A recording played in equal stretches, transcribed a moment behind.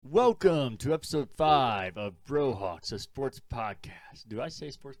Welcome to episode 5 of BroHawks, a sports podcast. Do I say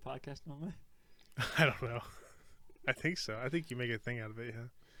sports podcast normally? I don't know. I think so. I think you make a thing out of it, yeah.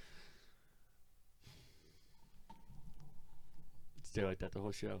 Stay like that the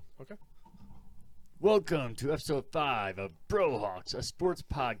whole show. Okay. Welcome to episode 5 of BroHawks, a sports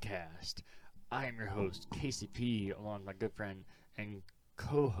podcast. I am your host, KCP, along with my good friend and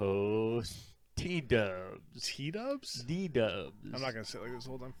co-host, T-Dubs. T-Dubs? D-Dubs. I'm not going to say it like this the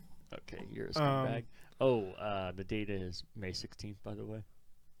whole time. Okay, you're a scumbag. The date is May 16th, by the way.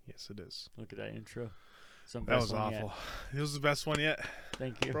 Yes, it is. Look at that intro. That was awful. It was the best one yet.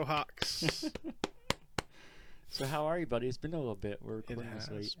 Thank you. BroHawks. So how are you, buddy? It's been a little bit. We're recording this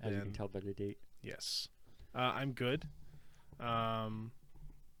late, as you can been. tell by the date. Yes. I'm good. Haven't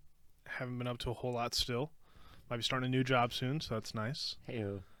been up to a whole lot still. Might be starting a new job soon, so that's nice.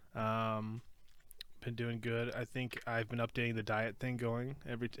 Hey-o. Been doing good. I think I've been updating the diet thing going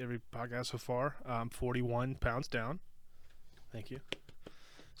every podcast so far. I'm 41 pounds down. Thank you.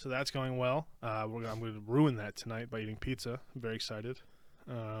 So that's going well. I'm going to ruin that tonight by eating pizza. I'm very excited.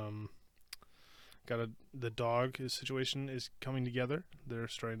 The dog situation is coming together. They're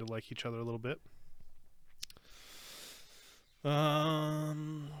starting to like each other a little bit.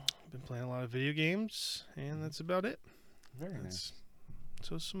 Been playing a lot of video games, and that's about it. Very nice.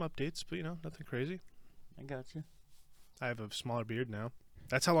 So some updates, but nothing crazy. I got you. I have a smaller beard now.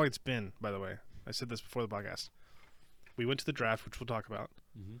 That's how long it's been, by the way. I said this before the podcast. We went to the draft, which we'll talk about.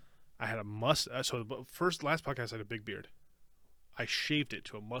 Mm-hmm. I had a last podcast I had a big beard. I shaved it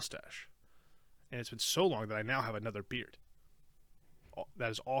to a mustache. And it's been so long that I now have another beard. That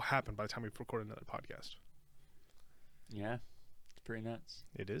has all happened by the time we've recorded another podcast. Yeah, it's pretty nuts.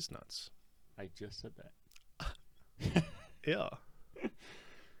 It is nuts. I just said that. Yeah.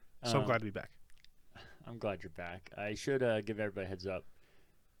 So I'm glad to be back. I'm glad you're back. I should give everybody a heads up.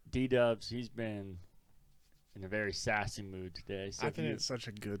 D-Dubs, he's been in a very sassy mood today. So I've been in such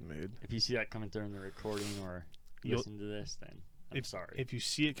a good mood. If you see that coming through in the recording or listen to this, then I'm sorry. If you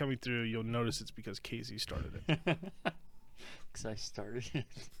see it coming through, you'll notice it's because Casey started it. Because I started it.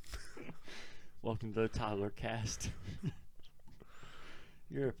 Welcome to the Toddler Cast.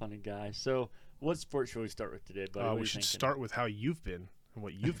 You're a funny guy. So, what sport should we start with today, buddy? We should start with how you've been and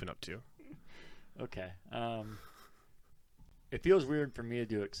what you've been up to. Okay. It feels weird for me to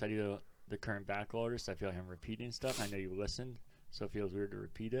do it because I do the current backlog, so I feel like I'm repeating stuff. I know you listened, so it feels weird to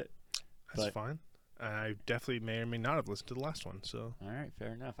repeat it. That's fine. I definitely may or may not have listened to the last one. So. All right,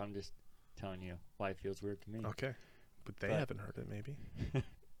 fair enough. I'm just telling you why it feels weird to me. Okay. But they haven't heard it, maybe.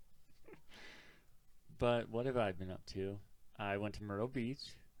 But what have I been up to? I went to Myrtle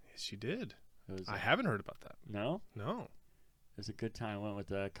Beach. Yes, you did. I haven't heard about that. No? No. It was a good time. I went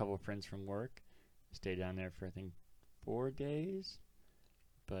with a couple of friends from work. Stayed down there for, I think, 4 days.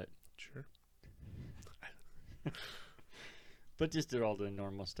 But sure. But just did all the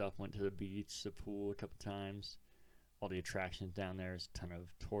normal stuff. Went to the beach, the pool a couple times. All the attractions down there. There's a ton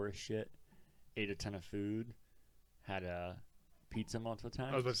of tourist shit. Ate a ton of food. Had a pizza multiple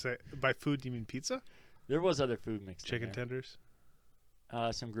times. I was about to say, by food, do you mean pizza? There was other food mixed in there. Chicken tenders?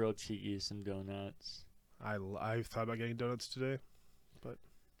 Some grilled cheese, some donuts. I thought about getting donuts today, but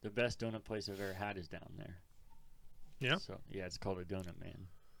the best donut place I've ever had is down there. Yeah? So, yeah, it's called a Donut Man.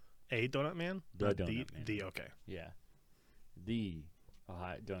 A Donut Man? The Donut Man. The, okay. Yeah. The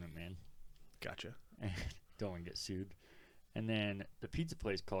Ohio Donut Man. Gotcha. Don't want to get sued. And then the pizza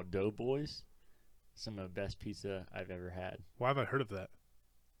place called Doughboys. Some of the best pizza I've ever had. Why have I heard of that?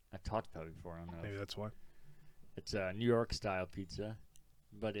 I've talked about it before. I don't know. Maybe that's why. It's a New York style pizza,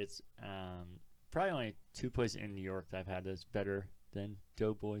 but it's probably only 2 places in New York that I've had that's better than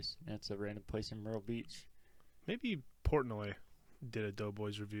Doughboys. And it's a random place in Myrtle Beach. Maybe Portnoy did a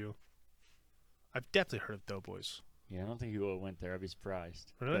Doughboys review. I've definitely heard of Doughboys. Yeah, I don't think he would have went there. I'd be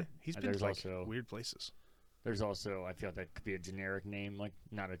surprised. Really? But He's been to also weird places. There's also, I feel like that could be a generic name, like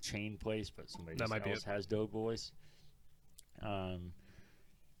not a chain place, but somebody else has Doughboys. I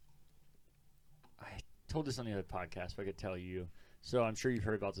told this on the other podcast, but I could tell you. So I'm sure you've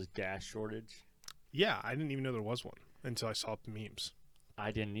heard about this gas shortage. Yeah, I didn't even know there was one until I saw the memes.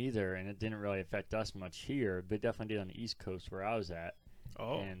 I didn't either, and it didn't really affect us much here, but it definitely did on the East Coast where I was at.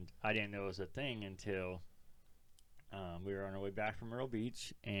 Oh. And I didn't know it was a thing until we were on our way back from Myrtle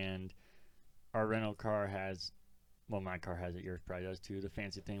Beach, and our rental car has, well, my car has it, yours probably does too, the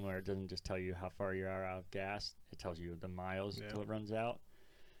fancy thing where it doesn't just tell you how far you are out of gas, it tells you the miles until it runs out.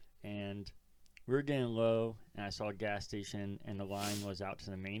 And we were getting low, and I saw a gas station, and the line was out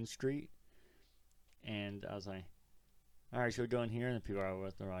to the main street. And I was like, all right, should we go in here? And the people I was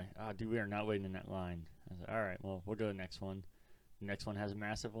with, they're like, oh, dude, we are not waiting in that line. I was like, all right, well, we'll go to the next one. The next one has a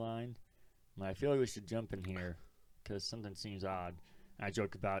massive line. I'm like, I feel like we should jump in here because something seems odd. I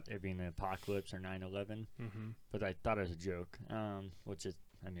joke about it being an apocalypse or 9/11, but I thought it was a joke, which is,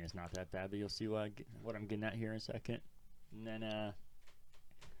 I mean, it's not that bad, but you'll see what I'm getting at here in a second. And then,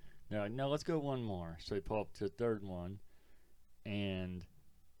 no, let's go one more. So we pull up to the third one, and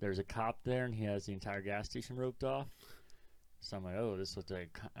there's a cop there, and he has the entire gas station roped off. So I'm like, oh, this looks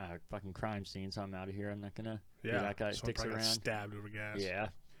like a fucking crime scene, so I'm out of here. I'm not going to be that guy that sticks around. Got stabbed over gas. Yeah.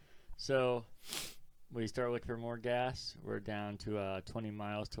 So we start looking for more gas. We're down to 20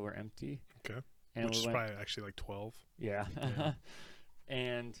 miles till we're empty. Okay. And which is probably actually like 12. Yeah.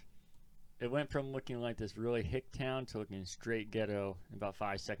 And it went from looking like this really hick town to looking straight ghetto in about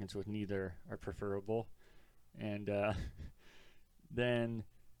 5 seconds, with neither are preferable. And then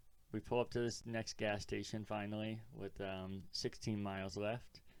we pull up to this next gas station finally with 16 miles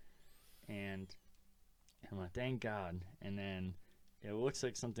left. And I'm like, thank God. And then it looks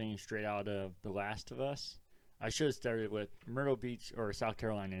like something straight out of The Last of Us. I should have started with Myrtle Beach, or South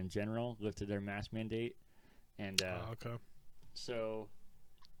Carolina in general, lifted their mask mandate. And okay. So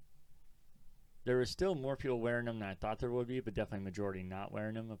there was still more people wearing them than I thought there would be, but definitely majority not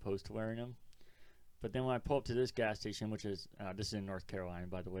wearing them opposed to wearing them. But then when I pull up to this gas station, which is, this is in North Carolina,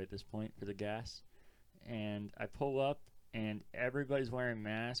 by the way, at this point for the gas, and I pull up, and everybody's wearing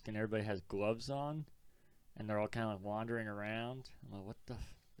masks, and everybody has gloves on, and they're all kind of like wandering around. I'm like, what the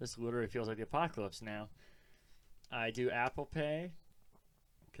this literally feels like the apocalypse now. I do Apple Pay,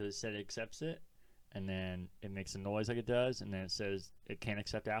 because it said it accepts it, and then it makes a noise like it does, and then it says it can't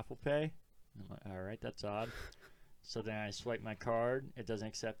accept Apple Pay. I'm like, all right, that's odd. So then I swipe my card. It doesn't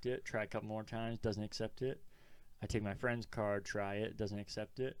accept it. Try a couple more times. Doesn't accept it. I take my friend's card. Try it. Doesn't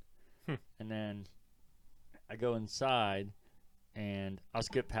accept it. And then I go inside, and I'll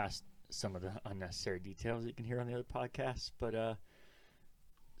skip past some of the unnecessary details that you can hear on the other podcasts. But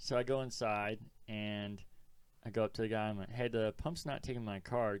so I go inside, and I go up to the guy. I'm like, hey, the pump's not taking my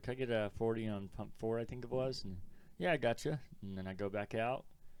card. Can I get a 40 on pump 4, I think it was? And yeah, I gotcha. And then I go back out,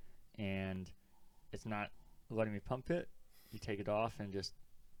 and it's not letting me pump it. You take it off and just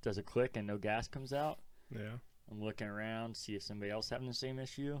does a click and no gas comes out. Yeah. I'm looking around, see if somebody else having the same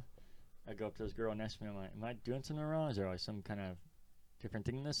issue. I go up to this girl next to me. I'm like, am I doing something wrong? Is there like some kind of different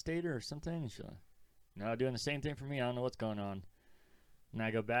thing in this state or something? And she's like, no, doing the same thing for me. I don't know what's going on. And I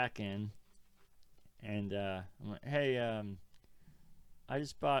go back in, and I'm like, hey, I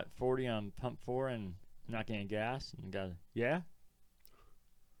just bought 40 on pump 4 and I'm not getting gas. And the guy, yeah?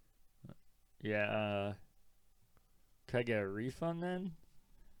 Yeah, can I get a refund then?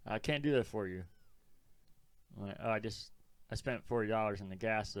 I can't do that for you. I'm like, oh, I spent $40 on the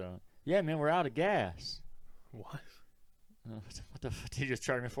gas though. Yeah, man, we're out of gas. What? What the fuck did you just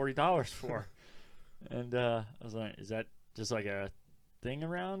charge me $40 for? And I was like, is that just like a thing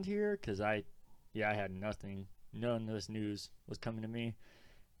around here? Because I had nothing. None of this news was coming to me.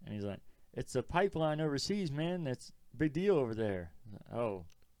 And he's like, it's a pipeline overseas, man. That's a big deal over there. Like, oh,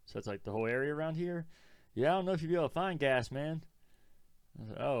 so it's like the whole area around here? Yeah, I don't know if you'll be able to find gas, man. I was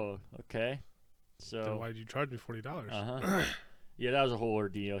like, oh, okay. So then why did you charge me $40? Yeah, that was a whole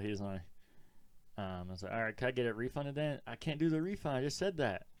ordeal. He was like, I was like, all right, can I get it refunded then? I can't do the refund. I just said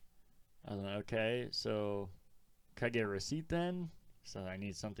that. I was like, okay, so can I get a receipt then? So I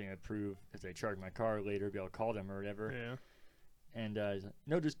need something to prove if they charge my car later, be able to call them or whatever. Yeah. And he's like,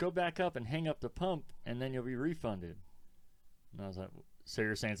 no, just go back up and hang up the pump, and then you'll be refunded. And I was like, so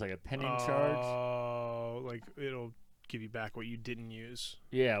you're saying it's like a pending charge? Oh, like it'll give you back what you didn't use.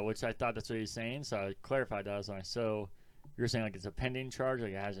 Yeah, which I thought that's what he's saying. So I clarified that. I was like, so you're saying like it's a pending charge?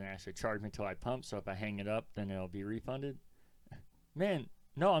 Like it hasn't actually charged me until I pump, so if I hang it up, then it'll be refunded? Man,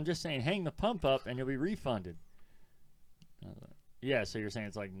 no, I'm just saying hang the pump up and you'll be refunded. I was like, yeah, so you're saying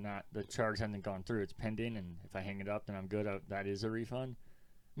it's like not, the charge hasn't gone through, it's pending, and if I hang it up, then I'm good, that is a refund?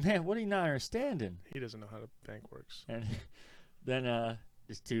 Man, what are you not understanding? He doesn't know how the bank works. And then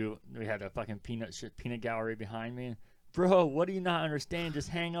we had a fucking peanut gallery behind me. Bro, what do you not understand? Just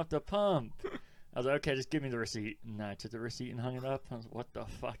hang up the pump. I was like, okay, just give me the receipt. And I took the receipt and hung it up. I was like, what the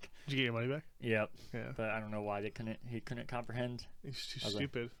fuck? Did you get your money back? Yep. Yeah. But I don't know why he couldn't comprehend. He's too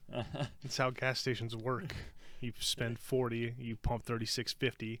stupid. That's how gas stations work. You spend 40, you pump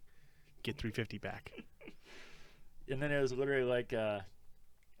 36.50, get 3.50 back. And then it was literally like the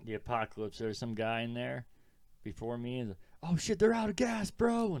apocalypse. There was some guy in there before me. And oh shit, they're out of gas,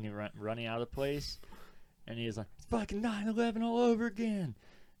 bro! And he running out of the place, and he was like, it's fucking 9/11 all over again.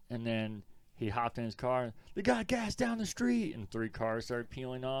 And then he hopped in his car. They got gas down the street, and 3 cars started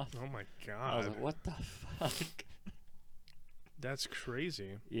peeling off. Oh my god! I was like, what the fuck? That's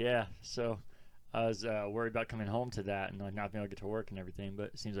crazy. Yeah. So I was worried about coming home to that and like not being able to get to work and everything, but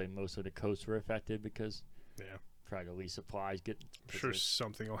it seems like most of the coasts were affected because probably the least supplies get. I'm sure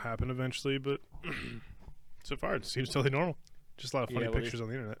something will happen eventually, but so far it seems totally normal. Just a lot of funny pictures on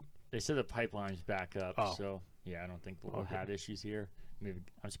the internet. They said the pipeline's back up, so yeah, I don't think we'll have issues here. Maybe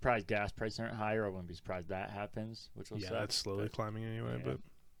I'm surprised gas prices aren't higher. I wouldn't be surprised that happens, which will suck. That's slowly climbing anyway.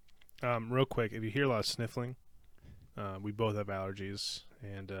 But real quick, if you hear a lot of sniffling, we both have allergies,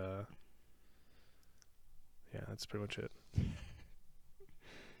 and yeah, that's pretty much it.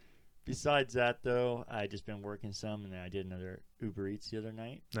 Besides that, though, I just been working some, and then I did another Uber Eats the other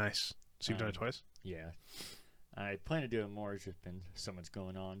night. Nice. So you've done it twice? Yeah. I plan to do it more. It's just been so much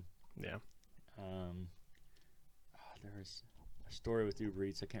going on. Yeah. There was a story with Uber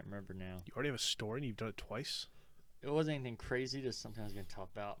Eats. I can't remember now. You already have a story, and you've done it twice? It wasn't anything crazy. Just something I was going to talk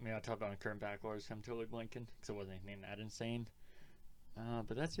about. I mean, I talked about my current back orders. I'm totally blanking because it wasn't anything that insane.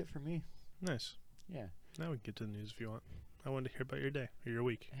 But that's it for me. Nice. Yeah. Now we can get to the news if you want. I wanted to hear about your day or your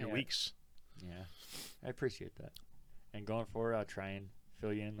week, your weeks. Yeah, I appreciate that. And going forward, I'll try and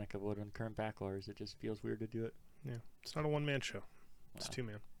fill you in like I would on current back orders. It just feels weird to do it. Yeah, it's not a one-man show. It's a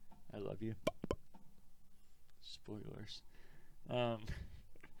two-man. I love you. Spoilers.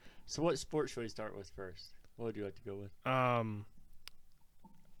 So what sport should we start with first? What would you like to go with? I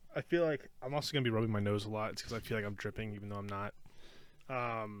feel like I'm also going to be rubbing my nose a lot. It's because I feel like I'm dripping even though I'm not.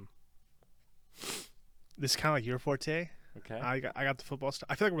 This is kind of like your forte. Okay. I got the football stuff.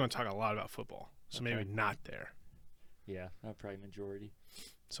 I feel like we're going to talk a lot about football, so maybe not there. Yeah, not probably majority.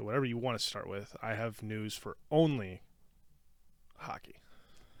 So whatever you want to start with, I have news for only hockey.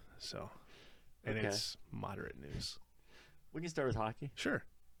 So, and it's moderate news. We can start with hockey. Sure.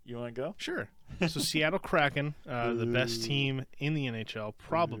 You want to go? Sure. So Seattle Kraken, the best team in the NHL,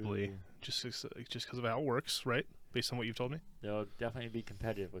 probably just because of how it works, right? Based on what you've told me. They'll definitely be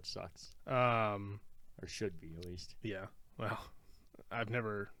competitive, which sucks. Or should be, at least. Yeah. Well, I've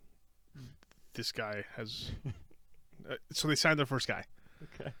never. This guy has. So they signed their first guy.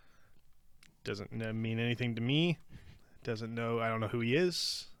 Okay. Doesn't mean anything to me. Doesn't know. I don't know who he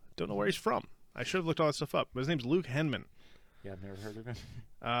is. Don't know where he's from. I should have looked all that stuff up. But his name's Luke Henman. Yeah, I've never heard of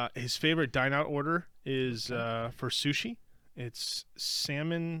him. His favorite dine-out order is for sushi. It's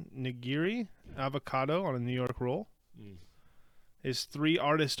salmon nigiri, avocado on a New York roll. His 3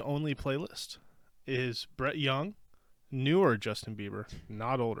 artist-only playlist is Brett Young, newer Justin Bieber,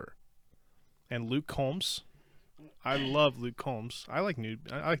 not older, and Luke Combs. I love Luke Combs. I like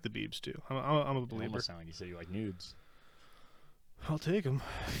I like the Biebs too. I'm a believer. You almost sound like you said you like nudes. I'll take them.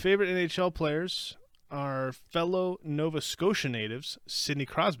 Favorite NHL players are fellow Nova Scotia natives Sidney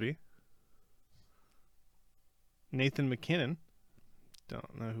Crosby, Nathan McKinnon.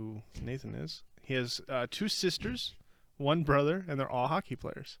 Don't know who Nathan is. He has 2 sisters, 1 brother, and they're all hockey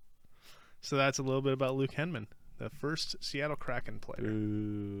players. So that's a little bit about Luke Henman, the first Seattle Kraken player.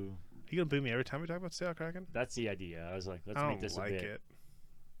 Ooh. You gonna boo me every time we talk about Seattle Kraken? That's the idea. I was like, let's make this a bit. I don't like it.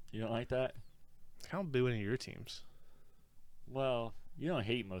 You don't like that? I don't boo any of your teams. Well, you don't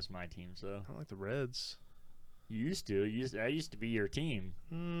hate most of my teams, though. I don't like the Reds. You used to. That used to be your team.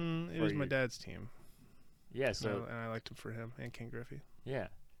 It was my dad's team. Yeah, so and I liked him for him and Ken Griffey. Yeah,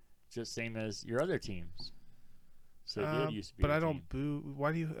 just same as your other teams. So it did used to be. But I don't boo.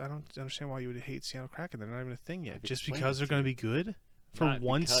 Why do you? I don't understand why you would hate Seattle Kraken. They're not even a thing yet. Just because they're going to be good for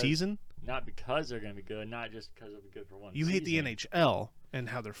one season. Not because they're going to be good. Not just because they'll be good for one. You season. hate the NHL and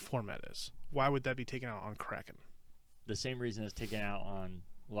how their format is. Why would that be taken out on Kraken? The same reason it's taken out on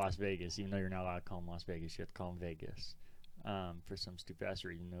Las Vegas, even though you're not allowed to call them Las Vegas, you have to call them Vegas. For some stupid ass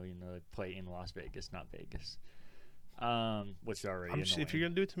reason, though, they play in Las Vegas, not Vegas. Which is already annoying. If you're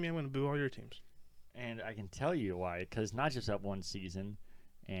gonna do it to me, I'm gonna boo all your teams. And I can tell you why, because not just that one season,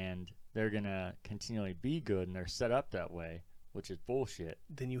 and they're gonna continually be good, and they're set up that way, which is bullshit.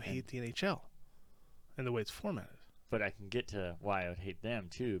 Then you hate the NHL and the way it's formatted. But I can get to why I would hate them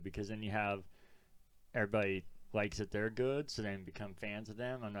too, because then you have everybody likes that they're good, so then become fans of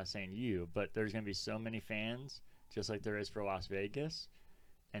them. I'm not saying you, but there's gonna be so many fans, just like there is for Las Vegas,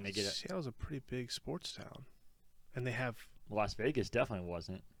 and they get Seattle's a pretty big sports town. And they have... Las Vegas definitely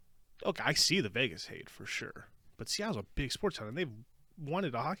wasn't. Okay, I see the Vegas hate for sure. But Seattle's a big sports town, and they've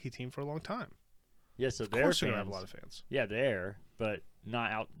wanted a hockey team for a long time. Yeah, so they're going to have a lot of fans. Yeah, there, but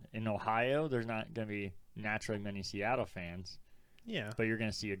not out in Ohio. There's not going to be naturally many Seattle fans. Yeah. But you're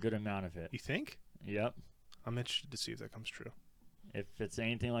going to see a good amount of it. You think? Yep. I'm interested to see if that comes true. If it's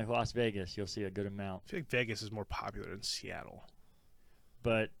anything like Las Vegas, you'll see a good amount. I feel like Vegas is more popular than Seattle.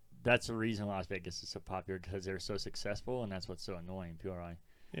 But... that's the reason Las Vegas is so popular, because they're so successful, and that's what's so annoying. People are like,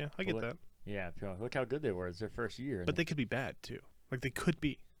 yeah, I get that. Yeah, people are like, look how good they were. It's their first year. But they could be bad, too. Like, they could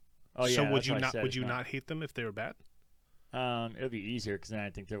be. Oh yeah, So would that's you why I not said would it's you not hate them if they were bad? It would be easier because then I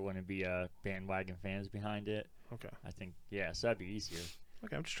think there wouldn't be bandwagon fans behind it. Okay. I think so that'd be easier.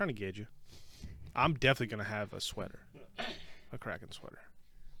 Okay, I'm just trying to gauge you. I'm definitely gonna have a sweater, a Kraken sweater.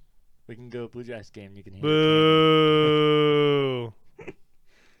 We can go Blue Jays game. You can hear Boo!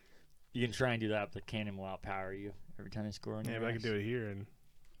 You can try and do that, but the cannon will outpower you every time they score on Yeah, your but I ass. can do it here and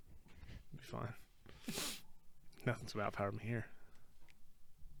be fine. Nothing's about power me here.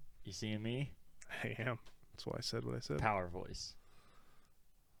 You seeing me? I am. That's why I said what I said. Power voice.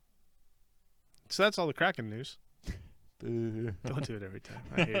 So that's all the Kraken news. Boo. Don't do it every time.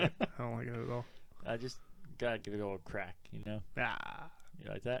 I hate it. I don't like it at all. I just gotta give it a little crack, you know? Ah, You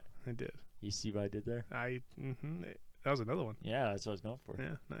like that? I did. You see what I did there? That was another one. Yeah, that's what I was going for.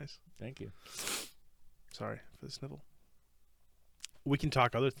 Yeah, nice. Thank you. Sorry for the snivel. We can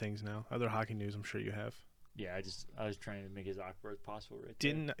talk other things now. Other hockey news I'm sure you have. Yeah, I was trying to make it as awkward as possible right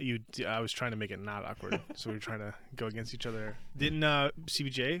there. Didn't you? I was trying to make it not awkward, so we were trying to go against each other. Didn't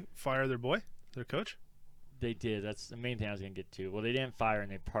CBJ fire their boy, their coach? They did. That's the main thing I was going to get to. Well, they didn't fire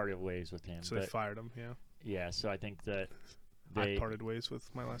and they parted ways with him. So they fired him. Yeah. Yeah, so I think that I parted ways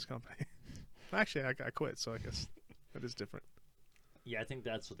with my last company. Actually, I quit, so I guess that is different. Yeah, I think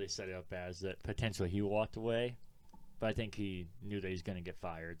that's what they set it up as, that potentially he walked away, but I think he knew that he's going to get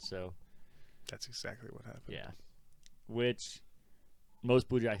fired, so. That's exactly what happened. Yeah. Which most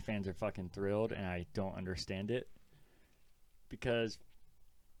Blue Jays fans are fucking thrilled, and I don't understand it. Because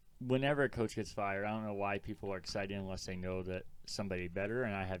whenever a coach gets fired, I don't know why people are excited unless they know that somebody better,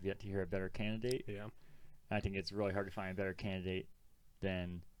 and I have yet to hear a better candidate. Yeah. I think it's really hard to find a better candidate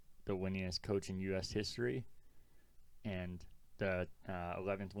than the winningest coach in U.S. history and the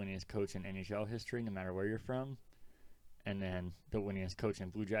 11th winningest coach in NHL history, no matter where you're from, and then the winningest coach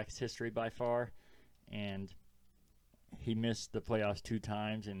in Blue Jackets history by far. And he missed the playoffs 2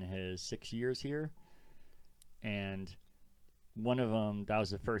 times in his 6 years here. And one of them, that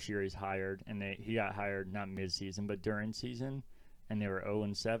was the first year he's hired, and he got hired not mid-season but during season, and they were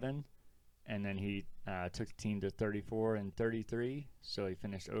 0-7. And then he took the team to 34-33, so he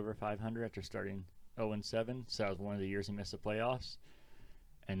finished over 500 after starting 0-7. So that was one of the years he missed the playoffs.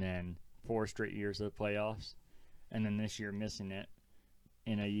 And then 4 straight years of the playoffs. And then this year missing it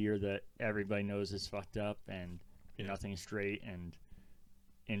in a year that everybody knows is fucked up and nothing's straight and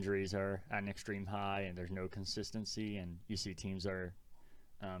injuries are at an extreme high and there's no consistency. And you see teams are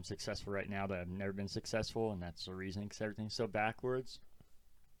successful right now that have never been successful, and that's the reason, because everything's so backwards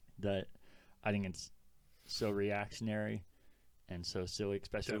that I think it's so reactionary and so silly,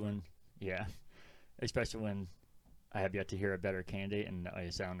 especially when I have yet to hear a better candidate, and I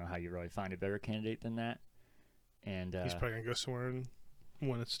don't know how you really find a better candidate than that. And he's probably gonna go somewhere and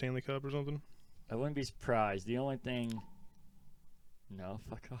win a Stanley Cup or something. I wouldn't be surprised. The only thing, no,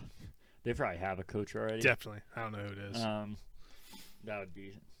 fuck off. They probably have a coach already. Definitely, I don't know who it is. That would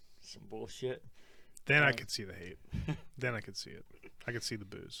be some bullshit. Then I could see the hate. Then I could see it. I could see the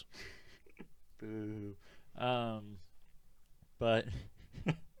booze. Boo. But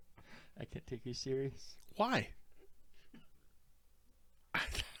I can't take you serious. Why?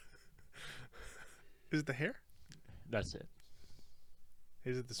 Is it the hair? That's it.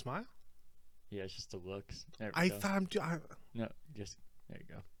 Is it the smile? Yeah, it's just the looks. There we I go. thought No, just there you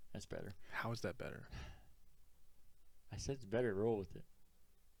go. That's better. How is that better? I said it's better. Roll with it.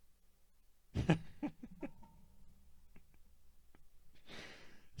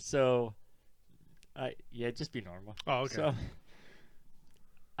 So, just be normal. Oh, okay. So,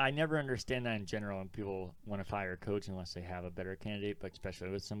 I never understand that in general when people want to fire a coach unless they have a better candidate, but especially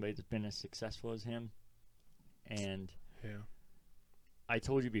with somebody that's been as successful as him. And Yeah. I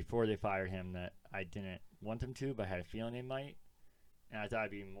told you before they fired him that I didn't want them to, but I had a feeling they might. And I thought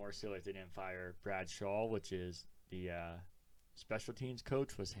it'd be more silly if they didn't fire Brad Shaw, which is the special teams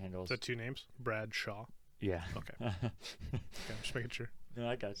coach, was handles. Is that 2 names? Brad Shaw. Yeah. Okay. Okay, I'm just making sure. No,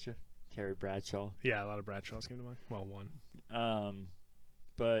 I got you. Terry Bradshaw. Yeah, a lot of Bradshaws came to mind. Well, one.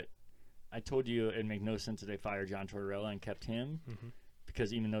 But I told you it'd make no sense if they fired John Tortorella and kept him,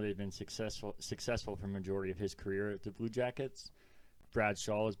 because even though they've been successful for the majority of his career at the Blue Jackets, Brad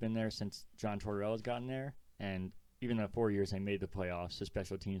Shaw has been there since John Tortorella's gotten there, and even the 4 years they made the playoffs, the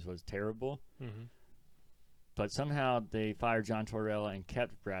special teams was terrible. But somehow they fired John Tortorella and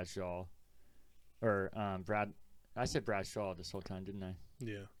kept Bradshaw, I said Bradshaw this whole time, didn't I?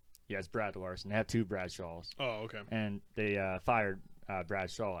 Yeah. Yeah, it's Brad Larson. They have 2 Bradshaws. Oh, okay. And they fired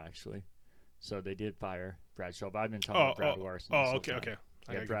Bradshaw, actually. So they did fire Bradshaw, but I've been talking about Brad Larson. Oh, okay.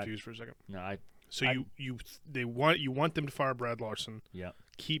 I got Brad, confused for a second. No, So you want them to fire Brad Larson. Yeah.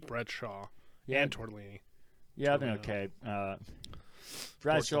 Keep Bradshaw. Yeah. And Tortellini. Yeah, I've been okay.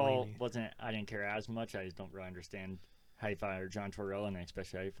 Bradshaw Tortellini. I didn't care as much. I just don't really understand how you fire John Tortorella, and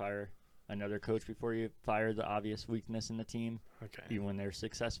especially how you fire another coach before you fire the obvious weakness in the team, Okay. even when they're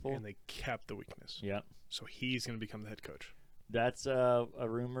successful. And they kept the weakness. Yep. So he's going to become the head coach. That's a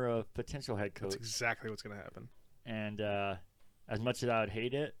rumor of potential head coach. That's exactly what's going to happen. And as much as I would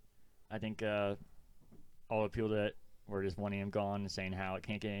hate it, I think all the people that were just wanting him gone and saying how it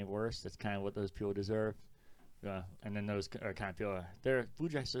can't get any worse, that's kind of what those people deserve. And then those are kind of people, they're Blue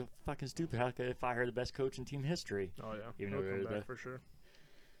Jays are fucking stupid. How could they fire the best coach in team history? Oh, yeah. Even He'll though come they're back for sure.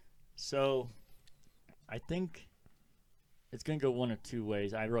 So I think it's going to go one of two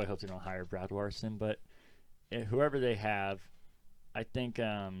ways. I really hope they don't hire Brad Larson, but whoever they have, I think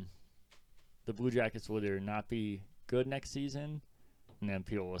the Blue Jackets will either not be good next season, and then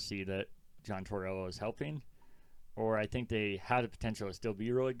people will see that John Tortorella is helping, or I think they had the potential to still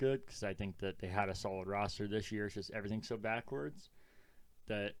be really good because I think that they had a solid roster this year. It's just everything's so backwards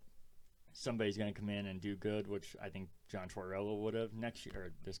that somebody's going to come in and do good, which I think John Tortorella would have next year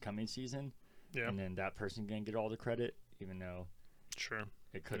or this coming season. Yeah. And then that person going to get all the credit, even though Sure.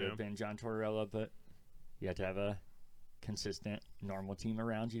 it could have been John Tortorella, but you have to have a consistent, normal team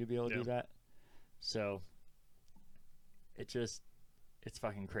around you to be able to do that. So it's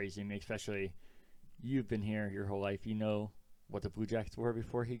fucking crazy to me, especially you've been here your whole life. You know what the Blue Jackets were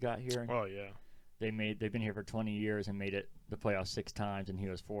before he got here. Oh, yeah. They've been here for 20 years and made it the playoffs 6 times, and he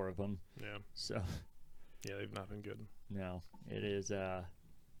was 4 of them. Yeah. So Yeah, they've not been good. no, it is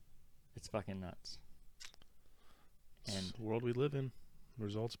it's fucking nuts. And It's the world we live in.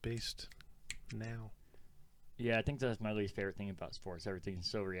 Results based now. yeah, I think that's my least favorite thing about sports. Everything's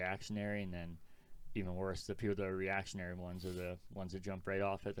so reactionary, and then even worse, the people that are reactionary ones are the ones that jump right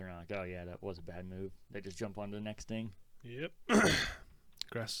off it. They're not like, oh yeah, that was a bad move. They just jump on to the next thing. Yep.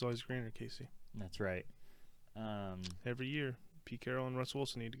 Grass is always greener, Casey. That's right. Every year, Pete Carroll and Russ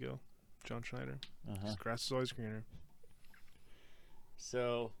Wilson need to go. John Schneider. Grass is always greener.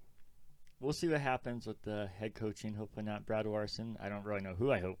 So we'll see what happens with the head coaching. Hopefully not Brad Larson. I don't really know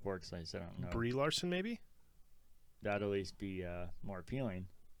who I hope for because I said I don't know. Brie Larson, maybe? That'll at least be more appealing.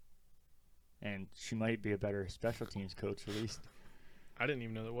 And she might be a better special teams coach at least. I didn't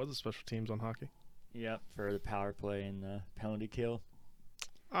even know there was a special teams on hockey. Yep, for the power play and the penalty kill.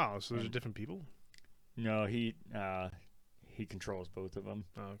 Oh, so those are different people? No, he controls both of them.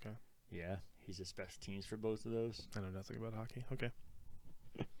 Oh, okay. Yeah, he's a special teams for both of those. I know nothing about hockey. Okay.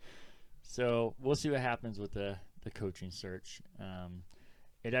 So we'll see what happens with the coaching search.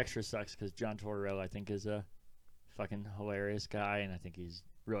 It extra sucks because John Tortorella, I think, is a fucking hilarious guy, and I think he's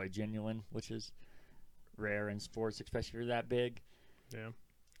really genuine, which is rare in sports, especially if you're that big. Yeah.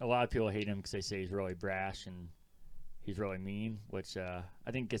 A lot of people hate him because they say he's really brash and he's really mean, which I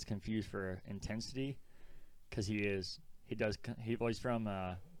think gets confused for intensity because he's from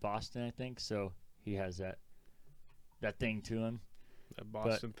Boston, I think, so he has that thing to him. That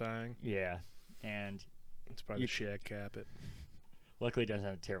Boston thing. Yeah, and it's probably the shag cap. Luckily, he doesn't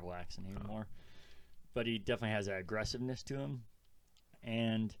have a terrible accent anymore, but he definitely has that aggressiveness to him,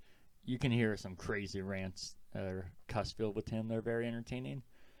 and you can hear some crazy rants or cuss filled with him. They're very entertaining,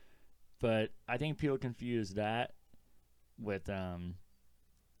 but I think people confuse that with,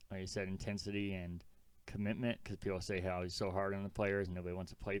 like you said, intensity and commitment because people say how he's so hard on the players and nobody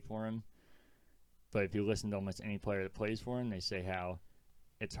wants to play for him. But if you listen to almost any player that plays for him, they say how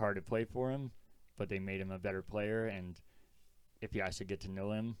it's hard to play for him, but they made him a better player. And if you actually get to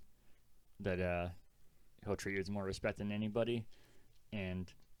know him, that he'll treat you with more respect than anybody.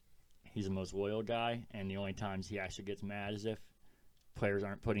 And he's the most loyal guy. And the only times he actually gets mad is if players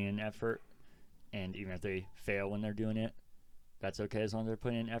aren't putting in effort. And even if they fail when they're doing it, that's okay as long as they're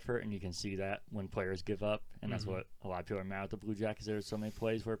putting in effort. And you can see that when players give up. And that's what a lot of people are mad at the Blue Jackets. There's so many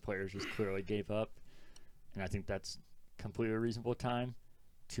plays where players just clearly gave up. And I think that's completely reasonable time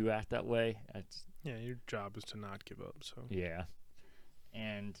to act that way. Yeah, your job is to not give up. So yeah.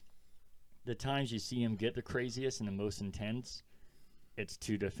 And the times you see him get the craziest and the most intense, it's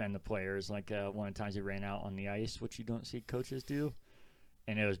to defend the players. Like one of the times he ran out on the ice, which you don't see coaches do.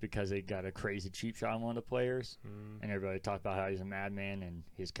 And it was because they got a crazy cheap shot on one of the players. And everybody talked about how he's a madman and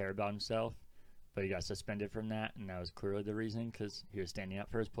he just cared about himself. But he got suspended from that, and that was clearly the reason because he was standing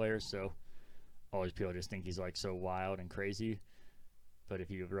up for his players. So all these people just think he's like so wild and crazy. But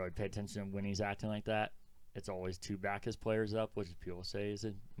if you really pay attention when he's acting like that, it's always to back his players up, which people say is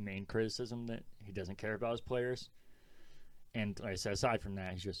a main criticism, that he doesn't care about his players. And like I said, aside from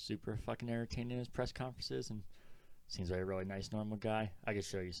that, he's just super fucking entertaining in his press conferences and seems like a really nice, normal guy. I could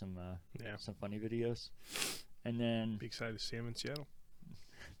show you some funny videos. And then be excited to see him in Seattle.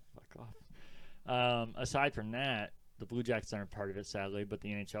 fuck off. Aside from that, the Blue Jackets aren't part of it, sadly, but the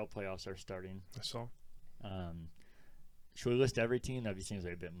NHL playoffs are starting. I saw. Should we list every team? That seems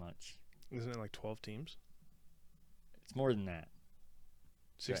like a bit much. Isn't it like 12 teams? It's more than that.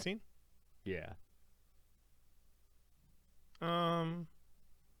 16? Yeah.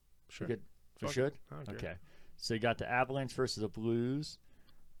 Sure. We should? Okay. So you got the Avalanche versus the Blues.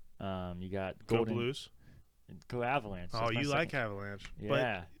 You got Go Golden Blues. Go Avalanche. Oh, you like Avalanche. Yeah.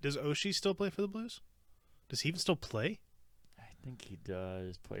 But does Oshie still play for the Blues? Does he even still play? I think he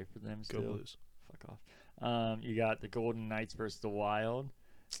does play for them Go still. Blues. Fuck off. You got the Golden Knights versus the Wild,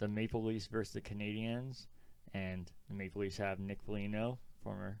 the Maple Leafs versus the Canadiens, and the Maple Leafs have Nick Foligno,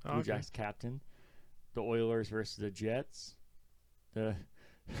 former Blue Jackets captain. The Oilers versus the Jets.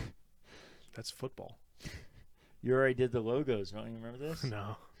 That's football. You already did the logos, don't you remember this?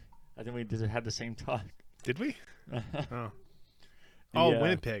 No. I think we had the same talk. Did we? Oh.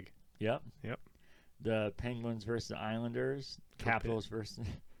 Winnipeg. Yep. Yep. The Penguins versus the Islanders. Capitals versus...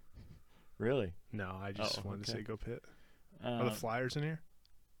 Really? No, I just wanted to say go Pitt. Um, Are the Flyers in here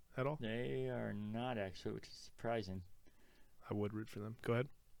at all? They are not, actually, which is surprising. I would root for them. Go ahead.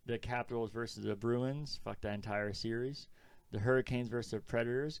 The Capitals versus the Bruins. Fuck that entire series. The Hurricanes versus the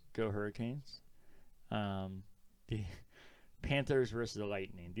Predators. Go Hurricanes. The Panthers versus the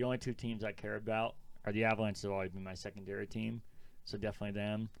Lightning. The only two teams I care about are the Avalanche. Have always been my secondary team, so definitely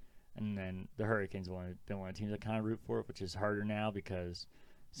them. And then the Hurricanes have been one of the teams I kind of root for, which is harder now because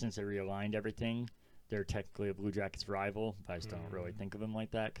since they realigned everything, they're technically a Blue Jackets rival. But I just don't really think of them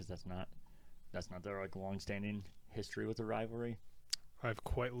like that because that's not their like long-standing history with the rivalry. I have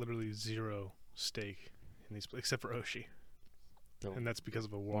quite literally zero stake in these, except for Oshie, and that's because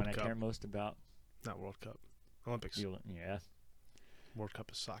of a World Cup. One I care most about. Not World Cup. Olympics. Yeah. World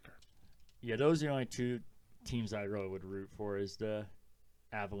Cup is soccer. Yeah, those are the only two teams I really would root for is the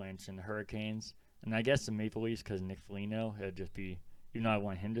Avalanche and the Hurricanes. And I guess the Maple Leafs because Nick Foligno. It'd just be, even though I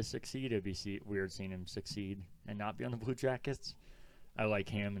want him to succeed, it'd be weird seeing him succeed and not be on the Blue Jackets. I like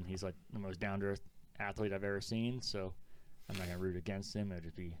him, and he's like the most down-to-earth athlete I've ever seen, so I'm not going to root against him. It'd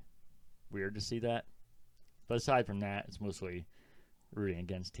just be weird to see that. But aside from that, it's mostly rooting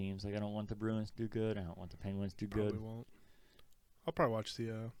against teams. Like, I don't want the Bruins to do good. I don't want the Penguins to do good. Probably won't. I'll probably watch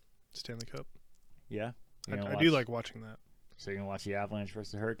the Stanley Cup. Yeah? I do like watching that. So you're going to watch the Avalanche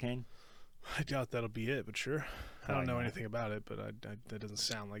versus the Hurricane? I doubt that'll be it, but sure. I don't know not. anything about it, but that doesn't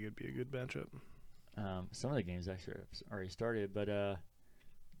sound like it'd be a good matchup. Some of the games actually have already started, but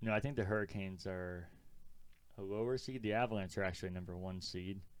I think the Hurricanes are a lower seed. The Avalanche are actually number 1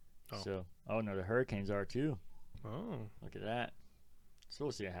 seed. Oh. So, no, the Hurricanes are too. Oh. Look at that. So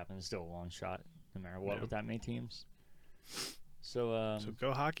we'll see what happens. It's still a long shot, no matter what, with that many teams. So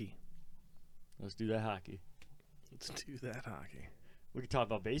go hockey. Let's do that hockey. Let's do that hockey. We could talk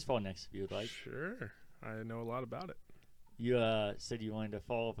about baseball next if you'd like. Sure. I know a lot about it. You said you wanted to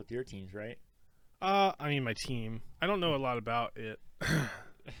follow up with your teams, right? I mean, my team. I don't know a lot about it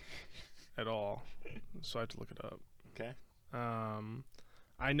at all, so I have to look it up. Okay.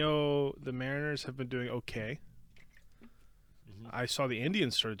 I know the Mariners have been doing okay. Mm-hmm. I saw the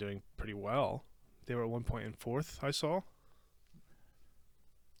Indians started doing pretty well. They were at one point in 4th, I saw.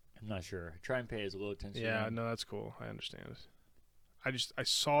 I'm not sure. Try and pay as little attention. Yeah, no, that's cool. I understand. I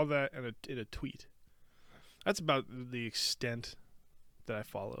saw that in a tweet. That's about the extent that I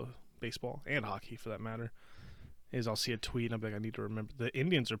follow baseball and hockey, for that matter. Is I'll see a tweet and I'm like, I need to remember the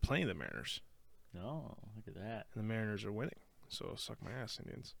Indians are playing the Mariners. No, look at that. And the Mariners are winning. So suck my ass,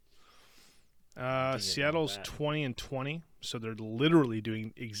 Indians. Seattle's 20-20, so they're literally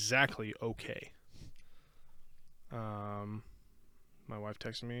doing exactly okay. My wife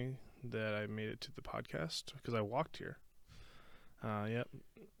texted me that I made it to the podcast because I walked here. Yep.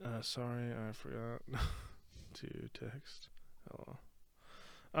 Sorry, I forgot to text. Hello.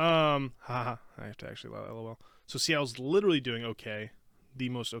 Haha. I have to actually LOL. So Seattle's literally doing okay. The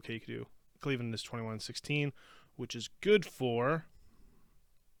most okay you could do. Cleveland is 21-16, which is good for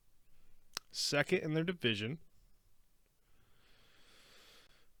second in their division.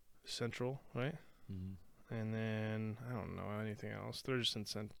 Central, right? Mm-hmm. And then I don't know anything else. They're just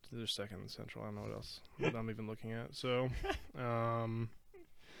they're second in Central. I don't know what else I'm even looking at. So,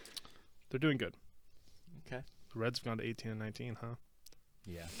 they're doing good. Okay. The Reds have gone to 18-19, huh?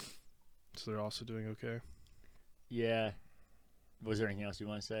 Yeah. So they're also doing okay. Yeah. Was there anything else you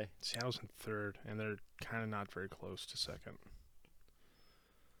want to say? Seattle's in 3rd, and they're kind of not very close to 2nd.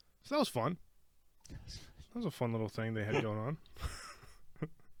 So that was fun. That was a fun little thing they had going on.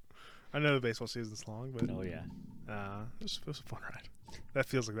 I know the baseball season's long, but oh yeah, it was a fun ride. That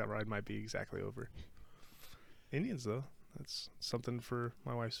feels like that ride might be exactly over. Indians, though, that's something for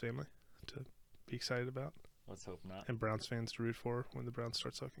my wife's family to be excited about. Let's hope not. And Browns fans to root for when the Browns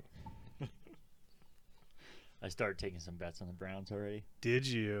start sucking. I started taking some bets on the Browns already. Did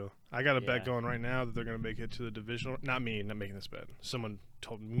you? I got a bet Yeah. going right now that they're going to make it to the divisional. Not me, not making this bet. Someone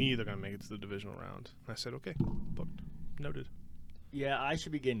told me they're going to make it to the divisional round. And I said, okay, booked. Noted. Yeah, I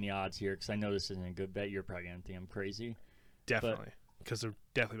should be getting the odds here because I know this isn't a good bet. You're probably going to think I'm crazy. Definitely. Because they're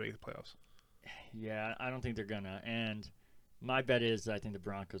definitely making the playoffs. Yeah, I don't think they're going to. And my bet is that I think the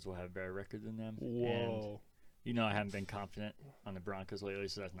Broncos will have a better record than them. Whoa. And, I haven't been confident on the Broncos lately,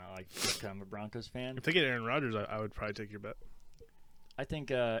 so that's not like because I'm a Broncos fan. If they get Aaron Rodgers, I would probably take your bet. I think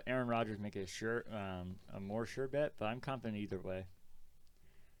Aaron Rodgers make it a more sure bet, but I'm confident either way.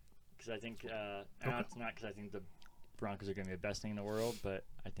 Because I think it's not because I think the Broncos are going to be the best thing in the world, but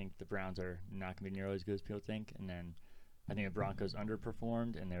I think the Browns are not going to be nearly as good as people think. And then I think the Broncos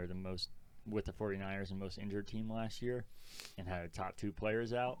underperformed, and they were the most, with the 49ers, the most injured team last year, and had a top 2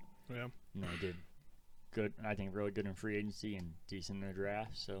 players out. Yeah. And they did good. I think really good in free agency and decent in the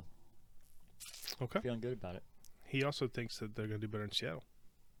draft. So, Okay. feeling good about it. He also thinks that they're going to do better in Seattle.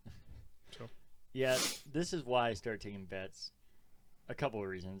 Yeah, this is why I started taking bets. A couple of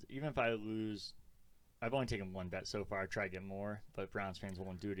reasons. Even if I lose, I've only taken one bet so far. I try to get more, but Browns fans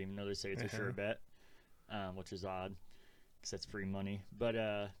won't do it, even though they say it's a sure bet, which is odd because that's free money. But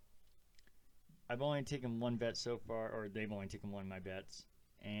I've only taken one bet so far, or they've only taken one of my bets,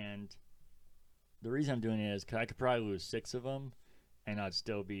 and the reason I'm doing it is because I could probably lose 6 of them, and I'd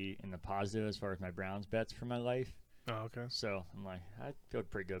still be in the positive as far as my Browns bets for my life. Oh, okay. So I'm like, I feel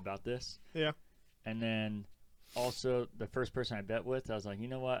pretty good about this. Yeah. And then also the first person I bet with, I was like, you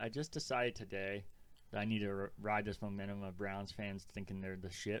know what? I just decided today that I need to ride this momentum of Browns fans thinking they're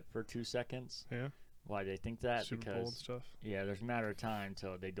the shit for 2 seconds. Yeah. Why they think that? Super Bowl and Because stuff. yeah, there's a matter of time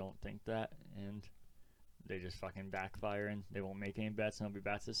till they don't think that, and they just fucking backfire and they won't make any bets, and they'll be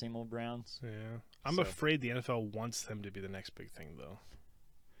back to the same old Browns. Yeah. I'm So- afraid the NFL wants them to be the next big thing, though.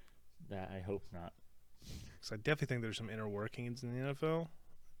 That I hope not. Because I definitely think there's some inner workings in the NFL,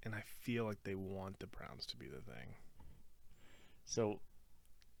 and I feel like they want the Browns to be the thing. So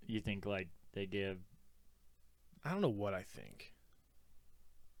you think like they give? I don't know what I think.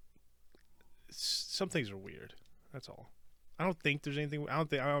 Some things are weird. That's all. I don't think there's anything.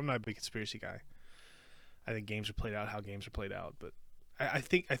 I'm not a big conspiracy guy. I think games are played out how games are played out, but I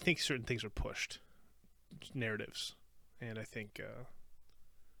think certain things are pushed, narratives, and I think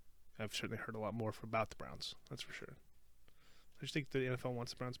I've certainly heard a lot more about the Browns. That's for sure. I just think the NFL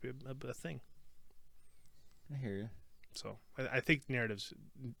wants the Browns to be a thing. I hear you. So I think narratives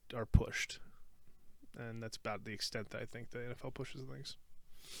are pushed, and that's about the extent that I think the NFL pushes things.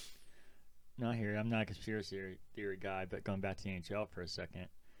 No, I hear you. I'm not a conspiracy theory guy, but going back to the NHL for a second,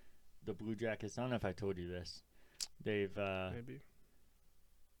 the Blue Jackets. I don't know if I told you this. They've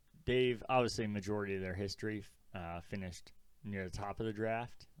obviously majority of their history finished near the top of the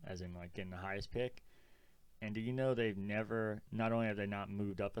draft, as in like getting the highest pick. And do you know they've never? Not only have they not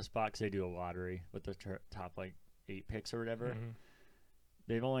moved up a spot because they do a lottery with the top like 8 picks or whatever. Mm-hmm.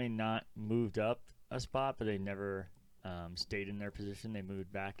 They've only not moved up a spot, but they've never stayed in their position. They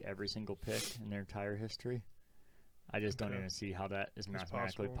moved back every single pick in their entire history. I just don't even see how that is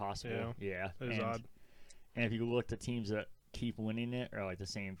mathematically possible. Yeah. That is odd. And if you look, the teams that keep winning it are like the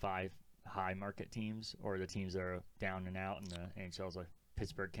same 5 high market teams, or the teams that are down and out, and the NHL's like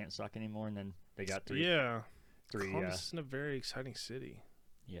Pittsburgh can't suck anymore, and then they got 3. Yeah. Three. Columbus isn't a very exciting city.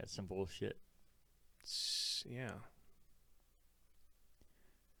 Yeah, it's some bullshit. Yeah.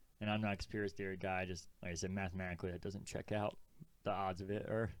 And I'm not a conspiracy theory guy. Just like I said, mathematically, that doesn't check out. The odds of it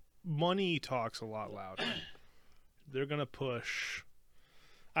are. Money talks a lot louder. They're gonna push.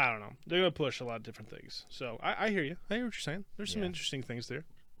 I don't know. They're gonna push a lot of different things. So I hear you. I hear what you're saying. There's some interesting things there.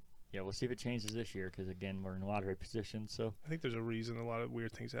 Yeah, we'll see if it changes this year because again, we're in lottery position. So I think there's a reason a lot of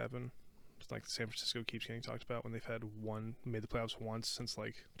weird things happen. It's like San Francisco keeps getting talked about when they've had made the playoffs once since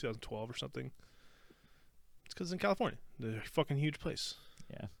like 2012 or something. It's because it's in California. They're a fucking huge place.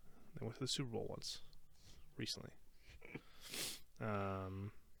 Yeah. They went to the Super Bowl once recently.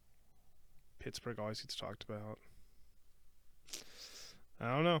 Pittsburgh always gets talked about. I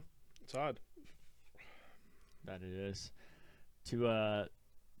don't know. It's odd. That it is. To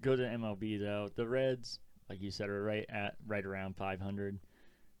go to MLB though, the Reds, like you said, are right around 500.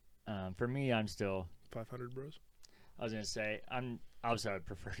 For me, I'm still 500 bros. I was gonna say obviously I would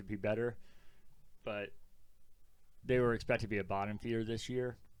prefer to be better, but they were expected to be a bottom feeder this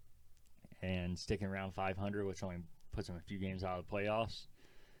year, and sticking around 500, which only puts them a few games out of the playoffs.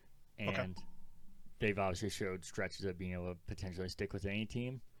 And they've obviously showed stretches of being able to potentially stick with any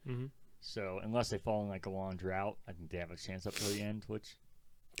team. Mm-hmm. So unless they fall in like a long drought, I think they have a chance up to the end. Which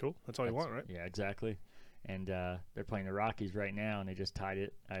cool. That's all you want, right? Yeah, exactly. and they're playing the Rockies right now, and they just tied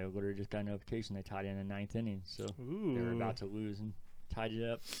it. I literally just got a notification they tied it in the 9th inning, so they were about to lose and tied it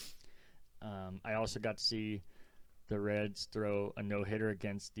up. I also got to see the Reds throw a no-hitter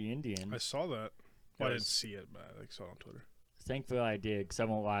against the Indians. I saw that. Well, I didn't see it, but I saw it on Twitter. Thankfully, I did, because I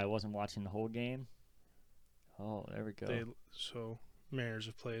won't lie, I wasn't watching the whole game. Oh, there we go. So Mariners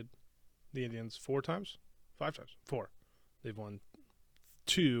have played the Indians 4 times? 5 times? 4. They've won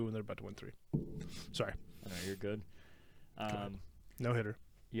 2, and they're about to win 3. Sorry. No, you're good. No hitter.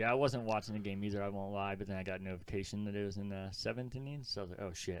 Yeah, I wasn't watching the game either, I won't lie, but then I got a notification that it was in the 7th inning, so I was like,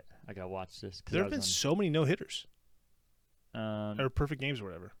 oh, shit, I got to watch this. There have been so many no-hitters. Or perfect games or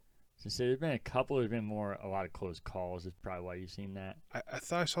whatever. So there's been a couple. There's been a lot of close calls. Is probably why you've seen that. I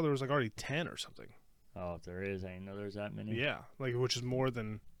thought I saw there was like already 10 or something. Oh, if there is, I didn't know there's that many. Yeah, like which is more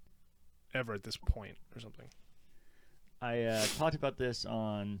than ever at this point or something. I talked about this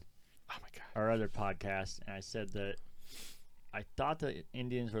on my God. our other podcast, and I said that I thought the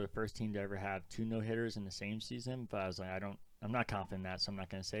Indians were the first team to ever have 2 no-hitters in the same season, but I was like, I'm not confident in that, so I'm not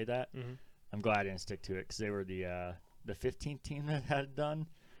going to say that. Mm-hmm. I'm glad I didn't stick to it because they were the 15th team that had it done.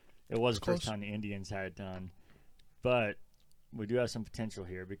 It was the first time the Indians had it done. But we do have some potential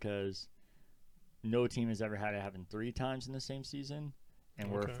here because no team has ever had it happen 3 times in the same season, and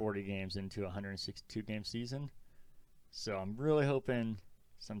we're 40 games into a 162-game season. So I'm really hoping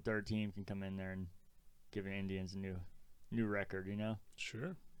some third team can come in there and give the Indians a new record, you know?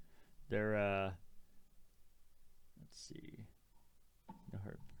 Sure. They're, let's see. No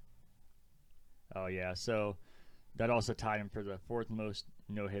hurt. Oh, yeah. So that also tied him for the 4th most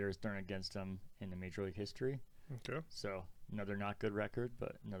no-hitters thrown against him in the Major League history. Okay. So another not good record,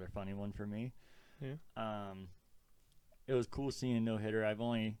 but another funny one for me. Yeah. It was cool seeing a no-hitter. I've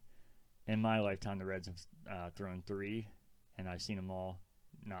only, in my lifetime, the Reds have thrown 3, and I've seen them all,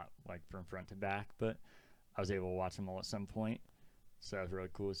 not like from front to back, but I was able to watch them all at some point. So that was really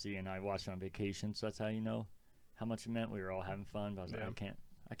cool to see, and I watched it on vacation, so that's how you know how much it meant. We were all having fun, but I was like,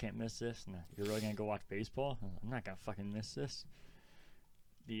 I can't miss this. And you're really going to go watch baseball? I'm not going to fucking miss this.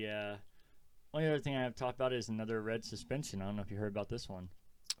 The only other thing I have to talk about is another Red suspension. I don't know if you heard about this one.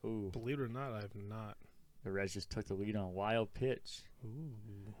 Ooh. Believe it or not, I have not. The Reds just took the lead on a wild pitch.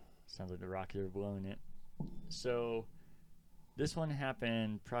 Ooh. Sounds like the Rockies are blowing it. So this one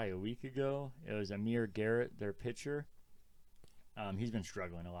happened probably a week ago. It was Amir Garrett, their pitcher. He's been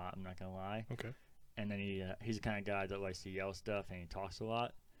struggling a lot, I'm not going to lie. Okay. And then he's the kind of guy that likes to yell stuff, and he talks a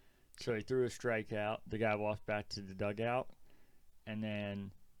lot. So he threw a strikeout. The guy walks back to the dugout, and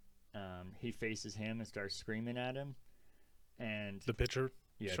then he faces him and starts screaming at him. And the pitcher?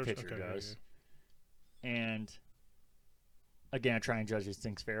 Yeah, the pitcher does. Okay. And again, I try and judge these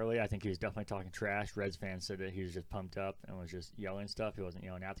things fairly. I think he was definitely talking trash. Reds fans said that he was just pumped up and was just yelling stuff. He wasn't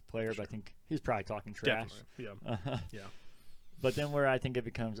yelling at the player, but I think he was probably talking trash. Definitely. Yeah. Yeah. But then where I think it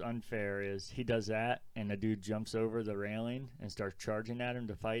becomes unfair is he does that, and the dude jumps over the railing and starts charging at him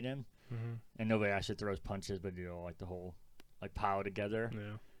to fight him. Mm-hmm. And nobody actually throws punches, but like the whole pile together.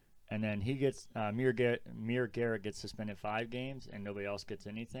 Yeah. And then he gets Amir Garrett gets suspended 5 games, and nobody else gets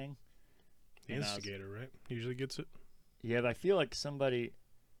anything. The instigator, right? Usually gets it. Yeah, but I feel like somebody.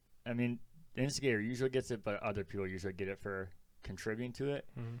 I mean, the instigator usually gets it, but other people usually get it for contributing to it.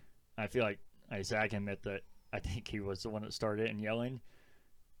 Mm-hmm. I feel like I can admit that I think he was the one that started it and yelling.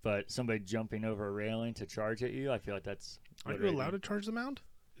 But somebody jumping over a railing to charge at you, I feel like that's. Aren't you allowed to charge the mound?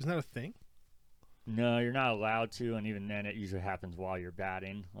 Isn't that a thing? No, you're not allowed to, and even then, it usually happens while you're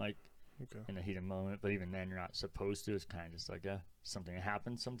batting, in the heat of the moment. But even then, you're not supposed to. It's kind of just like something that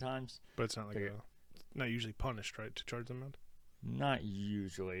happens sometimes. But it's not not usually punished, right, to charge the mound? Not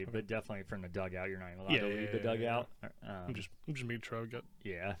usually, but definitely from the dugout, you're not even allowed to leave the dugout. Yeah. I'm just making sure I got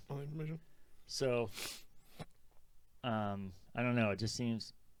all the information. So, I don't know. It just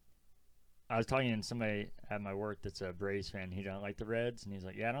seems. I was talking to somebody at my work that's a Braves fan. He don't like the Reds, and he's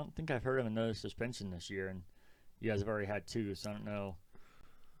like, "Yeah, I don't think I've heard of another suspension this year, and you guys have already had 2, so I don't know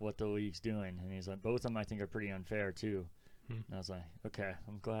what the league's doing." And he's like, "Both of them I think are pretty unfair too." And I was like, "Okay,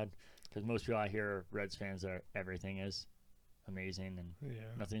 I'm glad," because most people I hear are Reds fans that everything is amazing and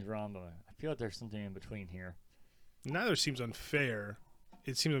nothing's wrong, but I feel like there's something in between here. Neither seems unfair.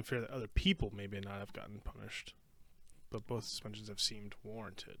 It seems unfair that other people maybe not have gotten punished, but both suspensions have seemed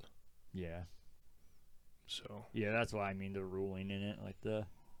warranted. Yeah. So. Yeah, that's why I mean the ruling in it, like the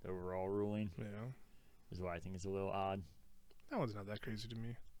overall ruling. Yeah. Is why I think it's a little odd. That one's not that crazy to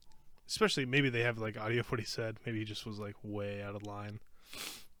me. Especially maybe they have audio of what he said. Maybe he just was way out of line.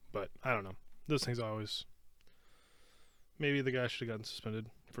 But I don't know. Those things always. Maybe the guy should have gotten suspended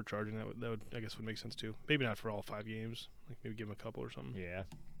for charging. That would I guess would make sense too. Maybe not for all 5 games. Maybe give him a couple or something. Yeah.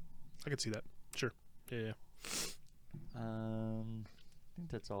 I could see that. Sure. Yeah. I think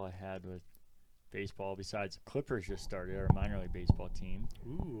that's all I had with baseball. Besides, the Clippers just started our minor league baseball team.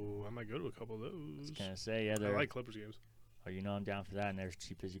 Ooh, I might go to a couple of I those. was gonna say, yeah, I they're like Clippers games. I'm down for that, and they're as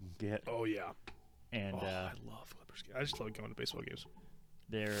cheap as you can get. Oh yeah. And I love Clippers games. I just love going to baseball games.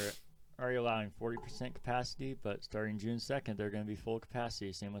 they're already allowing 40% capacity, but starting June 2nd, they're going to be full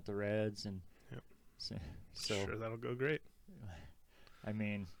capacity. Same with the Reds, and Yep. so Sure, that'll go great. I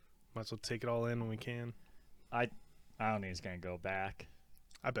mean, Might as well take it all in when we can. I don't think it's going to go back.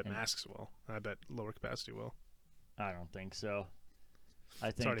 I bet And- masks will. I bet lower capacity will. I don't think so. I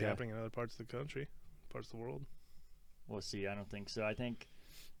It's think already happening in other parts of the country, parts of the world. we'll see. I don't think so. I think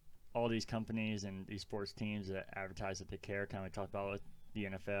all these companies and these sports teams that advertise that they care, kind of like talked about with the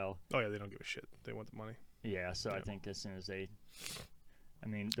NFL. Oh yeah, they don't give a shit. They want the money. Yeah, so I Yeah. think as soon as the They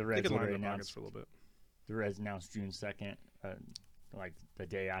Reds can line already their pockets announced for a little bit. the Reds announced June 2nd, like the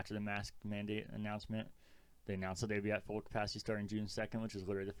day after the mask mandate announcement. They announced that they'd be at full capacity starting June 2nd, which is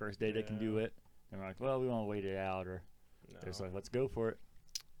literally the first day they can do Yeah. it. And we're like, well, we want to wait it out, or they're just No. like, let's go for it.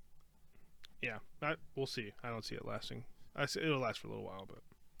 Yeah, we'll see. I don't see it lasting. It'll last for a little while, but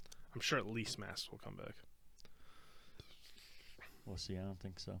I'm sure at least masks will come back. We'll see. I don't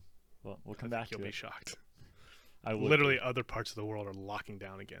think so. Well, we'll I come think back you'll to be it. shocked. I would Literally, other parts of the world are locking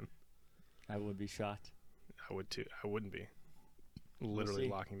down again. I would be shocked. I would too. I wouldn't be. Literally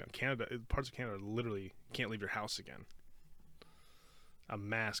see. locking down. Canada, parts of Canada, literally can't leave your house again. A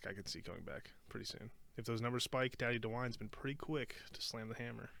mask I could see coming back pretty soon. If those numbers spike, Daddy DeWine's been pretty quick to slam the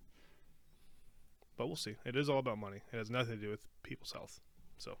hammer. But we'll see. It is all about money. It has nothing to do with people's health.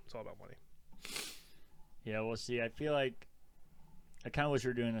 So it's all about money. Yeah, we'll see. I feel like I kind of wish we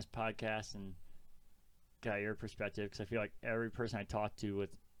were doing this podcast and got your perspective, because I feel like every person I talked to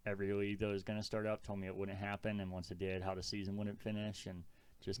with every league that was going to start up told me it wouldn't happen, and once it did, how the season wouldn't finish, and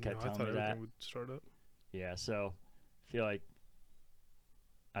just kept I telling thought me that. everything would start up. Yeah, so I feel like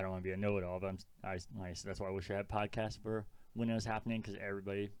I don't want to be a know-it-all, but that's why I wish I had podcasts for when it was happening, because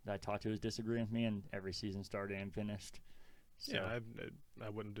everybody that I talked to was disagreeing with me, and every season started and finished. So, Yeah, I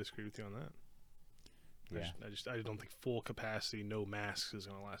wouldn't disagree with you on that. yeah. I don't think full capacity, no masks is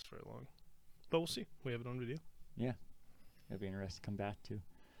going to last very long. But we'll see. We have it on video. It'll be interesting to come back to.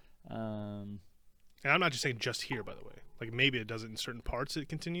 And I'm not just saying just here, by the way. Like maybe it does it in certain parts, it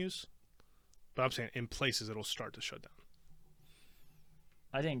continues. But I'm saying in places it'll start to shut down.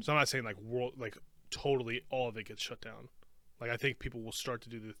 I think So I'm not saying like totally all of it gets shut down. Like I think people will start to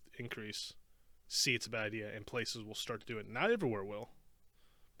do the increase, see it's a bad idea, and places will start to do it. Not everywhere will,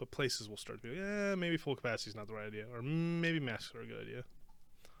 but places will start to be like, maybe full capacity is not the right idea, or maybe masks are a good idea.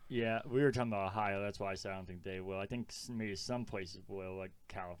 Yeah, we were talking about Ohio. That's why I said I don't think they will. I think maybe some places will, like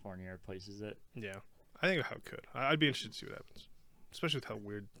California or places that. Yeah, I think how it could. I'd be interested to see what happens, especially with how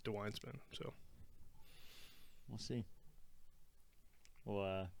weird DeWine's been. So We'll see.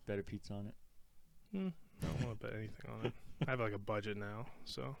 We'll bet a pizza on it. I don't want to bet anything on it. I have like a budget now,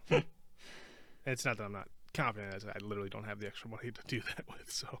 so it's not that I'm not confident, as I literally don't have the extra money to do that with.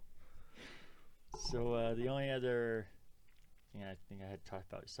 So The only other thing I think I had talked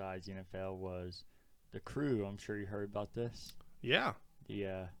about besides the NFL was the Crew. I'm sure you heard about this. yeah,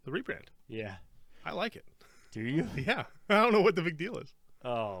 The rebrand. yeah. I like it. Do you? Yeah, I don't know what the big deal is.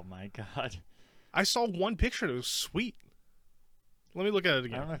 Oh my God. I saw one picture and it was sweet. Let me look at it I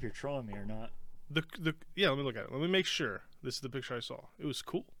again. don't know if you're trolling me or not. Yeah, let me look at it. Let me make sure this is the picture I saw. It was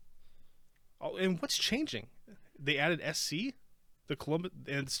cool. Oh, and what's changing? They added SC, the Columbus,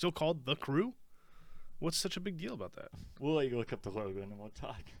 and it's still called the Crew. What's such a big deal about that? We'll let you look up the logo and then we'll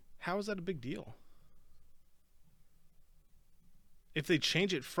talk. How is that a big deal? If they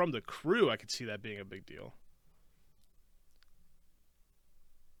change it from the Crew, I could see that being a big deal.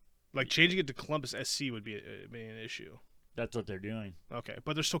 Like changing it to Columbus SC would be an issue. That's what they're doing. Okay,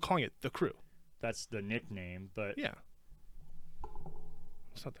 but they're still calling it the Crew. That's the nickname, but Yeah,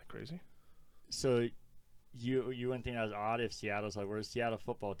 it's not that crazy. so you wouldn't think that was odd if Seattle's like, we're a Seattle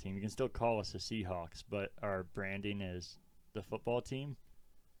football team. You can still call us the Seahawks, but our branding is the football team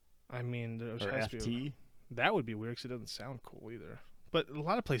I mean, there or has to be FT. that would be weird because it doesn't sound cool either. But a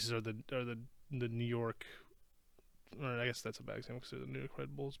lot of places are the New York. Or I guess that's a bad example because they're the New York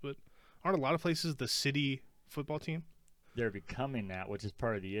Red Bulls. But aren't a lot of places the city football team? They're becoming that, which is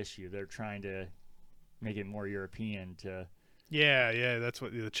part of the issue. They're trying to make it more European to Yeah, that's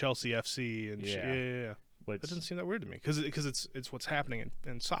what the Chelsea FC and Yeah. yeah. which That doesn't seem that weird to me because it's what's happening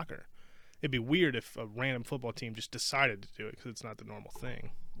in soccer. It'd be weird if a random football team just decided to do it because it's not the normal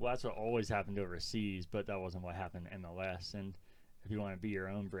thing. well, that's what always happened overseas, but that wasn't what happened in MLS. And if you want to be your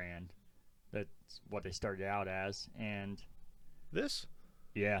own brand, that's what they started out as. And This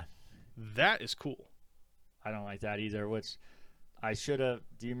yeah, that is cool. I don't like that either. Which I should have.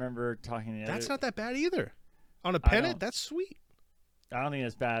 Do you remember talking to the That's other? not that bad either. On a I pennant, don't- that's sweet. I don't think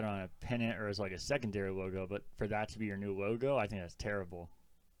it's bad on a pennant or as like a secondary logo, but for that to be your new logo, I think that's terrible.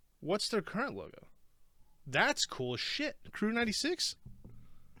 What's their current logo? That's cool as shit. Crew 96?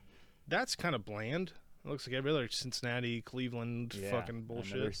 That's kind of bland. It looks like every other Cincinnati, Cleveland fucking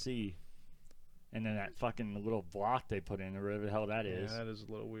bullshit. Another C. And then that fucking little block they put in, or whatever the hell that is. Yeah, that is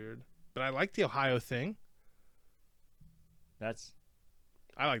a little weird. But I like the Ohio thing. That's.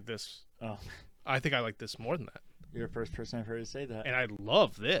 I like this. Oh, I think I like this more than that. you're the first person I've heard to say that. And I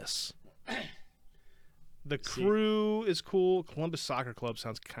love this. The Crew is cool. Columbus Soccer Club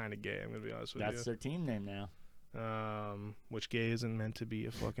sounds kind of gay, I'm going to be honest with That's you. their team name now. Which gay isn't meant to be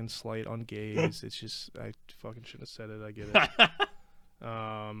a fucking slight on gays. It's just, I fucking shouldn't have said it. I get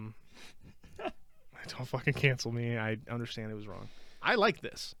it. Don't fucking cancel me. I understand it was wrong. I like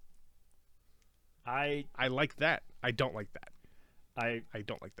this. I like that. I don't like that. I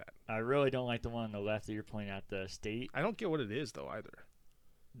don't like that. I really don't like the one on the left that you're pointing at, the state. I don't get what it is, though, either.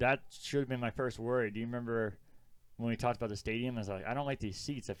 That should have been my first worry. Do you remember when we talked about the stadium? I was like, I don't like these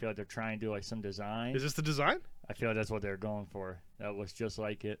seats. I feel like they're trying to do like some design. Is this the design? I feel like that's what they're going for. That looks just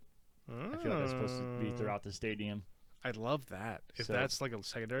like it. I feel like that's supposed to be throughout the stadium. I love that. If So- that's like a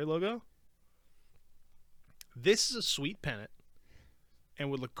secondary logo. This is a sweet pennant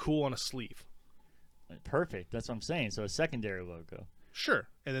and would look cool on a sleeve. Perfect. That's what I'm saying. So a secondary logo. Sure.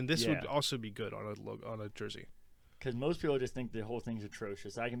 And then this would Yeah. also be good on a logo, on a jersey. Because most people just think the whole thing's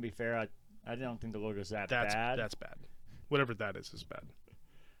atrocious. I can be fair. I don't think the logo's that That's bad. That's bad. Whatever that is bad.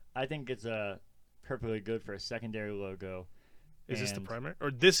 I think it's perfectly good for a secondary logo. Is this the And- primary?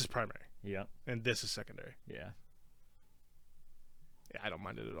 Or this is primary Yep. and this is secondary. Yeah. Yeah, I don't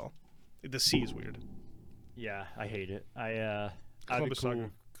mind it at all. The C is weird. Yeah. I hate it. I'd be Columbus cool.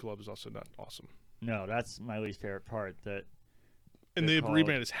 Soccer Club is also not awesome. No, that's my least favorite part. That And They're the called-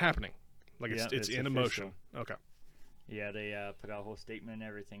 rebrand is happening. Like Yeah, it's it's in official. motion. Okay. yeah, they put out a whole statement and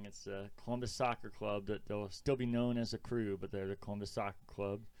everything. It's the Columbus Soccer Club that they'll still be known as a Crew, but they're the Columbus Soccer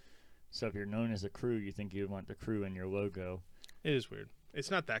Club. So if you're known as a Crew, you think you'd want the Crew in your logo. It is weird.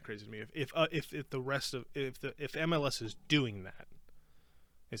 It's not that crazy to me. If the rest of if MLS is doing that,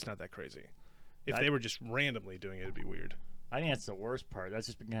 it's not that crazy. If they were just randomly doing it, it'd be weird. I think that's the worst part. That's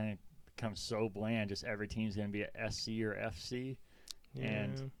just become so bland. Just every team's going to be a SC or FC.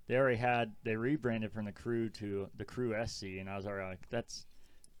 And they rebranded from the Crew to the Crew SC, and I was already like, that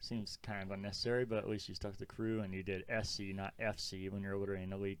seems kind of unnecessary, but at least you stuck to the Crew and you did SC, not FC, when you're literally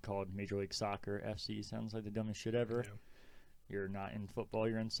in a league called Major League Soccer. FC sounds like the dumbest shit ever. Yeah. You're not in football,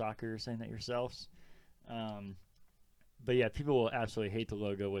 you're in soccer, you're saying that yourselves. But yeah, people will absolutely hate the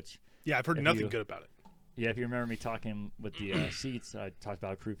logo, which, Yeah, I've heard If nothing you- good about it. yeah, if you remember me talking with the seats, I talked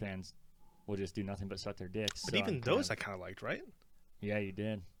about Crew fans will just do nothing but suck their dicks. But so even I'm those kind I kind of liked, right? yeah, you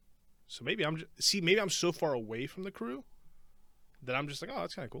did. So maybe maybe I'm so far away from the Crew that I'm just like, oh,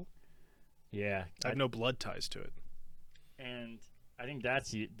 that's kind of cool. Yeah, I have no blood ties to it. and I think that's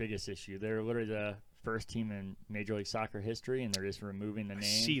the biggest issue. They're literally the first team in Major League Soccer history, and they're just removing the I name.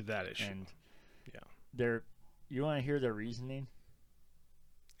 see that issue. And Yeah. you want to hear their reasoning?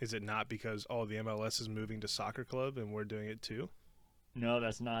 Is it not because the MLS is moving to soccer club and we're doing it too? No,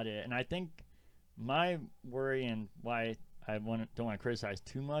 that's not it. And I think my worry and why I don't want to criticize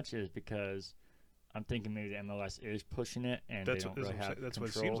too much is because I'm thinking maybe the MLS is pushing it, and That's they don't what, really have that's what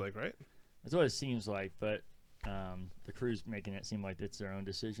it control. seems like, right? That's what it seems like, but the Crew's making it seem like it's their own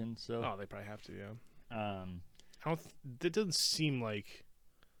decision. So Oh, they probably have to, yeah. um, It doesn't seem like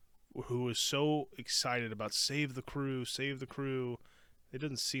who was so excited about save the Crew. It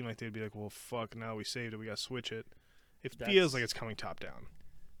doesn't seem like they'd be like, well, fuck, now we saved it, we got to switch it. It That's- feels like it's coming top down.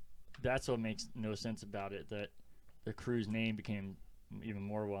 that's what makes no sense about it, that the Crew's name became even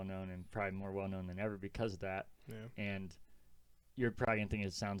more well-known and probably more well-known than ever because of that. Yeah. And you're probably going to think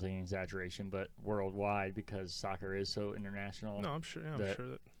it sounds like an exaggeration, but worldwide, because soccer is so international. No, I'm sure. Yeah, I'm that- sure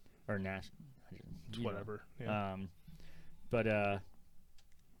that Or national. it's whatever. Yeah. But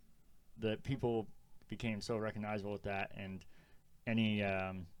the people became so recognizable with that, and any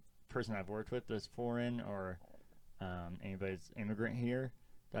person I've worked with that's foreign or anybody that's immigrant here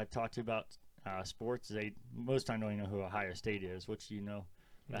that I've talked to about sports, they most time don't even know who Ohio State is, which how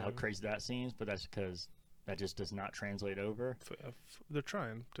Yeah. crazy that seems, but that's because that just does not translate over. They're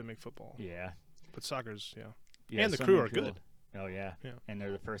trying to make football, Yeah. but soccer's Yeah, And the so Crew many are people- good. Oh yeah. Yeah. And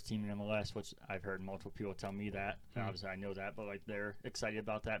they're the first team in MLS, which I've heard multiple people tell me that. Mhm. Obviously, I know that, but like they're excited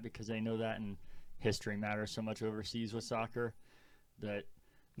about that because they know that, and history matters so much overseas with soccer. That,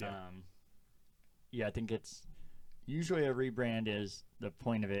 Yeah. I think it's usually a rebrand is the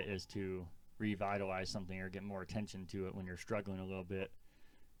point of it is to revitalize something or get more attention to it when you're struggling a little bit.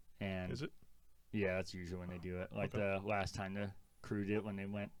 And Is it? yeah, that's usually when they do it. Like Okay. the last time the Crew did it, when they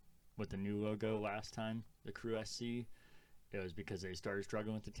went with the new logo last time, the Crew SC, it was because they started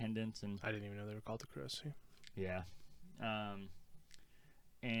struggling with attendance. And I didn't even know they were called the Crew SC. yeah.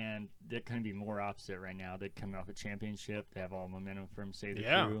 And they're going to be more opposite right now. They're coming off a championship. They have all momentum from Save the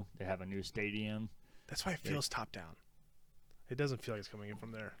Yeah. Crew. They have a new stadium. That's why it feels top down. It doesn't feel like it's coming in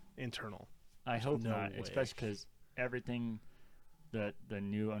from their internal. I hope no not, way. especially because everything that the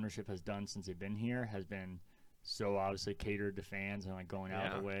new ownership has done since they've been here has been so obviously catered to fans and like going out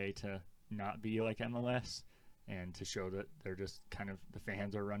of the way to not be like MLS and to show that they're just kind of the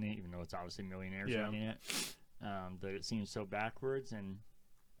fans are running it, even though it's obviously millionaires running it. That it seems so backwards. And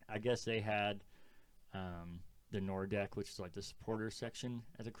I guess they had the Nordeck, which is like the supporter section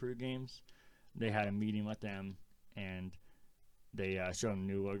at the Crew games. They had a meeting with them, and they showed them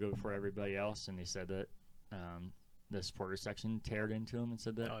a new logo before everybody else, and they said that the supporter section teared into them and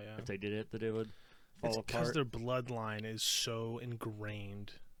said that if they did it, that it would fall apart. Because their bloodline is so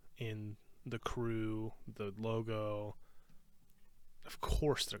ingrained in the Crew, the logo. Of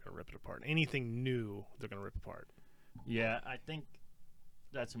course they're going to rip it apart. Anything new, they're going to rip apart. Yeah, I think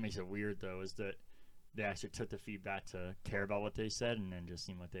that's what makes it weird, though, is that they actually took the feedback to care about what they said and then just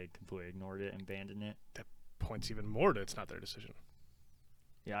seemed like they completely ignored it and abandoned it. That points even more to it's not their decision.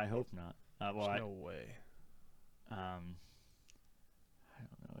 Yeah, I hope not. There's no way. I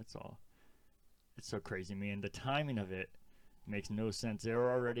don't know. It's so crazy to me. And the timing of it makes no sense. They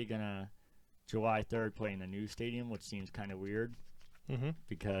were already going to July 3rd play in the new stadium, which seems kind of weird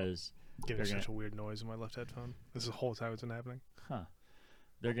because Getting such a weird noise in my left headphone. This is the whole time it's been happening.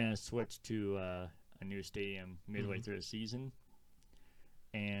 They're going to switch to a new stadium midway through the season.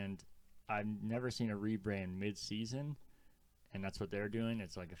 And I've never seen a rebrand mid-season, and that's what they're doing.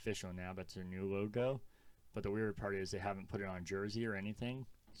 It's like official now. That's their new logo. But the weird part is they haven't put it on a jersey or anything,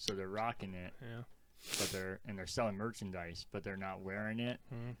 so they're rocking it. Yeah. But they're selling merchandise, but they're not wearing it.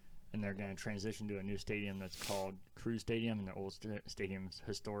 And they're going to transition to a new stadium that's called Crew Stadium, and the old stadium's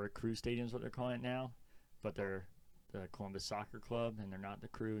historic Crew Stadium is what they're calling it now. But they're the Columbus Soccer Club, and they're not the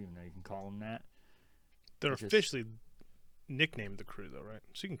Crew, even though you can call them that. They're officially nicknamed the Crew, though, right?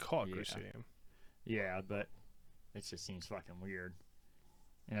 So you can call it Crew Stadium. Yeah, but it just seems fucking weird.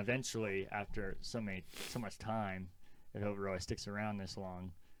 And eventually, after so much time, if it really sticks around this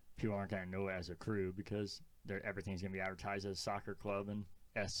long, people aren't going to know it as a Crew because everything's going to be advertised as a soccer club and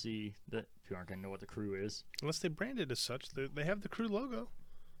SC. That people aren't going to know what the Crew is. Unless they brand it as such. They have the Crew logo.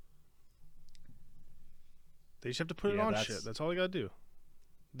 They just have to put it on shit. That's all they got to do.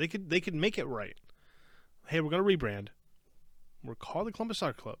 They could make it right. Hey, we're going to rebrand. We're called the Columbus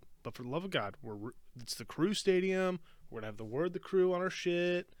Soccer Club. But for the love of God, it's the Crew Stadium. We're going to have the word the Crew on our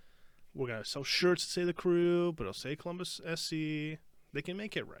shit. We're going to sell shirts that say the Crew, but it'll say Columbus SC. They can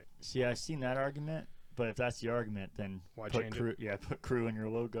make it right. See, I've seen that argument, but if that's the argument, then why put change Crew, it? Yeah, put Crew in your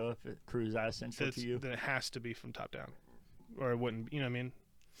logo if Crew is that essential to you. Then it has to be from top down. Or it wouldn't, you know what I mean?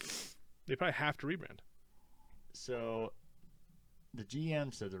 They probably have to rebrand. So, the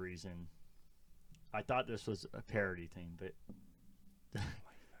GM said the reason. I thought this was a parody thing, but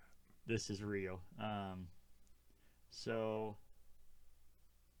this is real. So,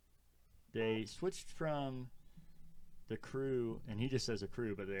 they switched from the Crew, and he just says a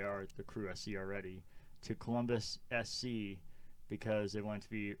Crew, but they are the Crew SC already, to Columbus SC because they want to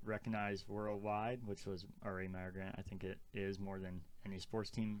be recognized worldwide, which was already my argument. I think it is more than any sports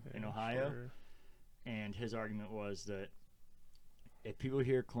team in Ohio. Sure. And his argument was that if people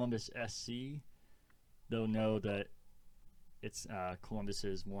hear Columbus SC, they'll know that it's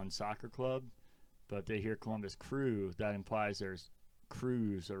Columbus's one soccer club. But if they hear Columbus Crew, that implies there's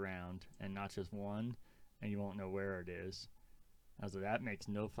crews around and not just one, and you won't know where it is. I was like, that makes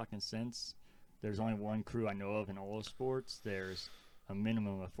no fucking sense. There's only one Crew I know of in all of sports. There's a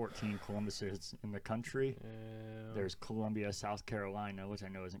minimum of 14 Columbuses in the country. Yeah. There's Columbia, South Carolina, which I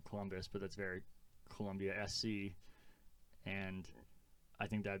know isn't Columbus, but that's very Columbia SC. And I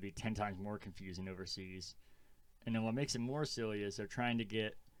think that would be 10 times more confusing overseas. And then what makes it more silly is they're trying to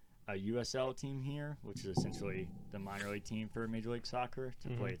get a USL team here, which is essentially the minor league team for Major League Soccer, to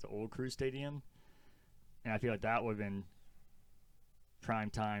play at the old Crew Stadium. And I feel like that would have been prime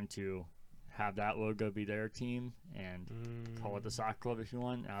time to have that logo be their team and call it the soccer club if you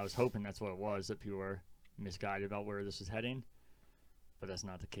want. And I was hoping that's what it was, that people were misguided about where this was heading. But that's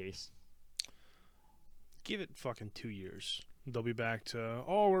not the case. Give it fucking 2 years. They'll be back to,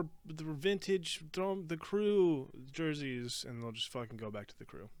 we're vintage, throw the Crew jerseys, and they'll just fucking go back to the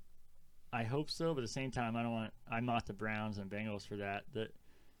Crew. I hope so, but at the same time, I'm not the Browns and Bengals for that.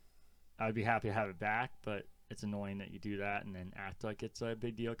 I'd be happy to have it back, but it's annoying that you do that and then act like it's a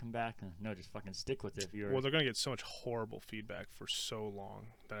big deal. Come back and no, just fucking stick with it. If you're Well, they're gonna get so much horrible feedback for so long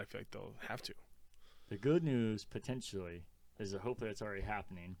that I feel like they'll have to. the good news potentially is that hopefully it's already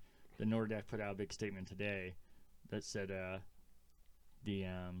happening. The Nordic put out a big statement today that said the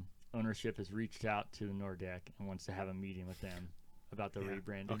ownership has reached out to the Nordic and wants to have a meeting with them about the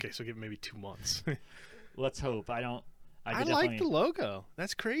rebranding. Okay, so give it maybe 2 months. Let's hope. I I like the logo.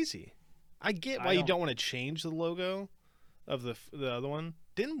 That's crazy. I get why you don't want to change the logo of the other one.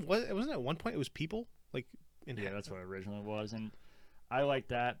 Wasn't at one point it was people like that's what it originally was, and I like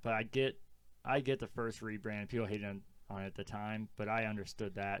that. But I get the first rebrand. People hated on it at the time, but I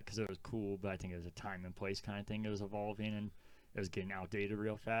understood that because it was cool. But I think it was a time and place kind of thing. It was evolving and it was getting outdated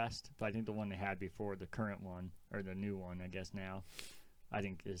real fast. But I think the one they had before, the current one or the new one, I guess now, I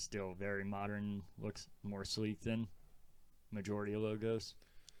think is still very modern. Looks more sleek than majority of logos.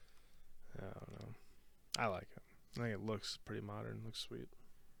 I don't know. I like it. I think it looks pretty modern. Looks sweet.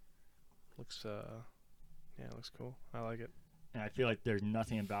 Looks it looks cool. I like it. And I feel like there's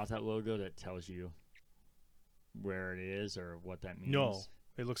nothing about that logo that tells you where it is or what that means. No,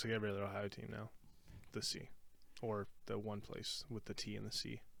 it looks like every other Ohio team now. The C, or the one place with the T and the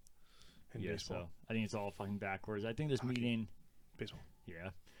C. In baseball. So I think it's all fucking backwards. I think this meeting, baseball. Yeah,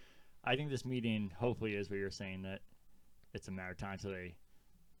 I think this meeting hopefully is what you're saying, that it's a matter of time till they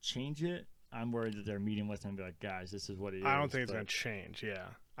change it. I'm worried that they're meeting with them and be like, guys, this is what it is. I don't think it's gonna change. Yeah,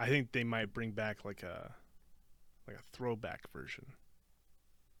 I think they might bring back like a throwback version.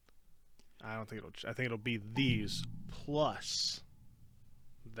 I think it'll be these plus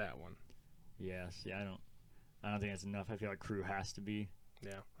that one. Yeah, see, I don't think that's enough. I feel like crew has to be.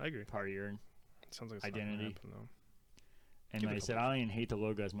 Yeah, I agree. Part of your sounds like identity. Happen, though. And like I said, I don't even hate the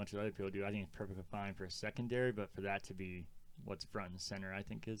logo as much as other people do. I think it's perfectly fine for a secondary, but for that to be what's front and center, I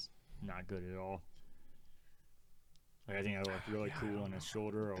think is not good at all. Like I think it would look really cool on his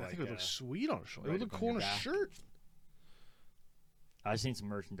shoulder, or I like think it would look sweet on a shoulder. Right it would look cool on a shirt. I've seen some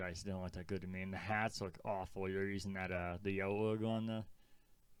merchandise that don't look that good to me, and the hats look awful. You're using that the yellow logo on the.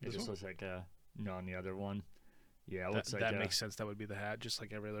 It just looks like on the other one. Yeah, it looks like that makes sense. That would be the hat, just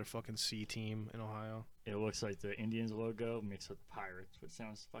like every other fucking C team in Ohio. It looks like the Indians logo mixed with Pirates, which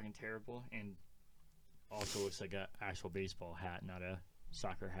sounds fucking terrible, and also looks like an actual baseball hat, not a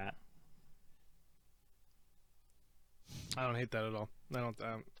soccer hat. I don't hate that at all.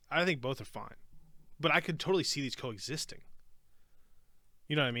 I think both are fine, but I could totally see these coexisting.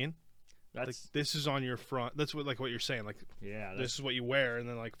 You know what I mean? That's like, this is on your front. That's what you're saying. Like, yeah, this is what you wear, and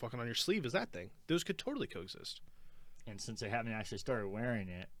then like fucking on your sleeve is that thing. Those could totally coexist. And since they haven't actually started wearing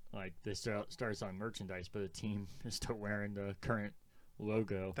it, like they started selling merchandise, but the team is still wearing the current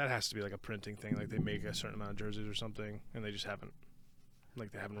logo. That has to be like a printing thing. Like they make a certain amount of jerseys or something, and they just haven't,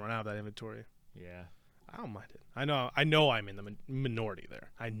 they haven't run out of that inventory. Yeah, I don't mind it. I know I'm in the minority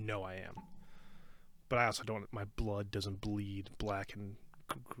there. I know I am, but I also don't. My blood doesn't bleed black and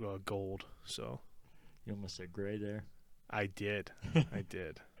gold. So you almost said gray there. I did. I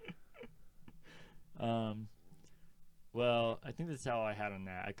did. Well, I think that's all I had on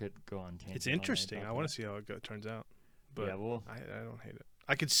that. I could go on tangent. It's interesting. I want to see how it turns out. But yeah, well, I don't hate it.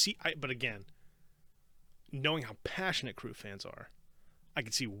 I could see. But again, knowing how passionate Crew fans are, I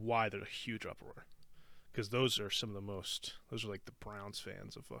can see why there's a huge uproar. Because those are some of the most. Those are like the Browns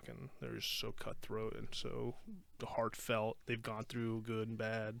fans of fucking. They're just so cutthroat and so heartfelt. They've gone through good and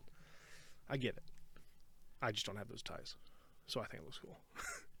bad. I get it. I just don't have those ties, so I think it looks cool,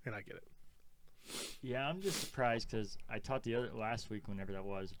 and I get it. Yeah, I'm just surprised because I talked last week, whenever that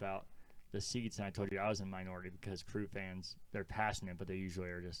was, about the seats, and I told you I was in minority because Crew fans, they're passionate, but they usually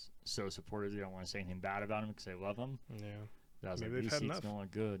are just so supportive. They don't want to say anything bad about them because they love them. Yeah. I was Maybe like, they've these had seats enough. don't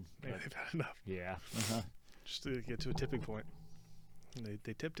look good. Maybe they've had enough. Yeah. Just to get to a tipping point. And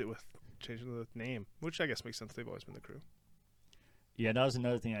they tipped it with changing the name, which I guess makes sense. They've always been the Crew. Yeah, that was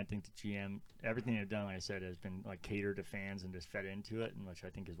another thing I think the GM, everything they've done, like I said, has been like catered to fans and just fed into it, and which I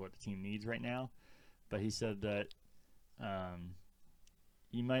think is what the team needs right now. But he said that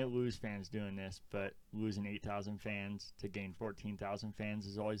you might lose fans doing this, but losing 8,000 fans to gain 14,000 fans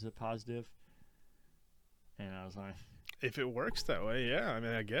is always a positive. And I was like, if it works that way, yeah. I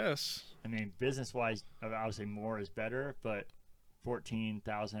mean, I guess. I mean, business-wise, obviously more is better, but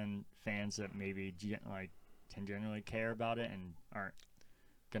 14,000 fans that maybe can generally care about it and aren't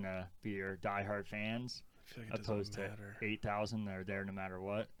gonna be your diehard fans, I feel like it opposed to matter. 8,000 that are there no matter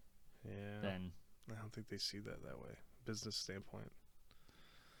what. Yeah. Then I don't think they see that way, business standpoint.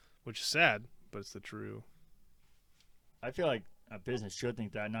 Which is sad, but it's the true. I feel like a business should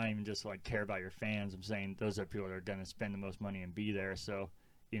think that, not even just like care about your fans. I'm saying those are people that are gonna spend the most money and be there. So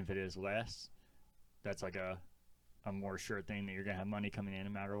even if it is less, that's like a more sure thing that you're gonna have money coming in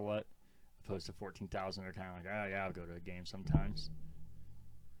no matter what. Opposed to 14,000, they're kind of like, oh yeah, I'll go to a game sometimes.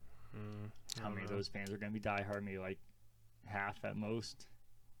 How many of those fans are gonna be diehard? Maybe like half at most.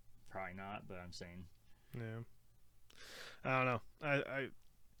 Probably not, but I'm saying. Yeah. I don't know. I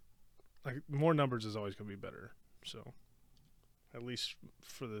like more numbers is always gonna be better. So, at least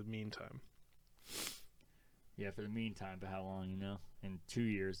for the meantime. Yeah, for the meantime, but how long, In 2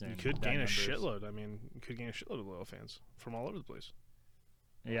 years, then You could that gain a number's- shitload. I mean, you could gain a shitload of loyal fans from all over the place.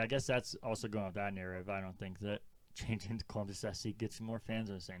 Yeah, I guess that's also going with that narrative. I don't think that changing to Columbus SC gets more fans.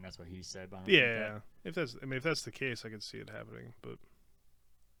 I'm saying that's what he said. But I don't think Yeah, if that's the case, I could see it happening. But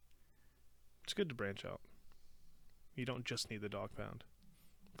it's good to branch out. You don't just need the dog pound.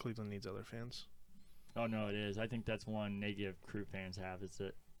 Cleveland needs other fans. Oh no, it is. I think that's one negative Crew fans have is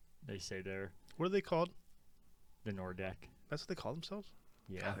that they say they're What are they called? the Nordeck. That's what they call themselves?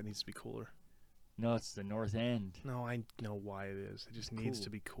 Yeah. God, that needs to be cooler. No, it's the North End. No, I know why it is. It just needs Cool. to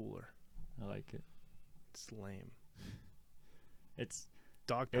be cooler. I like it. It's lame. It's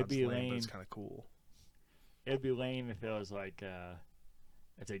Dog It'd pound's be lame, but it's lame. kind of cool. it'd be lame if it was like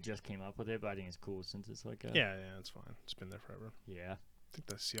if they just came up with it, but I think it's cool since it's like a Yeah, it's fine. It's been there forever. yeah. I think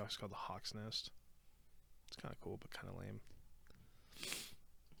the Seahawks called the Hawks Nest. It's kind of cool, but kind of lame.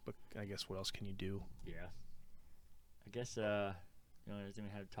 But I guess what else can you do? Yeah. I guess the only other thing we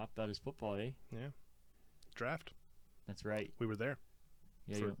had to talk about is football, eh? Draft. That's right. We were there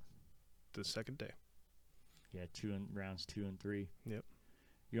Yeah, For- the second day. yeah, rounds 2 and 3. Yep.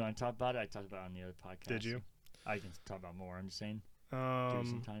 You want to talk about it? I talked about it on the other podcast. Did you? I can talk about more. I'm just saying. Give us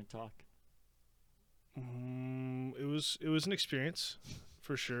some time to talk. It was an experience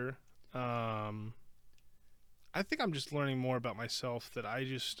for sure. I think I'm just learning more about myself that I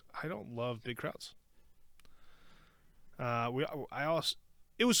don't love big crowds.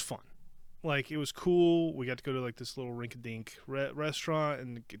 It was fun. Like, it was cool. We got to go to like this little rink-a-dink restaurant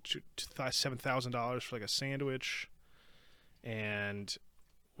and get $7,000 for like a sandwich, and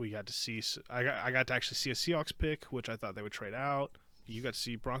we got to see. I got to actually see a Seahawks pick, which I thought they would trade out. You got to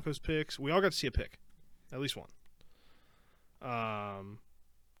see Broncos picks. We all got to see a pick, at least one.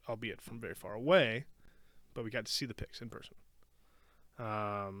 Albeit from very far away, but we got to see the picks in person.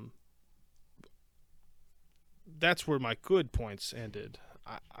 That's where my good points ended.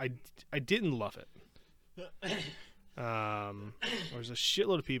 I didn't love it. There was a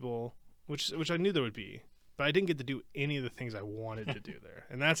shitload of people, which I knew there would be, but I didn't get to do any of the things I wanted to do there,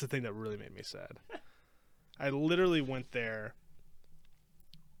 and that's the thing that really made me sad. I literally went there.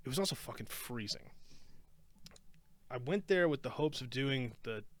 It was also fucking freezing. I went there with the hopes of doing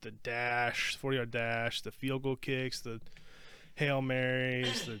the dash, 40-yard dash, the field goal kicks, the Hail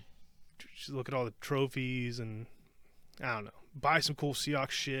Marys, just look at all the trophies, and I don't know, buy some cool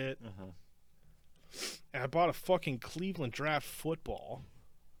Seahawks shit. And I bought a fucking Cleveland draft football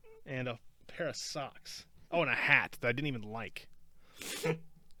and a pair of socks. Oh, and a hat that I didn't even like.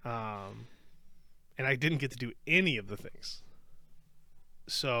 And I didn't get to do any of the things.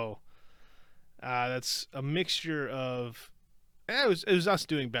 So that's a mixture of it was us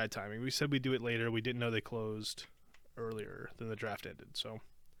doing bad timing. We said we'd do it later. We didn't know they closed earlier than the draft ended. So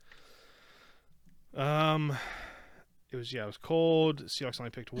it was cold. Seahawks only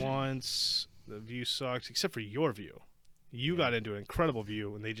picked once. The view sucked, except for your view. You got into an incredible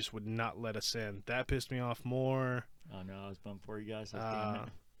view, and they just would not let us in. That pissed me off more. Oh no, I was bummed for you guys. I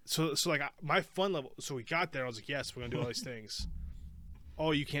was So like my fun level. So we got there. I was like, yes, we're gonna do all these things.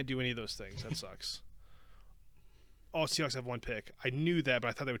 Oh, you can't do any of those things. That sucks. Oh, Seahawks have one pick. I knew that, but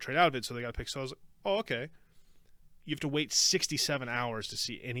I thought they would trade out of it, so they got a pick. So I was like, oh, okay. You have to wait 67 hours to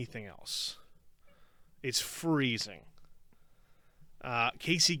see anything else. It's freezing.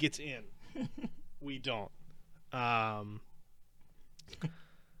 Casey gets in. We don't.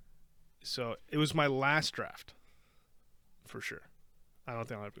 So it was my last draft, for sure. I don't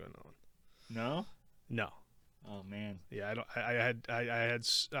think I'll ever go to another one. No? No. Oh man. Yeah, I don't.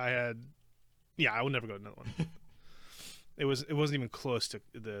 I had. Yeah, I would never go to another one. It wasn't even close to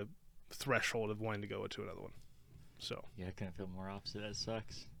the threshold of wanting to go to another one. So Yeah, I couldn't feel more opposite. That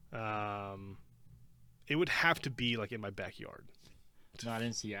sucks. it would have to be like in my backyard. Not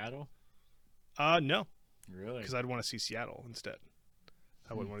in Seattle? No, Really? because I'd want to see Seattle instead.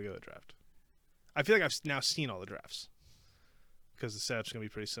 I wouldn't want to go to the draft. I feel like I've now seen all the drafts because the setup's going to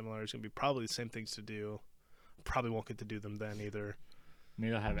be pretty similar. It's going to be probably the same things to do. Probably won't get to do them then either.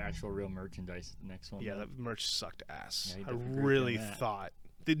 Maybe I'll have actual real merchandise at the next one. Yeah, then. that merch sucked ass. Yeah, you I definitely agree really on that. thought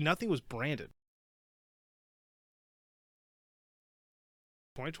nothing was branded.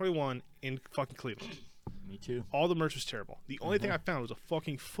 2021 in fucking Cleveland. Me too. All the merch was terrible. The only thing I found was a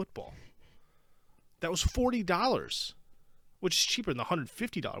fucking football. That was $40, which is cheaper than the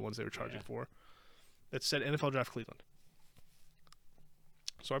 $150 ones they were charging for. That said NFL Draft Cleveland.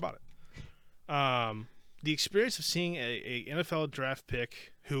 So I bought it. The experience of seeing a NFL draft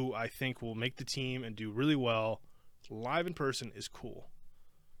pick who I think will make the team and do really well live in person is cool.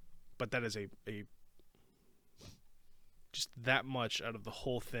 But that is a just that much out of the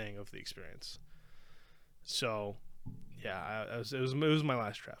whole thing of the experience. So, yeah, it was my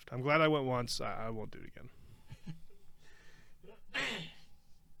last draft. I'm glad I went once. I won't do it again.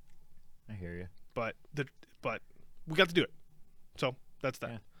 I hear you. But we got to do it. So that's that.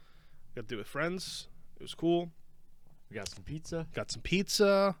 Yeah. Got to do it with friends. It was cool. We got some pizza. Got some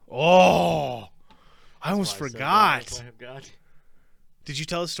pizza. Oh, I almost forgot. Did you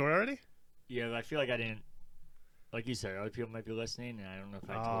tell the story already? Yeah, I feel like I didn't. Like you said, other people might be listening, and I don't know if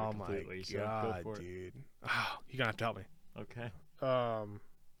I told it completely. Oh my god, so go for dude! Oh, you're gonna have to help me. Okay.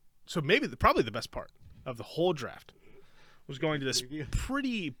 So maybe probably the best part of the whole draft was going to this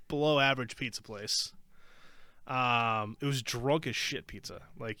pretty below average pizza place. It was drunk as shit pizza.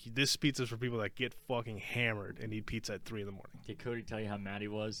 Like, this pizza is for people that get fucking hammered and eat pizza at 3 a.m. Did Cody tell you how mad he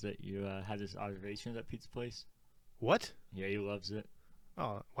was that you had this observation of that pizza place? What? Yeah, he loves it.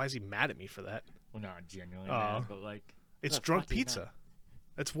 Oh, why is he mad at me for that? Well, not genuinely mad, but like... It's drunk pizza.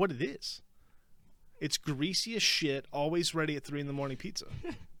 That's what it is. It's greasy as shit, always ready at 3 a.m. pizza.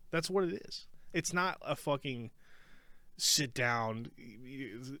 That's what it is. It's not a fucking sit-down,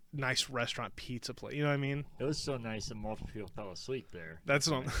 nice restaurant pizza place. You know what I mean? It was so nice that multiple people fell asleep there. That's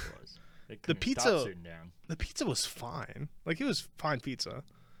what nice it was. The pizza was fine. Like, it was fine pizza.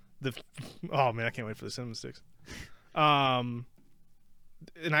 Oh man, I can't wait for the cinnamon sticks. And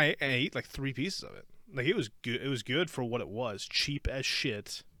I ate like 3 pieces of it. Like, it was good. It was good for what it was. Cheap as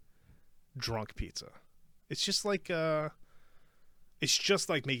shit, drunk pizza. It's just like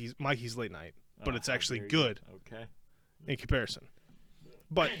Mikey's late night, but it's actually good. Okay. In comparison.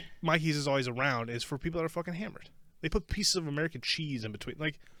 But Mikey's is always around is for people that are fucking hammered. They put pieces of American cheese in between.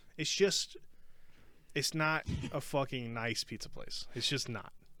 Like, it's not a fucking nice pizza place. It's just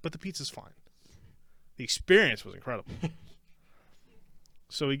not. But the pizza's fine. The experience was incredible.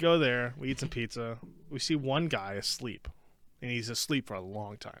 So we go there, we eat some pizza. We see one guy asleep. And he's asleep for a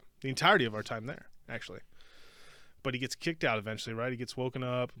long time. The entirety of our time there, actually. But he gets kicked out eventually, right? He gets woken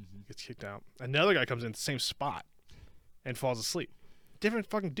up, gets kicked out. Another guy comes in the same spot and falls asleep. Different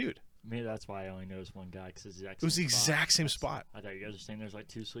fucking dude. Maybe that's why I only noticed one guy, because it was the exact same spot. I thought you guys were saying there's like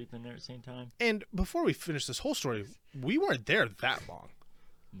 2 sleeping there at the same time. And before we finish this whole story, we weren't there that long.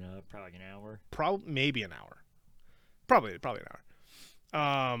 No, probably like an hour. Maybe an hour. Probably an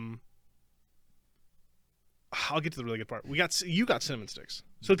hour. I'll get to the really good part. You got cinnamon sticks,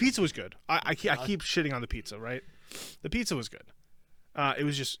 so the pizza was good. I keep shitting on the pizza, right? The pizza was good. It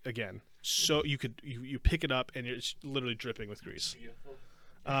was just, again, so you pick it up and it's literally dripping with grease.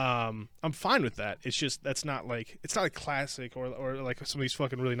 I'm fine with that. It's just it's not like classic or like some of these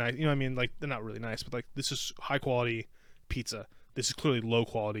fucking really nice. You know what I mean? Like, they're not really nice, but like, this is high quality pizza. This is clearly low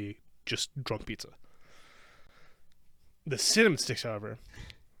quality, just drunk pizza. The cinnamon sticks, however,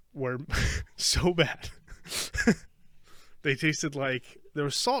 were so bad. They tasted like there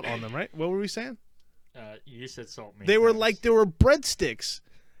was salt on them, right? What were we saying? You said salt. They were breadsticks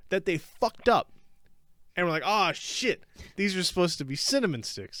that they fucked up. And we're like, oh, shit. These are supposed to be cinnamon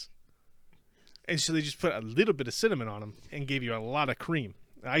sticks. And so they just put a little bit of cinnamon on them and gave you a lot of cream.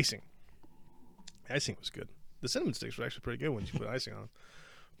 Icing. Icing was good. The cinnamon sticks were actually pretty good when you put icing on them.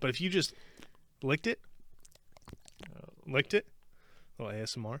 But if you just licked it, a little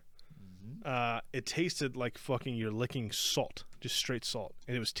ASMR, it tasted like fucking you're licking salt. Just straight salt.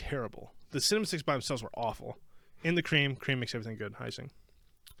 And it was terrible. The cinnamon sticks by themselves were awful. In the cream makes everything good. Icing.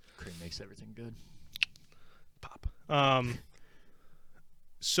 Cream makes everything good. Pop.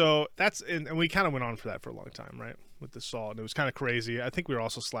 So that's and we kind of went on for that for a long time, right? With the salt, and it was kind of crazy. I think we were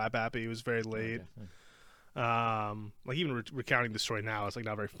also slap happy. It was very late. Like, even recounting the story now, it's like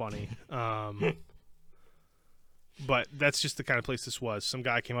not very funny. But that's just the kind of place this was. Some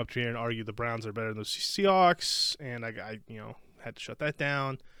guy came up to me and argued the Browns are better than the Seahawks, and I had to shut that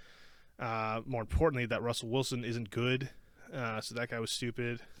down. More importantly, that Russell Wilson isn't good, so that guy was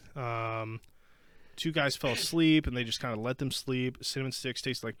stupid. 2 guys fell asleep, and they just kind of let them sleep. Cinnamon sticks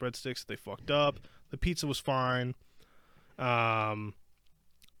tasted like breadsticks. They fucked up. The pizza was fine. Now,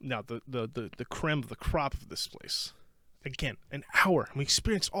 the creme of the crop of this place. Again, an hour. And we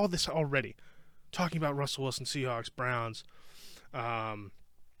experienced all this already. Talking about Russell Wilson, Seahawks, Browns.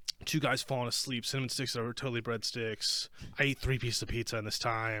 2 guys falling asleep. Cinnamon sticks that were totally breadsticks. I ate 3 pieces of pizza in this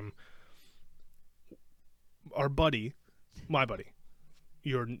time. our buddy, my buddy,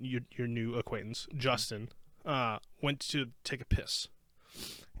 your new acquaintance, Justin, went to take a piss.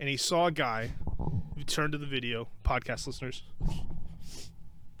 And he saw a guy who turned to the video, podcast listeners.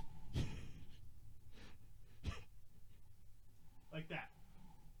 Like that.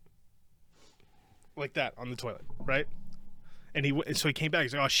 Like that on the toilet, right? And so he came back.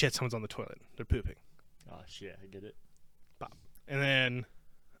 He's like, "Oh shit, someone's on the toilet. They're pooping." Oh shit, I get it. Pop. And then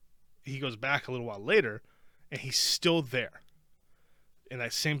he goes back a little while later, and he's still there in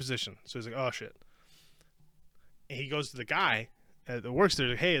that same position. So he's like, "Oh shit." And he goes to the guy that works there.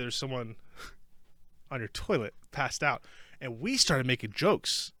 Like, "Hey, there's someone on your toilet, passed out." And we started making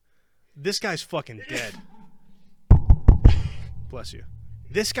jokes. This guy's fucking dead. Bless you.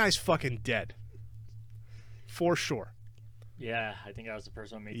 This guy's fucking dead. For sure. Yeah, I think I was the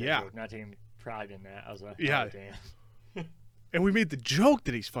person who made that joke. Not taking pride in that. I was like, yeah. Oh, damn. And we made the joke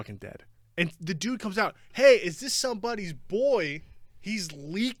that he's fucking dead. And the dude comes out, "Hey, is this somebody's boy? He's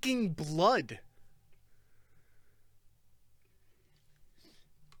leaking blood."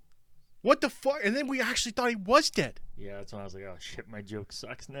 What the fuck? And then we actually thought he was dead. Yeah, that's when I was like, oh shit, my joke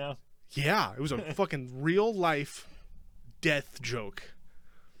sucks now. Yeah, it was a fucking real life death joke.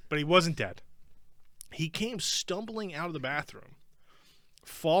 But he wasn't dead. He came stumbling out of the bathroom,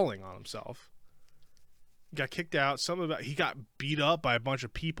 falling on himself. Got kicked out. He got beat up by a bunch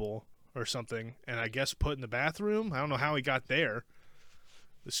of people or something, and I guess put in the bathroom. I don't know how he got there.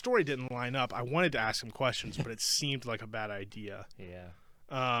 The story didn't line up. I wanted to ask him questions, but it seemed like a bad idea. Yeah.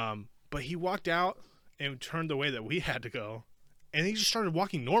 But he walked out and turned the way that we had to go, and he just started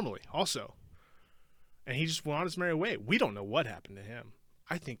walking normally also. And he just went on his merry way. We don't know what happened to him.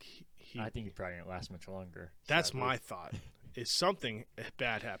 I think he probably didn't last much longer. That's sadly. my thought. Is something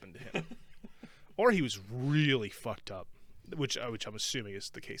bad happened to him, or he was really fucked up, which I'm assuming is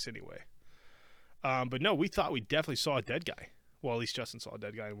the case anyway. But no, we thought we definitely saw a dead guy. Well, at least Justin saw a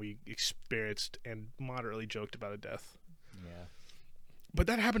dead guy, and we experienced and moderately joked about a death. Yeah. But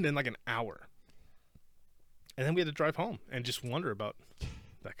that happened in like an hour, and then we had to drive home and just wonder about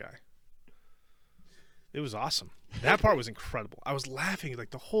that guy. It was awesome. That part was incredible. I was laughing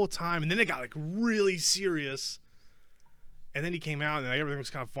like the whole time, and then it got like really serious. And then he came out, and like, everything was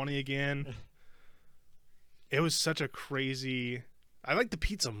kind of funny again. It was such a crazy. I like the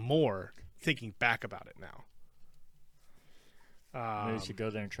pizza more thinking back about it now. Maybe we should go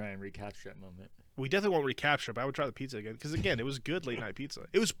there and try and recapture that moment. We definitely won't recapture it, but I would try the pizza again because again, it was good late night pizza.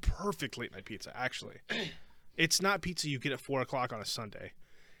 It was perfect late night pizza, actually. It's not pizza you get at 4:00 on a Sunday.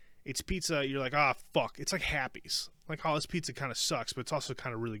 It's pizza you're like, ah, fuck. It's like Happy's. Like, oh, this pizza kind of sucks, but it's also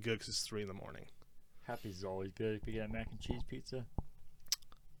kind of really good because it's 3 a.m. Happy's is always good if you get mac and cheese pizza.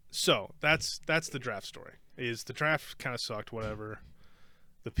 So that's the draft story. Is the draft kind of sucked? Whatever.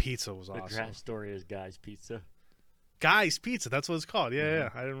 The pizza was awesome. The draft story is Guy's Pizza. Guy's Pizza. That's what it's called. Yeah.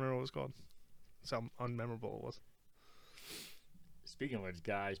 I didn't remember what it was called. That's how unmemorable it was. Speaking of which,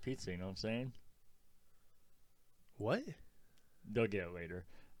 Guy's Pizza. You know what I'm saying? What? They'll get it later.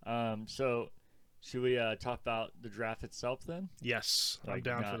 So, should we talk about the draft itself then? Yes, Like, I'm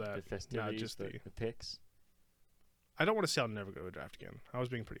down not for that. The festivities, just the picks. I don't want to say I'll never go to a draft again. I was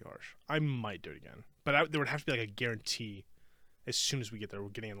being pretty harsh. I might do it again, but there would have to be like a guarantee. As soon as we get there, we're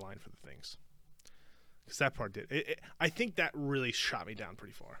getting in line for the things. Because that part did. I think that really shot me down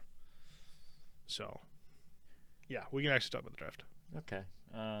pretty far. So, yeah, we can actually talk about the draft. Okay.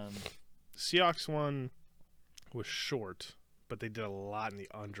 Seahawks one was short, but they did a lot in the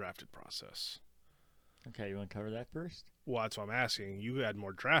undrafted process. Okay, you want to cover that first? Well, that's what I'm asking. You had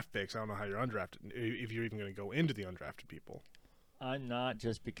more draft picks. I don't know how you're undrafted, if you're even going to go into the undrafted people. I'm not,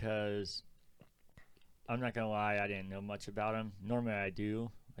 just because I'm not going to lie, I didn't know much about him. Normally I do,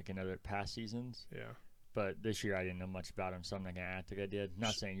 like in other past seasons. Yeah. But this year I didn't know much about him, so I'm not going to act like I did.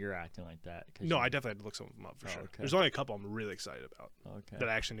 Not saying you're acting like that. No, I definitely had to look some of them up for sure. Okay. There's only a couple I'm really excited about Okay. that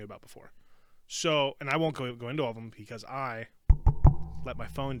I actually knew about before. So, and I won't go into all of them because I let my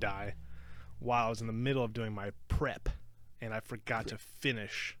phone die while I was in the middle of doing my prep, and I forgot to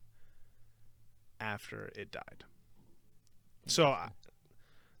finish after it died. So,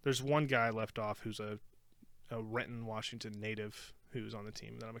 there's one guy left off who's a Renton, Washington native who's on the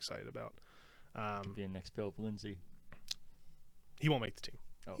team that I'm excited about. Could be a next Philip Lindsay. He won't make the team.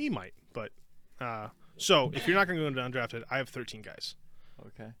 Oh. He might, but so if you're not going to go into undrafted, I have 13 guys.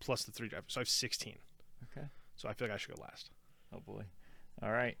 Okay. Plus the 3 drafters, so I have 16. Okay. So I feel like I should go last. Oh boy.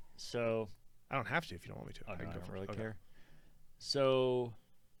 All right. So I don't have to if you don't want me to. I can go don't first. really Okay. care. So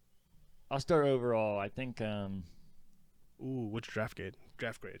I'll start overall. I think Ooh, which draft grade?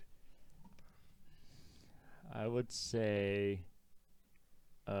 I would say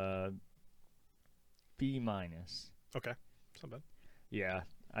B minus. Okay, it's not bad. Yeah,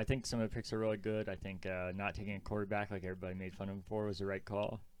 I think some of the picks are really good. I think not taking a quarterback like everybody made fun of him for was the right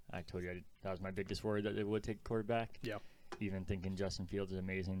call. I told you that was my biggest worry, that they would take a quarterback. Yeah. Even thinking Justin Fields is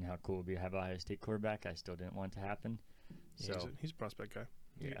amazing, how cool it would be to have a Ohio State quarterback, I still didn't want it to happen. Yeah, So he's a prospect guy.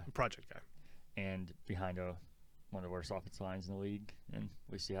 Yeah. A project guy. And behind one of the worst offensive lines in the league, and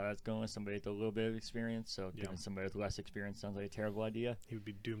we see how that's going. Somebody with a little bit of experience, so giving somebody with less experience sounds like a terrible idea. He would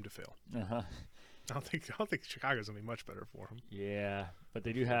be doomed to fail. Uh-huh. I don't think Chicago's gonna be much better for him. Yeah, but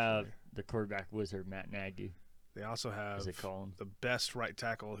they do have the quarterback wizard, Matt Nagy. They also have As they call him. the best right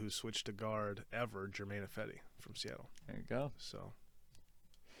tackle who switched to guard ever, Jermaine Ifedi from Seattle. There you go. So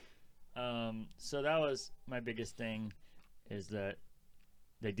that was my biggest thing, is that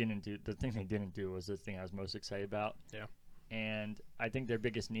the thing they didn't do was the thing I was most excited about. Yeah. And I think their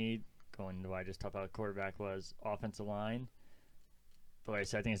biggest need, going to what I just talked about the quarterback, was offensive line. But like I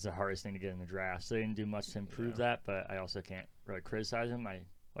said, I think it's the hardest thing to get in the draft. So they didn't do much to improve that, but I also can't really criticize them. I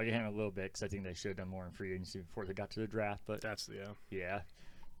like him a little bit because I think they should have done more in free agency before they got to the draft. But that's yeah.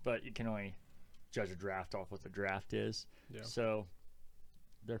 But you can only judge a draft off what the draft is. Yeah. So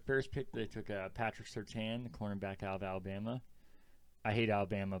their first pick, they took Patrick Surtain, the cornerback out of Alabama. I hate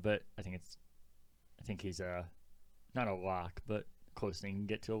Alabama, but I think he's not a lock, but close thing you can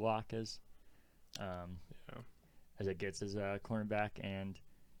get to a lock as it gets as a cornerback, and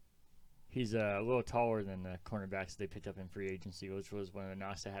he's a little taller than the cornerbacks they picked up in free agency, which was one of the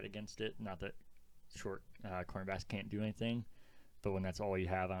knocks I had against it. Not that short cornerbacks can't do anything, but when that's all you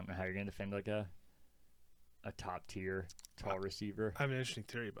have, I don't know how you're going to defend like a top tier tall receiver. I have an interesting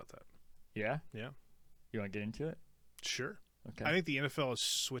theory about that. Yeah? Yeah. You want to get into it? Sure. Okay. I think the NFL is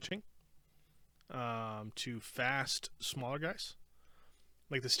switching to fast, smaller guys.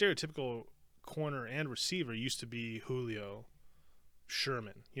 Like the stereotypical corner and receiver used to be Julio,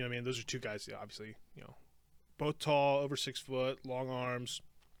 Sherman. You know what I mean? Those are two guys, obviously, both tall, over 6 foot, long arms,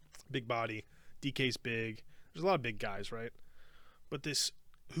 big body. DK's big. There's a lot of big guys, right? But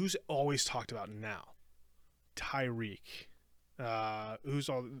who's always talked about now? Tyreek. Who's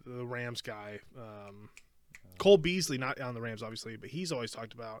the Rams guy? Cole Beasley, not on the Rams, obviously, but he's always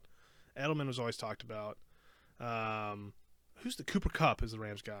talked about. Edelman was always talked about. Who's the Cooper Kupp is the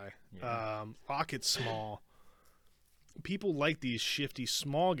Rams guy. Yeah. Lockett's small. People like these shifty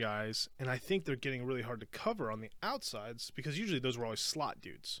small guys, and I think they're getting really hard to cover on the outsides because usually those were always slot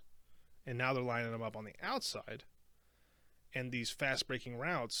dudes. And now they're lining them up on the outside. And these fast-breaking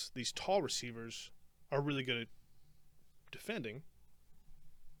routes, these tall receivers are really good at defending,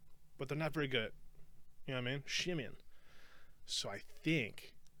 but they're not very good at, you know what I mean, shimmying. So I